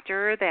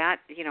after that,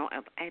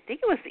 I think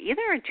it was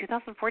either in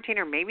 2014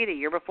 or maybe the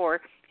year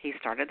before, he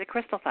started the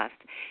Crystal Fest.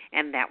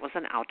 And that was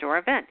an outdoor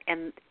event.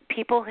 And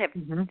people have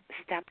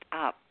stepped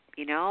up,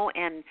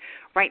 And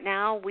right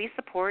now we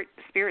support,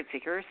 Spirit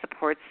Seekers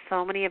supports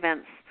so many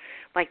events,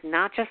 like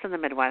not just in the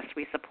Midwest.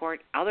 We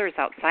support others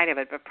outside of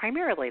it, but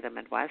primarily the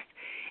Midwest.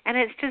 And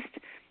it's just,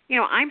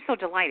 I'm so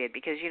delighted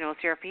because,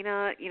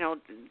 Serafina,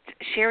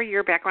 share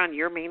your background.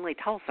 You're mainly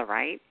Tulsa,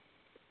 right?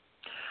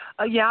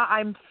 Yeah,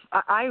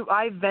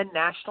 I've been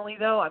nationally,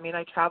 though. I mean,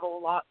 I travel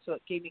a lot, so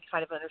it gave me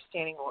kind of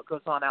understanding of what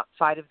goes on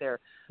outside of there.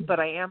 But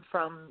I am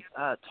from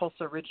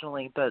Tulsa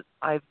originally, but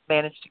I've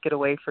managed to get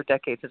away for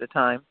decades at a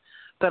time.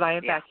 But I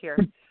am back here.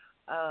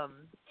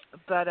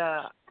 But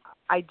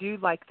I do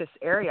like this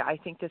area. I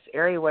think this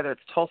area, whether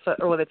it's Tulsa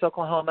or whether it's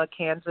Oklahoma,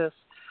 Kansas,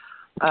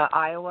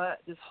 Iowa,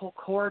 this whole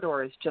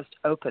corridor is just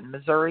open.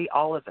 Missouri,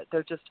 all of it.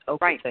 They're just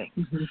open things.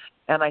 Mm-hmm.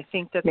 And I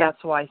think that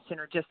that's why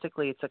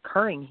synergistically it's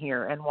occurring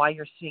here and why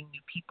you're seeing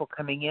new people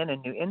coming in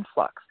and new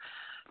influx.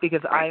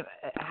 Because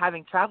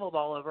having traveled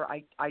all over,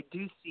 I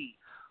do see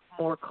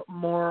more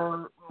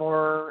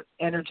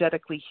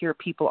energetically here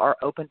people are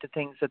open to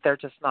things that they're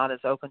just not as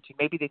open to.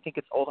 Maybe they think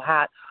it's old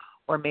hat,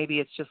 or maybe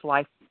it's just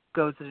life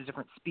goes at a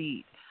different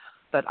speed.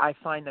 But I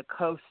find the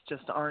coasts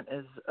just aren't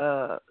as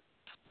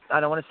I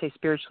don't want to say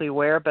spiritually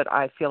aware, but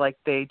I feel like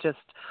they're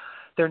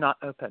not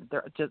open.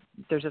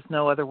 There's just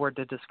no other word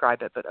to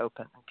describe it but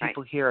open.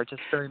 People here are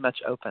just very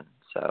much open.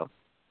 So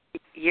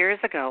years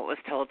ago it was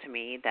told to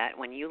me that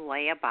when you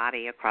lay a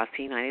body across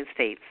the United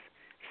States,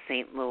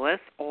 St. Louis,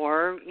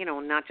 or,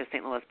 not just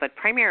St. Louis, but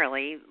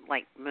primarily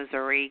like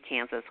Missouri,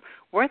 Kansas,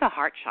 we're the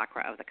heart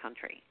chakra of the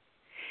country.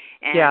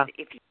 And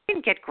if you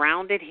can get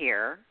grounded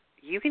here,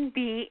 you can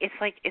be, it's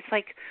like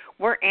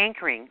we're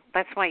anchoring.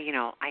 That's why,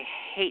 I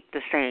hate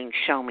the saying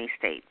show me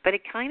state, but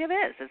it kind of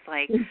is. It's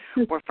like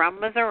we're from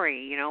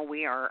Missouri,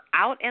 we are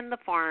out in the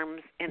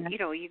farms, and,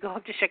 you go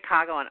up to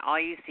Chicago and all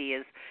you see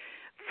is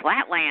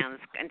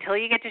flatlands until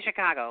you get to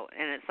Chicago.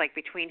 And it's like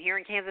between here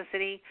and Kansas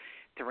City,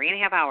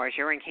 3.5 hours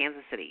you're in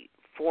Kansas City,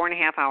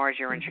 4.5 hours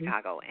you're in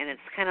Chicago. And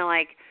it's kind of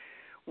like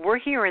we're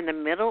here in the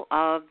middle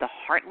of the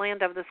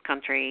heartland of this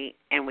country,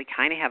 and we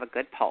kind of have a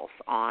good pulse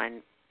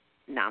on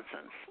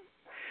nonsense.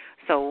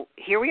 So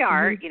here we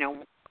are,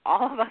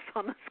 all of us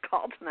on this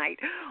call tonight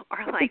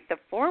are like the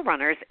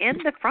forerunners in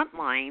the front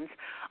lines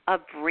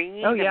of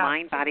bringing the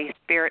mind, body,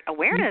 spirit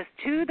awareness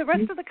to the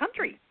rest of the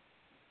country.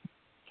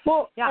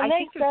 Well, I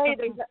think there's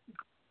something.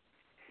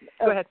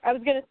 Go ahead. I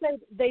was going to say,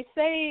 they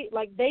say,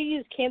 like, they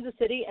use Kansas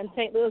City and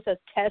St. Louis as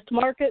test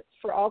markets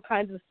for all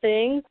kinds of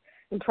things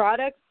and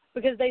products,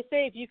 because they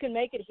say if you can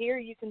make it here,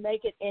 you can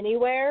make it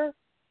anywhere.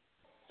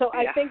 So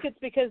I think it's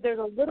because there's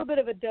a little bit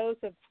of a dose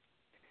of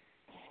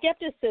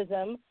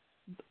skepticism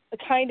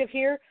kind of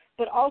here,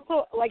 but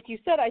also, like you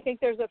said, I think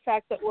there's a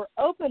fact that we're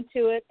open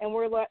to it, and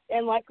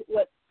and like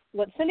what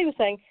Cindy was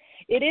saying,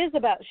 it is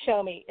about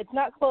show me. It's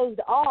not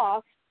closed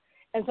off,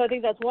 and so I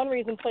think that's one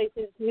reason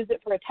places use it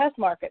for a test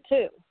market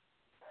too.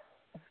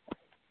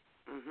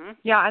 Mm-hmm.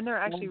 Yeah, and they're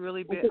actually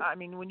really big. I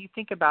mean, when you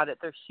think about it,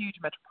 they're huge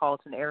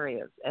metropolitan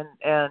areas,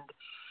 and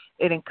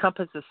it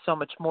encompasses so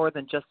much more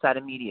than just that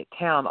immediate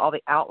town, all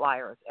the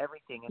outliers,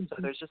 everything. And so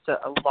there's just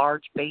a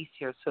large base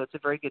here, so it's a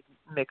very good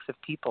mix of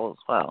people as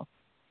well.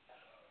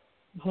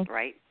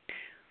 Right.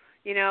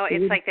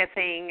 It's like that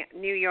saying,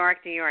 New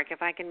York,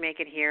 if I can make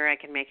it here, I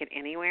can make it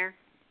anywhere.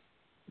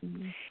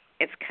 Mm-hmm.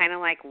 It's kind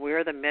of like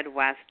we're the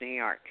Midwest New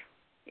York.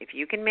 If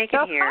you can make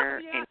it here,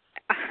 and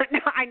no,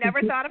 I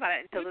never thought about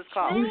it until this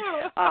call.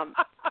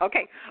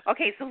 Okay.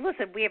 So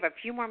listen, we have a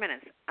few more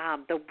minutes.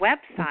 The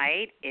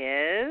website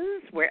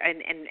is where,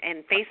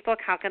 and Facebook.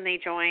 How can they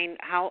join?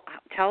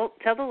 Tell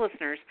the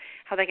listeners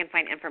how they can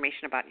find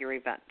information about your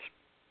event.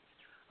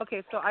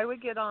 Okay, so I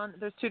would get on.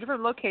 There's 2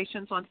 different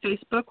locations on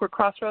Facebook. We're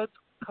Crossroads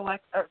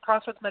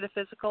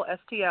Metaphysical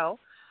STL.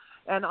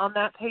 And on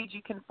that page,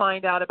 you can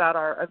find out about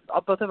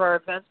both of our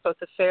events, both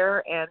the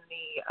fair and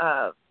the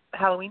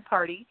Halloween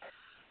party.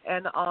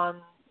 And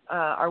on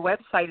our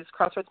website is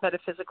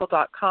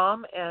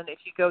crossroadsmetaphysical.com. And if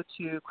you go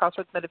to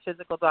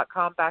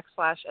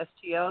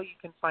crossroadsmetaphysical.com/STL, you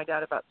can find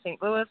out about St.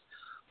 Louis,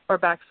 or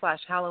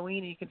 /Halloween,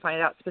 and you can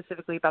find out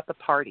specifically about the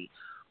party.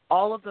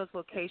 All of those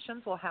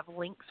locations will have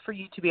links for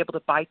you to be able to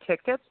buy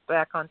tickets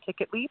back on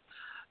TicketLeap.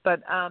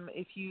 But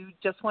if you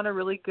just want a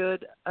really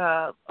good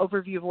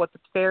overview of what the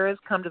fair is,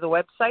 come to the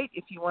website.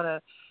 If you want to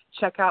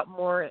check out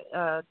more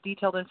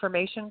detailed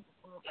information,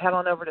 head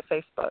on over to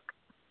Facebook.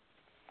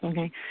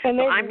 Okay. And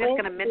so I'm just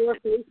going to mention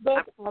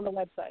Facebook on the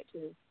website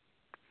too.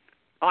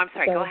 Oh, I'm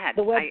sorry. Go ahead.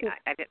 The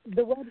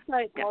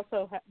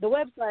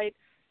website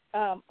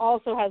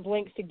also has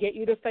links to get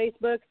you to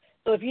Facebook.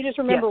 So if you just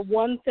remember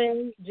one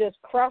thing,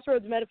 just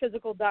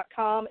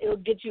crossroadsmetaphysical.com, it'll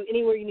get you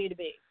anywhere you need to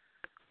be.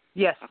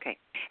 Yes. Okay.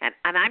 And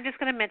I'm just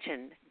going to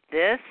mention,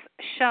 this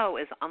show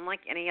is unlike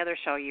any other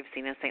show you've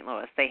seen in St.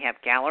 Louis. They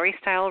have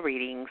gallery-style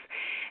readings,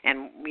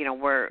 and,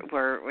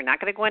 we're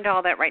not going to go into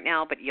all that right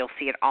now, but you'll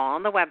see it all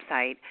on the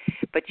website.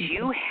 But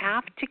you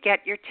have to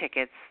get your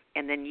tickets,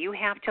 and then you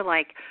have to,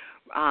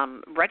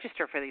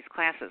 register for these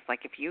classes.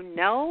 Like, if you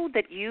know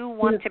that you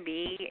want to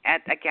be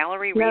at a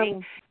gallery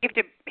reading, you have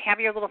to have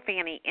your little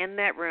fanny in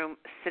that room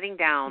sitting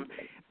down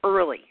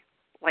early.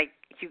 Like,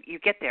 you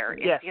get there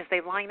because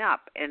they line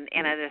up, and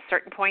at a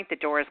certain point the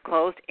door is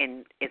closed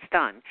and it's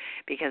done,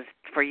 because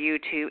for you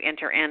to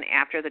enter in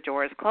after the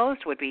door is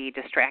closed would be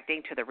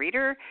distracting to the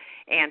reader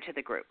and to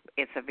the group.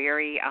 It's a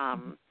very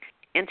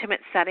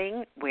intimate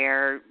setting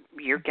where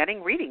you're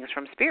getting readings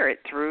from spirit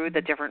through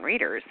the different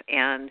readers,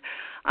 and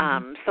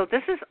so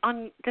this is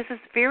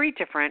very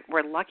different.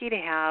 We're lucky to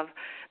have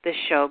this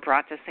show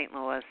brought to St.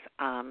 Louis.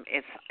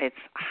 It's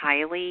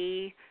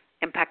highly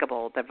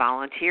impeccable. The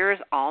volunteers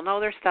all know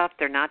their stuff.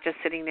 They're not just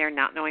sitting there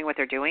not knowing what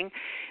they're doing.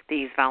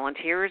 These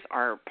volunteers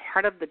are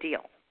part of the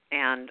deal.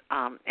 And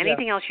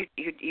anything else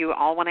you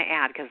all want to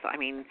add? Because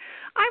I'm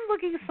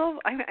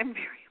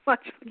very much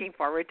looking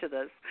forward to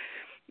this.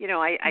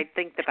 I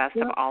think the best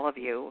of all of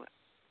you.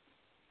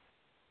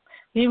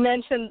 You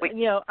mentioned,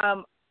 we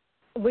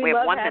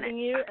love having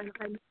minute.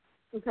 you.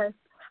 Okay.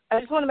 I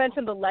just want to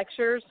mention the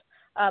lectures.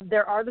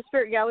 There are the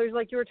spirit galleries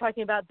like you were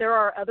talking about. There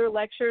are other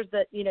lectures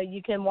that,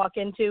 you can walk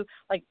into,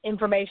 like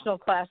informational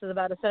classes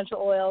about essential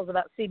oils,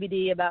 about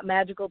CBD, about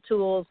magical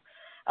tools,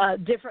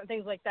 different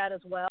things like that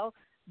as well.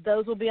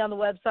 Those will be on the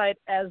website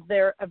as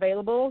they're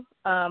available.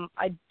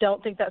 I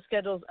don't think that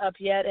schedule's up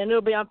yet, and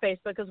it'll be on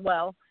Facebook as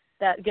well.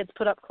 That gets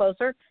put up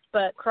closer.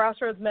 But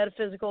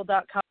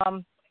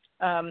crossroadsmetaphysical.com,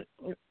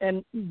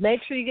 and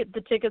make sure you get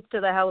the tickets to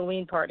the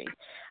Halloween party.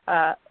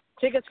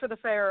 Tickets for the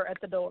fair are at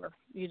the door.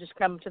 You just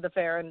come to the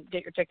fair and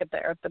get your ticket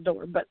there at the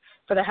door. But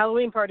for the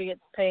Halloween party,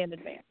 it's pay in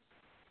advance.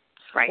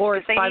 Right. Or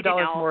it's $5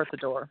 more at the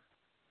door.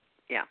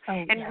 Yeah,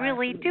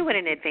 really do it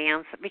in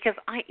advance because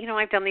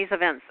I've done these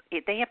events.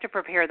 They have to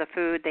prepare the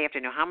food. They have to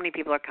know how many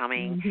people are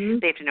coming. Mm-hmm.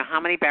 They have to know how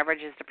many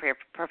beverages to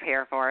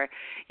prepare for.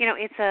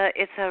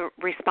 It's a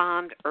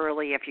respond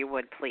early if you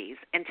would please,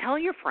 and tell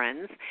your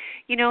friends.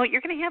 You're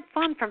going to have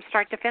fun from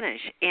start to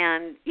finish.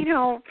 And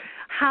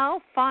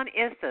how fun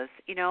is this?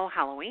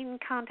 Halloween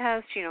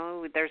contest.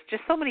 There's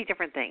just so many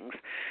different things.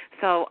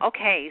 So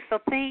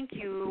thank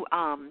you,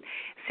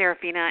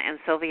 Serafina and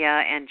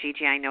Sylvia and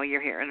Gigi. I know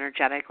you're here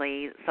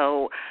energetically.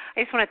 So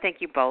I just want to thank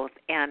you both,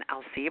 and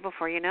I'll see you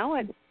before you know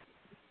it.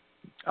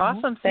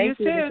 Awesome. See you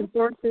soon.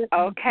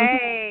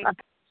 Okay.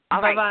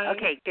 All right. Bye-bye.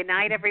 Okay. Good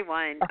night,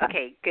 everyone.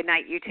 Okay. Good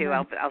night, you too.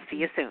 I'll see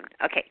you soon.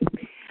 Okay.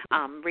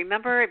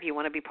 Remember, if you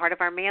want to be part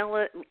of our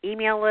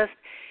email list,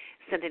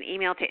 send an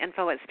email to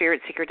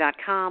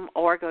info@spiritseeker.com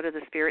or go to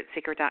the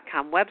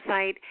spiritseeker.com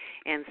website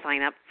and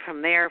sign up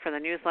from there for the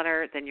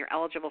newsletter. Then you're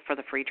eligible for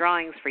the free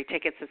drawings, free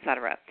tickets,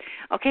 etc.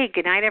 Okay,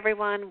 good night,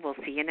 everyone. We'll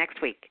see you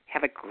next week.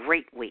 Have a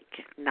great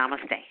week.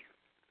 Namaste.